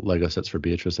small Lego sets for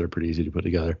Beatrice that are pretty easy to put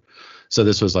together. So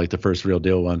this was like the first real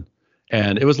deal one.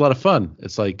 And it was a lot of fun.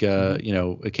 It's like,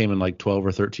 it came in like 12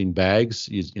 or 13 bags.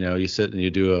 You sit and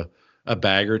you do a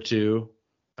bag or two,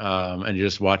 and you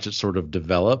just watch it sort of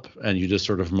develop, and you just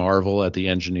sort of marvel at the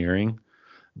engineering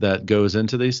that goes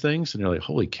into these things. And you're like,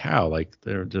 holy cow, like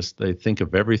they think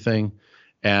of everything.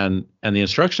 And the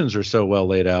instructions are so well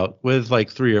laid out, with like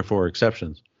 3 or 4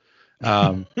 exceptions,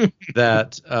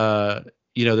 that,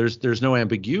 there's no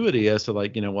ambiguity as to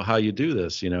like, well, how you do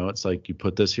this. It's like you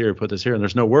put this here, and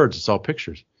there's no words. It's all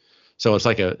pictures. So it's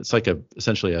like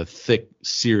essentially a thick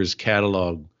Sears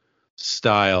catalog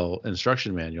style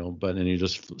instruction manual, but then you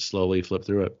just slowly flip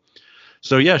through it.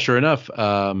 So yeah, sure enough,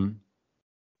 I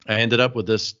ended up with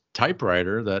this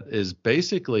typewriter that is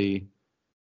basically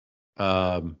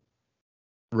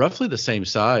roughly the same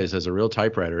size as a real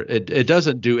typewriter. It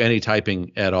doesn't do any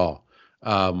typing at all.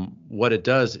 What it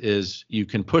does is you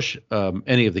can push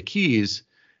any of the keys,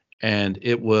 and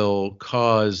it will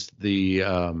cause the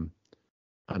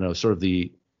sort of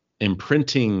the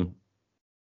imprinting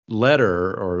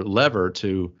letter or lever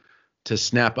to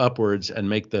snap upwards and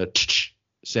make the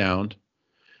sound.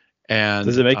 And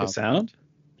does it make a sound?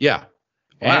 Yeah.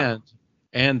 Wow.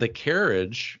 And the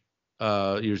carriage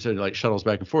usually like shuttles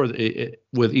back and forth.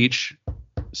 With each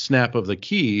snap of the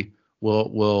key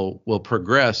will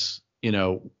progress,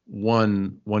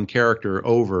 one character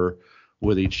over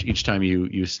with each time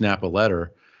you snap a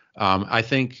letter. I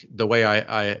think the way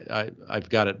I've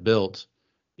got it built,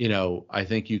 I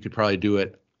think you could probably do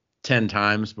it 10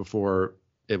 times before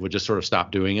it would just sort of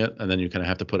stop doing it, and then you kind of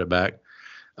have to put it back.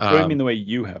 What do you mean the way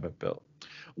you have it built?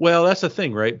 Well, that's the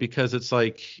thing, right? Because it's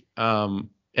like,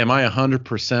 am I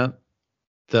 100%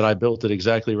 that I built it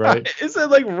exactly right? Is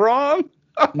it like wrong?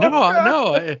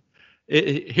 No.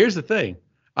 Here's the thing.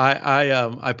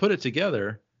 I put it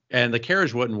together, and the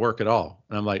carriage wouldn't work at all.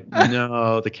 And I'm like,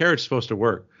 no, the carriage is supposed to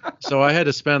work. So I had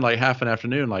to spend like half an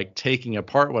afternoon like taking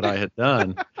apart what I had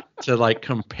done to like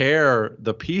compare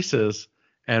the pieces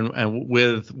and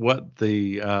with what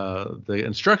the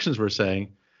instructions were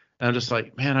saying. And I'm just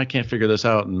like, man, I can't figure this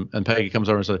out. And Peggy comes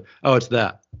over and says, oh, it's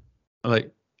that. I'm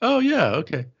like, oh yeah,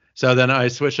 okay. So then I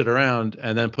switch it around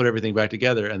and then put everything back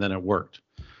together, and then it worked.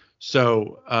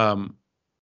 So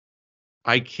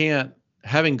I can't,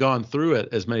 having gone through it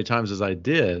as many times as I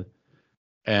did,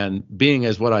 and being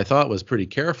as what I thought was pretty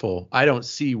careful, I don't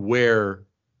see where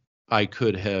I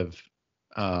could have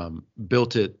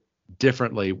built it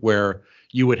differently, where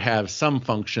you would have some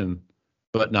function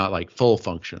but not like full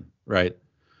function, right?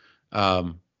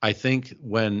 I think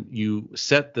when you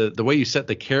set the way you set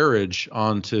the carriage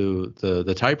onto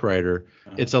the typewriter,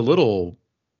 it's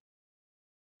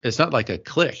not like a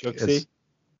click.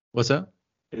 What's that?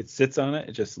 It sits on it.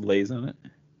 It just lays on it.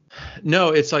 No,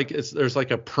 it's like there's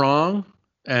like a prong,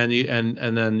 and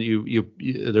then you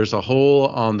there's a hole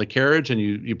on the carriage, and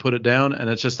you put it down, and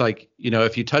it's just like,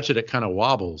 if you touch it, it kind of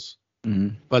wobbles.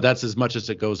 Mm-hmm. But that's as much as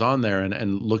it goes on there,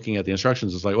 and looking at the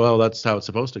instructions, it's like, well, that's how it's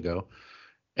supposed to go.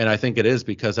 And I think it is,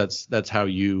 because that's how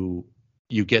you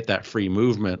get that free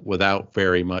movement without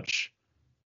very much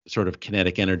sort of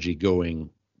kinetic energy going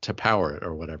to power it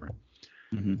or whatever.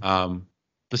 Mm-hmm.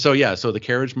 So the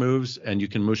carriage moves, and you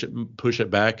can push it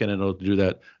back, and it'll do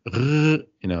that, that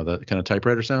kind of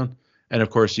typewriter sound. And of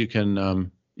course you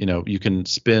can, you can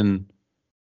spin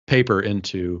paper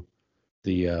into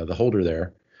the holder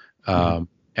there. And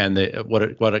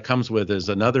what it comes with is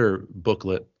another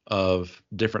booklet of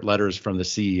different letters from the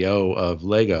CEO of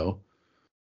Lego,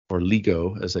 or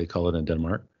Lego as they call it in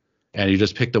Denmark. And you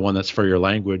just pick the one that's for your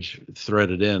language,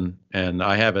 thread it in, and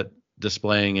I have it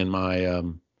displaying in my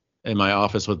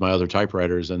office with my other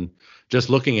typewriters. And just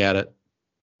looking at it,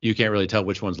 you can't really tell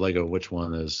which one's Lego, which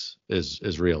one is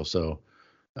real. So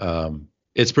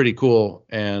it's pretty cool.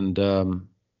 And it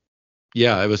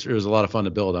was a lot of fun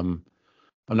to build. I'm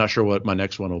not sure what my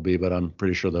next one will be, but I'm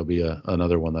pretty sure there'll be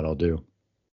another one that I'll do.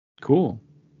 Cool.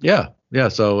 Yeah.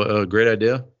 So great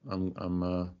idea.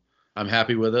 I'm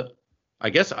happy with it.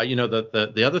 I guess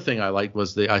the other thing I liked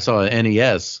was I saw an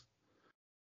NES.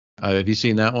 Have you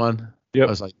seen that one? Yep. I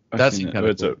was like, that's kind of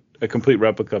it's cool. a complete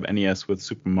replica of NES with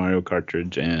Super Mario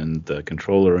cartridge and the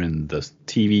controller and the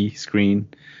TV screen.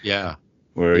 Yeah.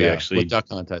 Where you actually with Duck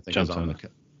Hunt, I think, jumps is on on.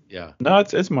 Yeah. No,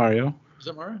 it's Mario. Is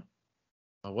it Mario?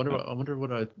 I wonder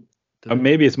what I.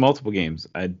 Maybe it's multiple games.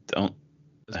 I haven't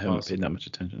possible. paid that much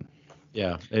attention.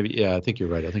 Yeah, maybe. Yeah, I think you're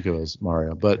right. I think it was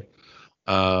Mario, but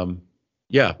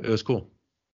it was cool.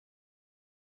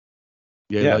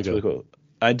 Yay, Yeah, Lego. it's really cool.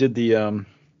 I did the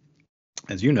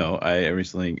as you know, I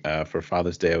recently for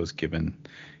Father's Day I was gifted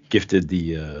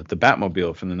the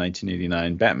Batmobile from the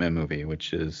 1989 Batman movie,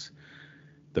 which is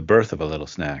the birth of a little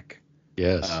snack.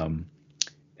 Yes.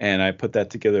 And I put that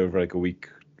together over like a week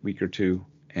or two,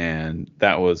 and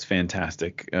that was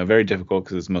fantastic. Very difficult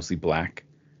because it's mostly black,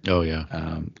 Oh yeah.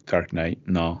 Dark Knight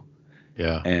and all.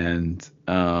 Yeah. And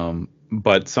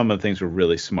but some of the things were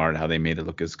really smart how they made it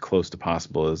look as close to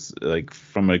possible as, like,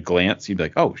 from a glance you'd be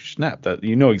like, oh snap, that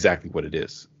you know exactly what it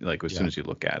is, like as soon as you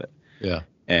look at it. Yeah.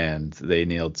 And they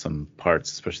nailed some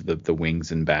parts, especially the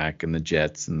wings and back and the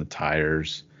jets and the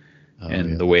tires,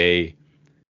 and the way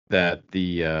that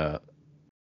the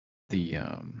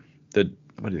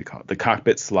what do they call it? The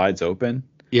cockpit slides open.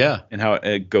 Yeah. And how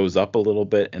it goes up a little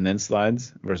bit and then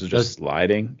slides versus just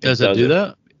sliding. Does it do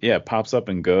that? Yeah, it pops up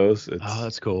and goes. Oh,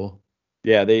 that's cool.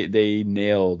 Yeah, they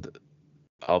nailed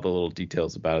all the little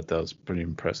details about it that I was pretty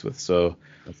impressed with. So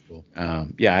that's cool.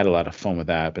 Yeah, I had a lot of fun with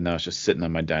that, but now it's just sitting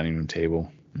on my dining room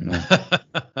table. You know?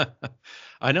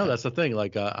 I know that's the thing.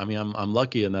 Like, I mean, I'm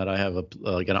lucky in that I have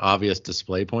an obvious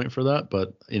display point for that.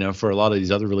 But you know, for a lot of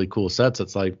these other really cool sets,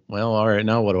 it's like, well, all right,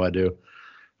 now what do I do?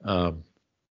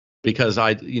 Because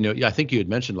I think you had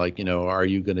mentioned, like, you know, are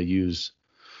you going to use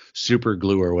super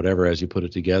glue or whatever as you put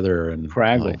it together? And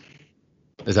Craggle. Like,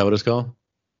 is that what it's called?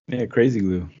 Yeah, crazy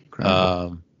glue. Yeah,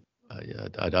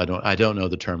 I don't know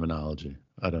the terminology.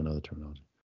 But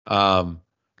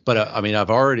I mean, I've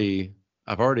already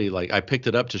like, I picked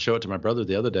it up to show it to my brother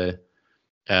the other day,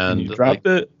 and you dropped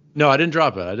it? No, I didn't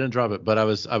drop it. But I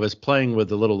was playing with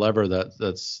the little lever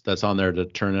that's on there to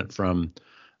turn it from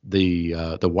the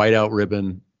whiteout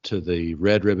ribbon to the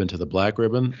red ribbon to the black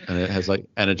ribbon, and it has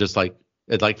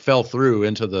it fell through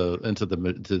into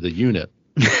the unit.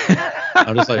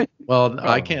 I'm just like, well,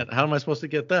 I can't. How am I supposed to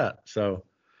get that? So,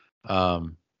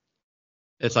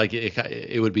 it's like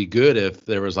it would be good if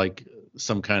there was like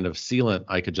some kind of sealant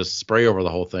I could just spray over the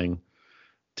whole thing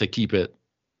to keep it,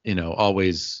 you know,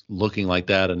 always looking like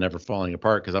that and never falling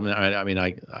apart. Because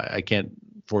I can't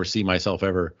foresee myself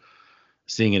ever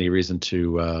seeing any reason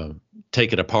to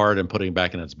take it apart and putting it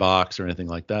back in its box or anything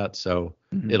like that. So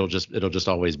it'll just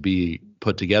always be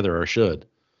put together, or should.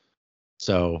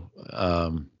 So,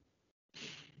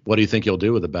 what do you think you'll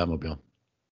do with the Batmobile?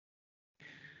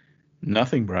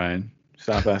 Nothing, Brian.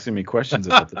 Stop asking me questions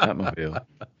about the Batmobile.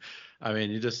 I mean,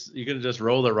 you could just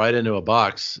roll it right into a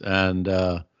box, and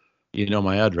you know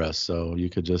my address, so you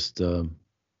could just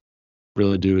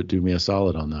really do me a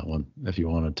solid on that one if you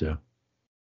wanted to.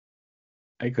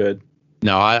 I could.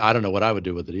 No, I don't know what I would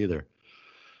do with it either.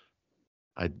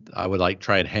 I would like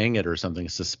try and hang it or something,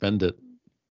 suspend it,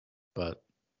 but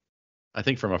I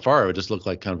think from afar it would just look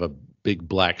like kind of a big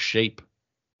black shape.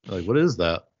 Like, what is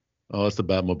that? Oh, it's the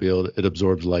Batmobile. It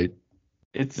absorbs light.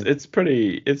 It's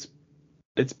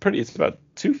about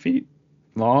 2 feet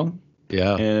long.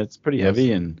 Yeah. And it's pretty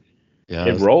heavy, and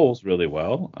it rolls really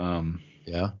well.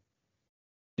 Yeah.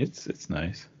 It's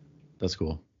nice. That's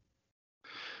cool.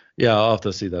 Yeah, I'll have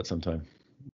to see that sometime.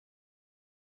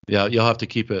 Yeah, you'll have to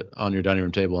keep it on your dining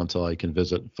room table until I can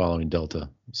visit following Delta,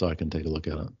 so I can take a look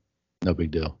at it. No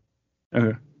big deal.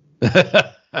 Okay.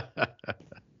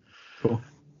 Cool.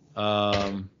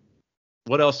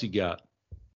 What else you got?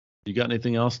 You got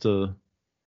anything else to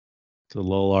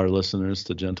lull our listeners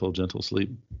to gentle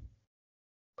sleep?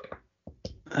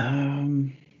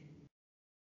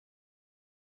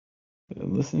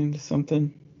 Listening to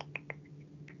something?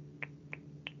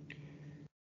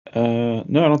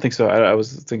 No, I don't think so. I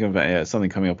was thinking of something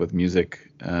coming up with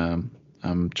music. I'm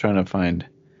trying to find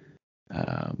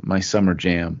my summer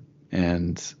jam,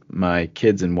 and my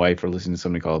kids and wife are listening to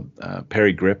something called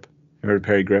Perry Grip. You heard of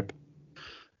Perry Grip?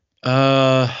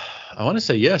 I want to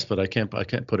say yes, but I can't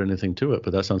put anything to it.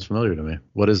 But that sounds familiar to me.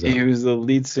 What is that? He was the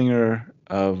lead singer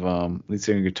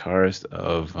guitarist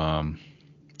of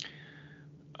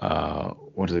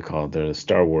what is it called? The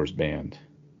Star Wars band.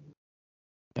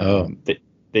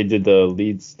 They did the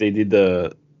leads. They did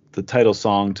the title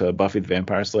song to Buffy the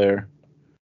Vampire Slayer.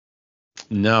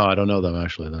 No, I don't know them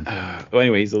actually. Then. Well,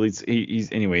 anyway, he's the lead.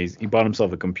 He bought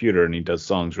himself a computer and he does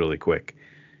songs really quick.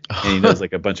 And he does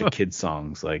like a bunch of kids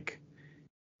songs, like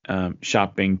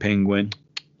Shopping Penguin.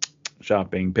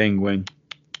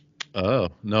 Oh,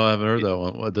 no, I haven't heard that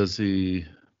one. What does he?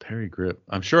 Perry Grip.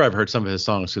 I'm sure I've heard some of his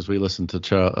songs because we listen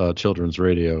to children's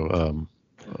radio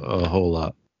a whole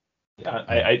lot.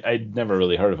 Yeah, I'd never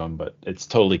really heard of him, but it's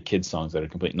totally kids songs that are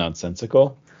completely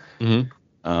nonsensical.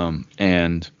 Mm-hmm.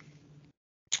 And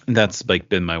that's like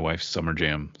been my wife's summer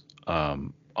jam.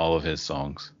 All of his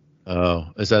songs. Oh,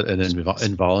 is that an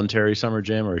involuntary summer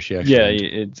jam, or is she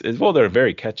actually? Yeah, well, they're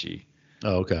very catchy.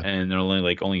 Oh, okay. and they're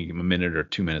only a minute or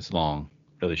 2 minutes long,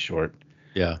 really short.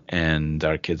 Yeah. And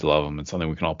our kids love them. It's something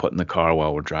we can all put in the car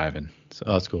while we're driving. So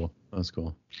Oh, that's cool. That's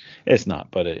cool. it's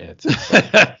not, but it's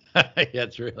Yeah,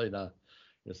 it's really not.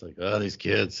 It's like, oh, these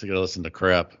kids, they gotta listen to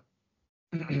crap.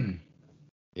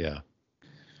 Yeah.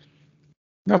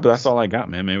 No, but that's all I got,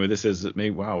 man. Maybe this is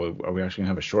wow. Are we actually gonna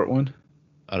have a short one?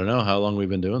 I don't know how long we've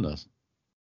been doing this.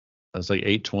 That's like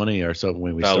 8:20 or so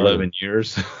when we About started. 11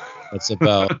 years. That's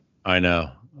about. I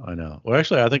know. Well,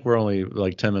 actually, I think we're only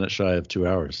like 10 minutes shy of 2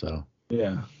 hours, so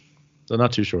Yeah. so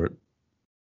not too short.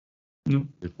 No.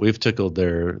 We've tickled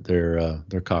their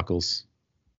cockles.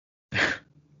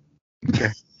 Okay.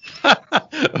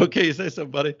 Okay, you say so,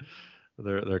 buddy.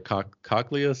 They're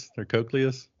cochleus. They're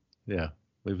cochleus. Yeah,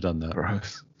 we've done that.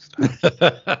 Gross.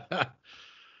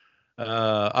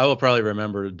 I will probably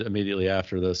remember immediately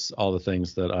after this all the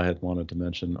things that I had wanted to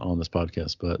mention on this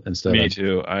podcast, but instead, Me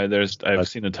too. I've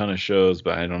seen a ton of shows,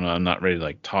 but I don't know. I'm not ready to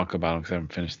like talk about them because I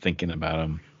haven't finished thinking about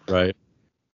them. Right.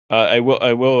 I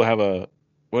will have a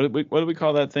what do we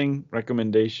call that thing?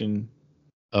 Recommendation.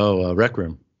 Oh, rec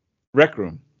room. Rec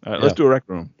room. Let's do a rec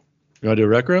room. You want to do a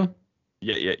rec room?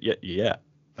 Yeah.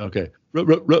 Okay.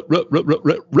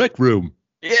 Rec room.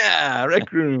 Yeah,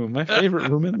 rec room. My favorite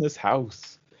room in this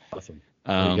house. Awesome.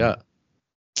 What you got?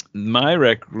 My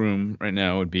rec room right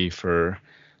now would be for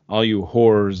all you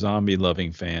horror zombie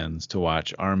loving fans to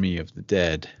watch Army of the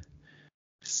Dead.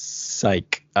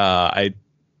 Psych. I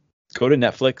go to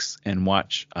Netflix and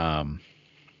watch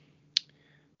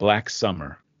Black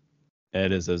Summer.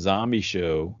 It is a zombie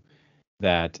show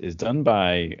that is done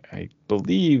by, I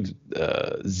believe,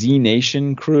 Z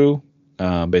Nation crew.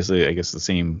 Basically, I guess the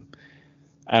same.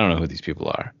 I don't know who these people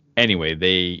are. Anyway,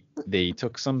 they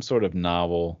took some sort of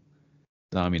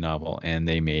zombie novel, and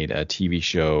they made a TV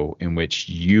show in which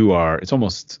you are. It's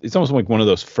almost like one of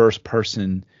those first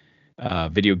person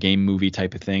video game movie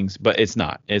type of things, but it's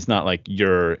not. It's not like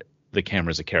the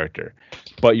camera's a character,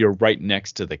 but you're right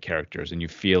next to the characters, and you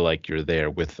feel like you're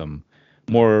there with them.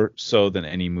 More so than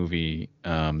any movie,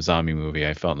 zombie movie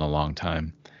I felt in a long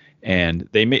time. And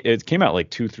it came out like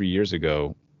 2-3 years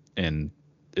ago, and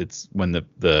it's when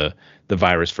the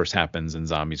virus first happens and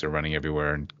zombies are running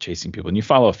everywhere and chasing people. And you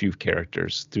follow a few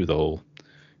characters through the whole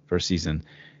first season.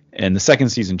 And the second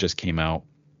season just came out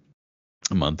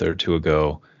a month or two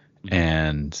ago,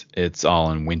 and it's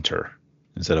all in winter.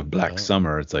 Instead of Black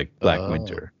Summer, it's like Black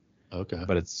Winter. Okay.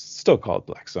 But it's still called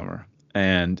Black Summer.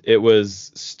 And it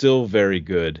was still very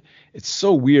good. It's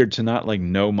so weird to not like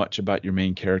know much about your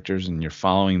main characters, and you're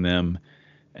following them,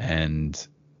 and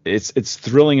it's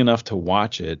thrilling enough to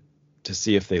watch it to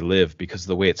see if they live because of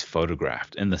the way it's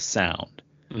photographed and the sound.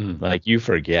 Like you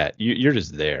forget, you're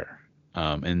just there.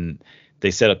 And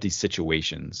they set up these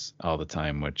situations all the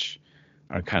time, which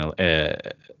are kind of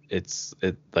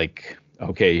like,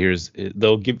 okay,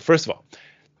 they'll give, first of all,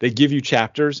 they give you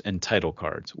chapters and title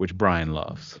cards, which Brian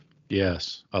loves.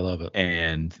 Yes, I love it.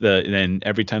 And then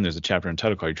every time there's a chapter and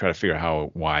title card, you try to figure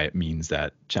out why it means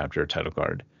that chapter or title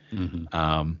card.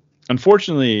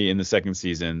 Unfortunately, in the second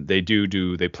season, they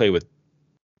play with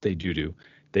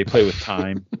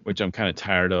time, which I'm kind of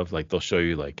tired of. Like they'll show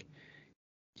you like,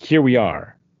 here we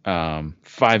are,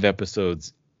 5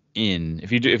 episodes in.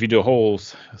 If you do a whole,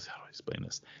 how do I explain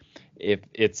this? If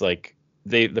it's like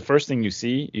the first thing you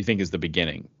see, you think is the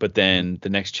beginning, but then the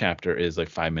next chapter is like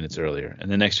 5 minutes earlier, and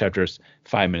the next chapter is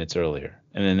 5 minutes earlier,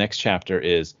 and the next chapter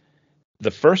is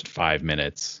the first 5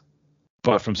 minutes,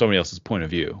 but from somebody else's point of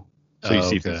view. So you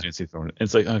see things, you see things.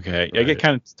 It's like, okay, I get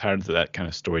kind of tired of that kind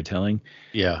of storytelling.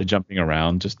 Yeah, the jumping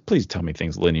around. Just please tell me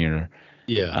things linear.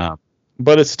 Yeah,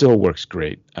 but it still works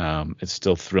great. It's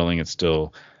still thrilling. It's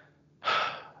still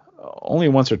only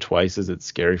once or twice is it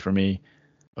scary for me.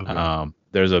 Okay.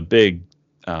 There's a big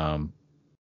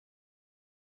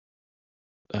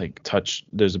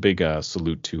there's a big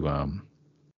salute to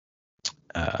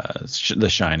The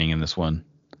Shining in this one.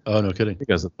 Oh, no kidding.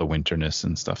 Because of the winterness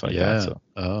and stuff like that. So.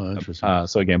 Oh, interesting.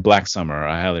 So again, Black Summer,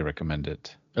 I highly recommend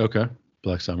it. Okay.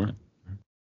 Black Summer.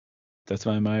 That's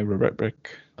my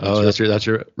rec. Oh, that's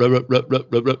your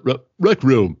rec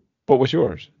room. What was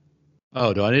yours?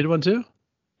 Oh, do I need one too?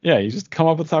 Yeah, you just come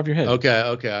up with the top of your head. Okay,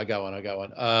 I got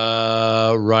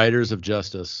one. Riders of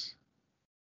Justice.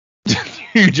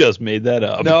 You just made that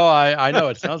up. No, I know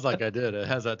it sounds like I did. It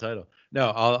has that title.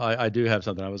 No, I do have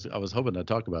something. I was hoping to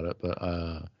talk about it,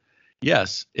 but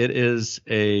yes, it is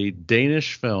a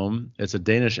Danish film. It's a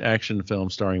Danish action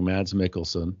film starring Mads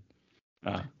Mikkelsen,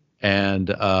 and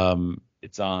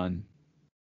it's on.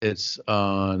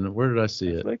 Where did I see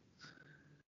it? I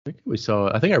think we saw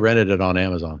it. I think I rented it on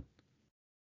Amazon.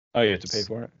 Oh, you have to pay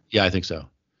for it? Yeah, I think so.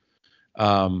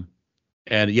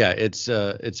 And yeah, it's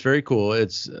very cool.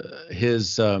 It's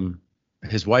his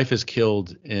wife is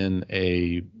killed in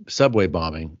a subway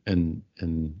bombing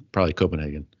in probably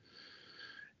Copenhagen,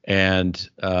 and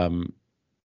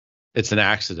it's an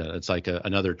accident. It's like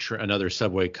another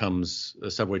subway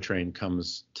train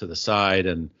comes to the side,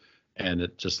 and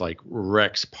it just like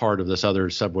wrecks part of this other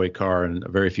subway car, and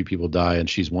very few people die, and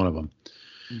she's one of them.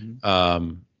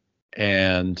 Mm-hmm.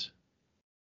 And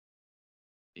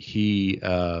he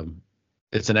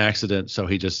it's an accident, so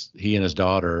he and his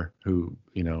daughter who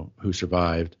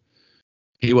survived.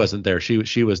 He wasn't there.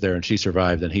 She was there, and she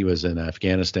survived, and he was in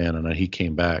Afghanistan, and he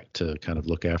came back to kind of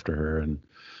look after her and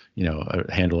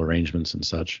handle arrangements and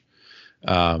such.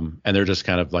 And they're just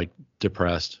kind of like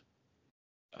depressed.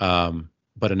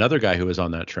 But another guy who was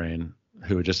on that train,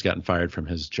 who had just gotten fired from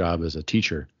his job as a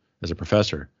teacher, as a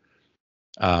professor,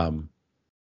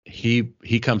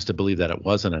 he comes to believe that it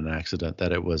wasn't an accident,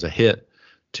 that it was a hit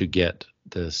to get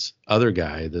this other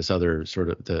guy, this other sort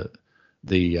of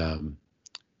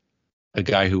a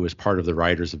guy who was part of the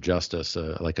Riders of Justice,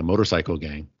 like a motorcycle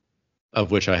gang,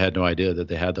 of which I had no idea that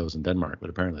they had those in Denmark, but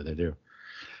apparently they do.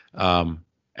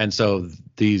 And so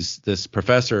this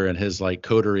professor and his like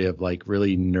coterie of like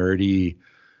really nerdy,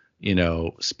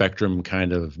 spectrum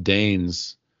kind of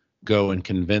Danes go and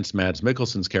convince Mads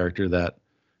Mikkelsen's character that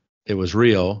it was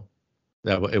real,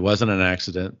 that it wasn't an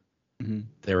accident. Mm-hmm.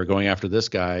 They were going after this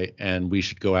guy, and we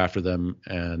should go after them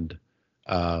and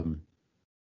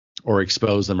or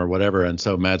expose them or whatever. And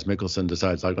so Mads Mikkelsen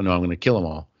decides, like, oh no, I'm going to kill them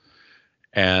all.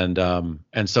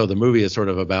 And so the movie is sort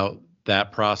of about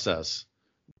that process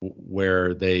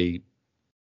where they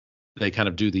kind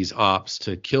of do these ops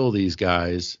to kill these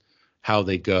guys, how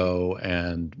they go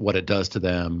and what it does to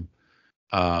them.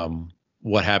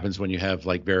 What happens when you have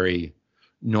like very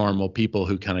normal people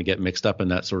who kind of get mixed up in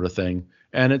that sort of thing.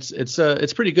 And it's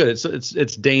pretty good.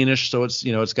 It's Danish, so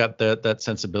it's got that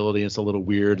sensibility. It's a little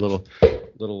weird, little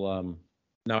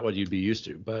not what you'd be used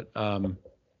to, but I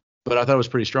thought it was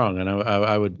pretty strong, and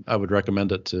I would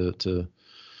recommend it to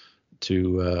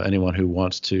anyone who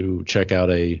wants to check out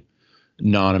a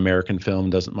non-American film,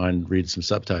 doesn't mind reading some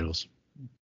subtitles.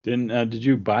 Did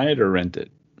you buy it or rent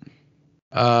it?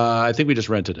 I think we just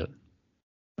rented it.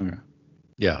 Okay.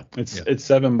 Yeah. It's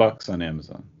 $7 on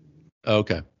Amazon.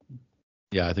 Okay.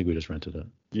 Yeah, I think we just rented it.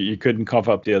 You couldn't cough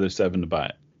up the other $7 to buy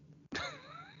it.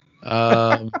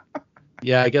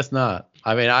 Yeah, I guess not.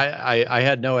 I mean, I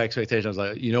had no expectations. I was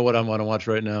like, you know what I want to watch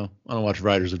right now? I want to watch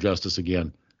Riders of Justice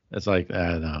again. It's like, no,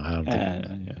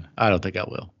 I don't think I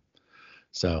will.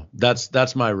 So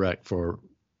that's my rec for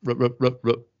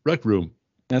Rec Room.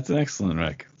 That's an excellent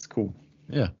rec. It's cool.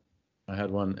 Yeah, I had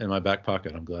one in my back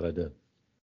pocket. I'm glad I did.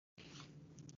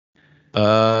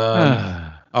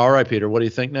 All right, Peter. What do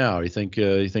you think now? You think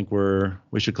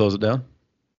we should close it down?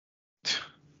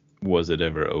 Was it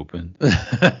ever open?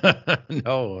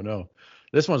 No.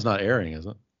 This one's not airing, is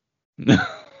it? No.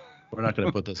 We're not going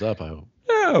to put this up, I hope.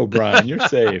 No, Brian, you're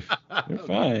safe. You're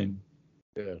fine.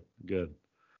 Good.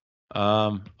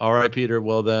 All right, Peter.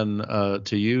 Well, then,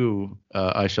 to you,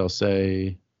 I shall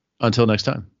say until next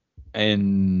time.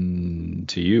 And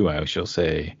to you, I shall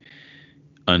say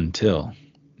until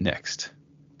next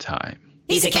time.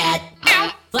 He's a cat.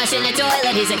 Flushing the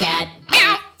toilet, he's a cat.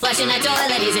 Flushing the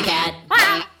toilet, he's a cat.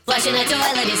 Flushing the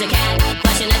toilet, he's a cat.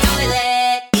 Flushing the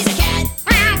toilet, he's a cat.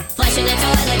 Flushing the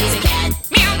toilet, he's a cat.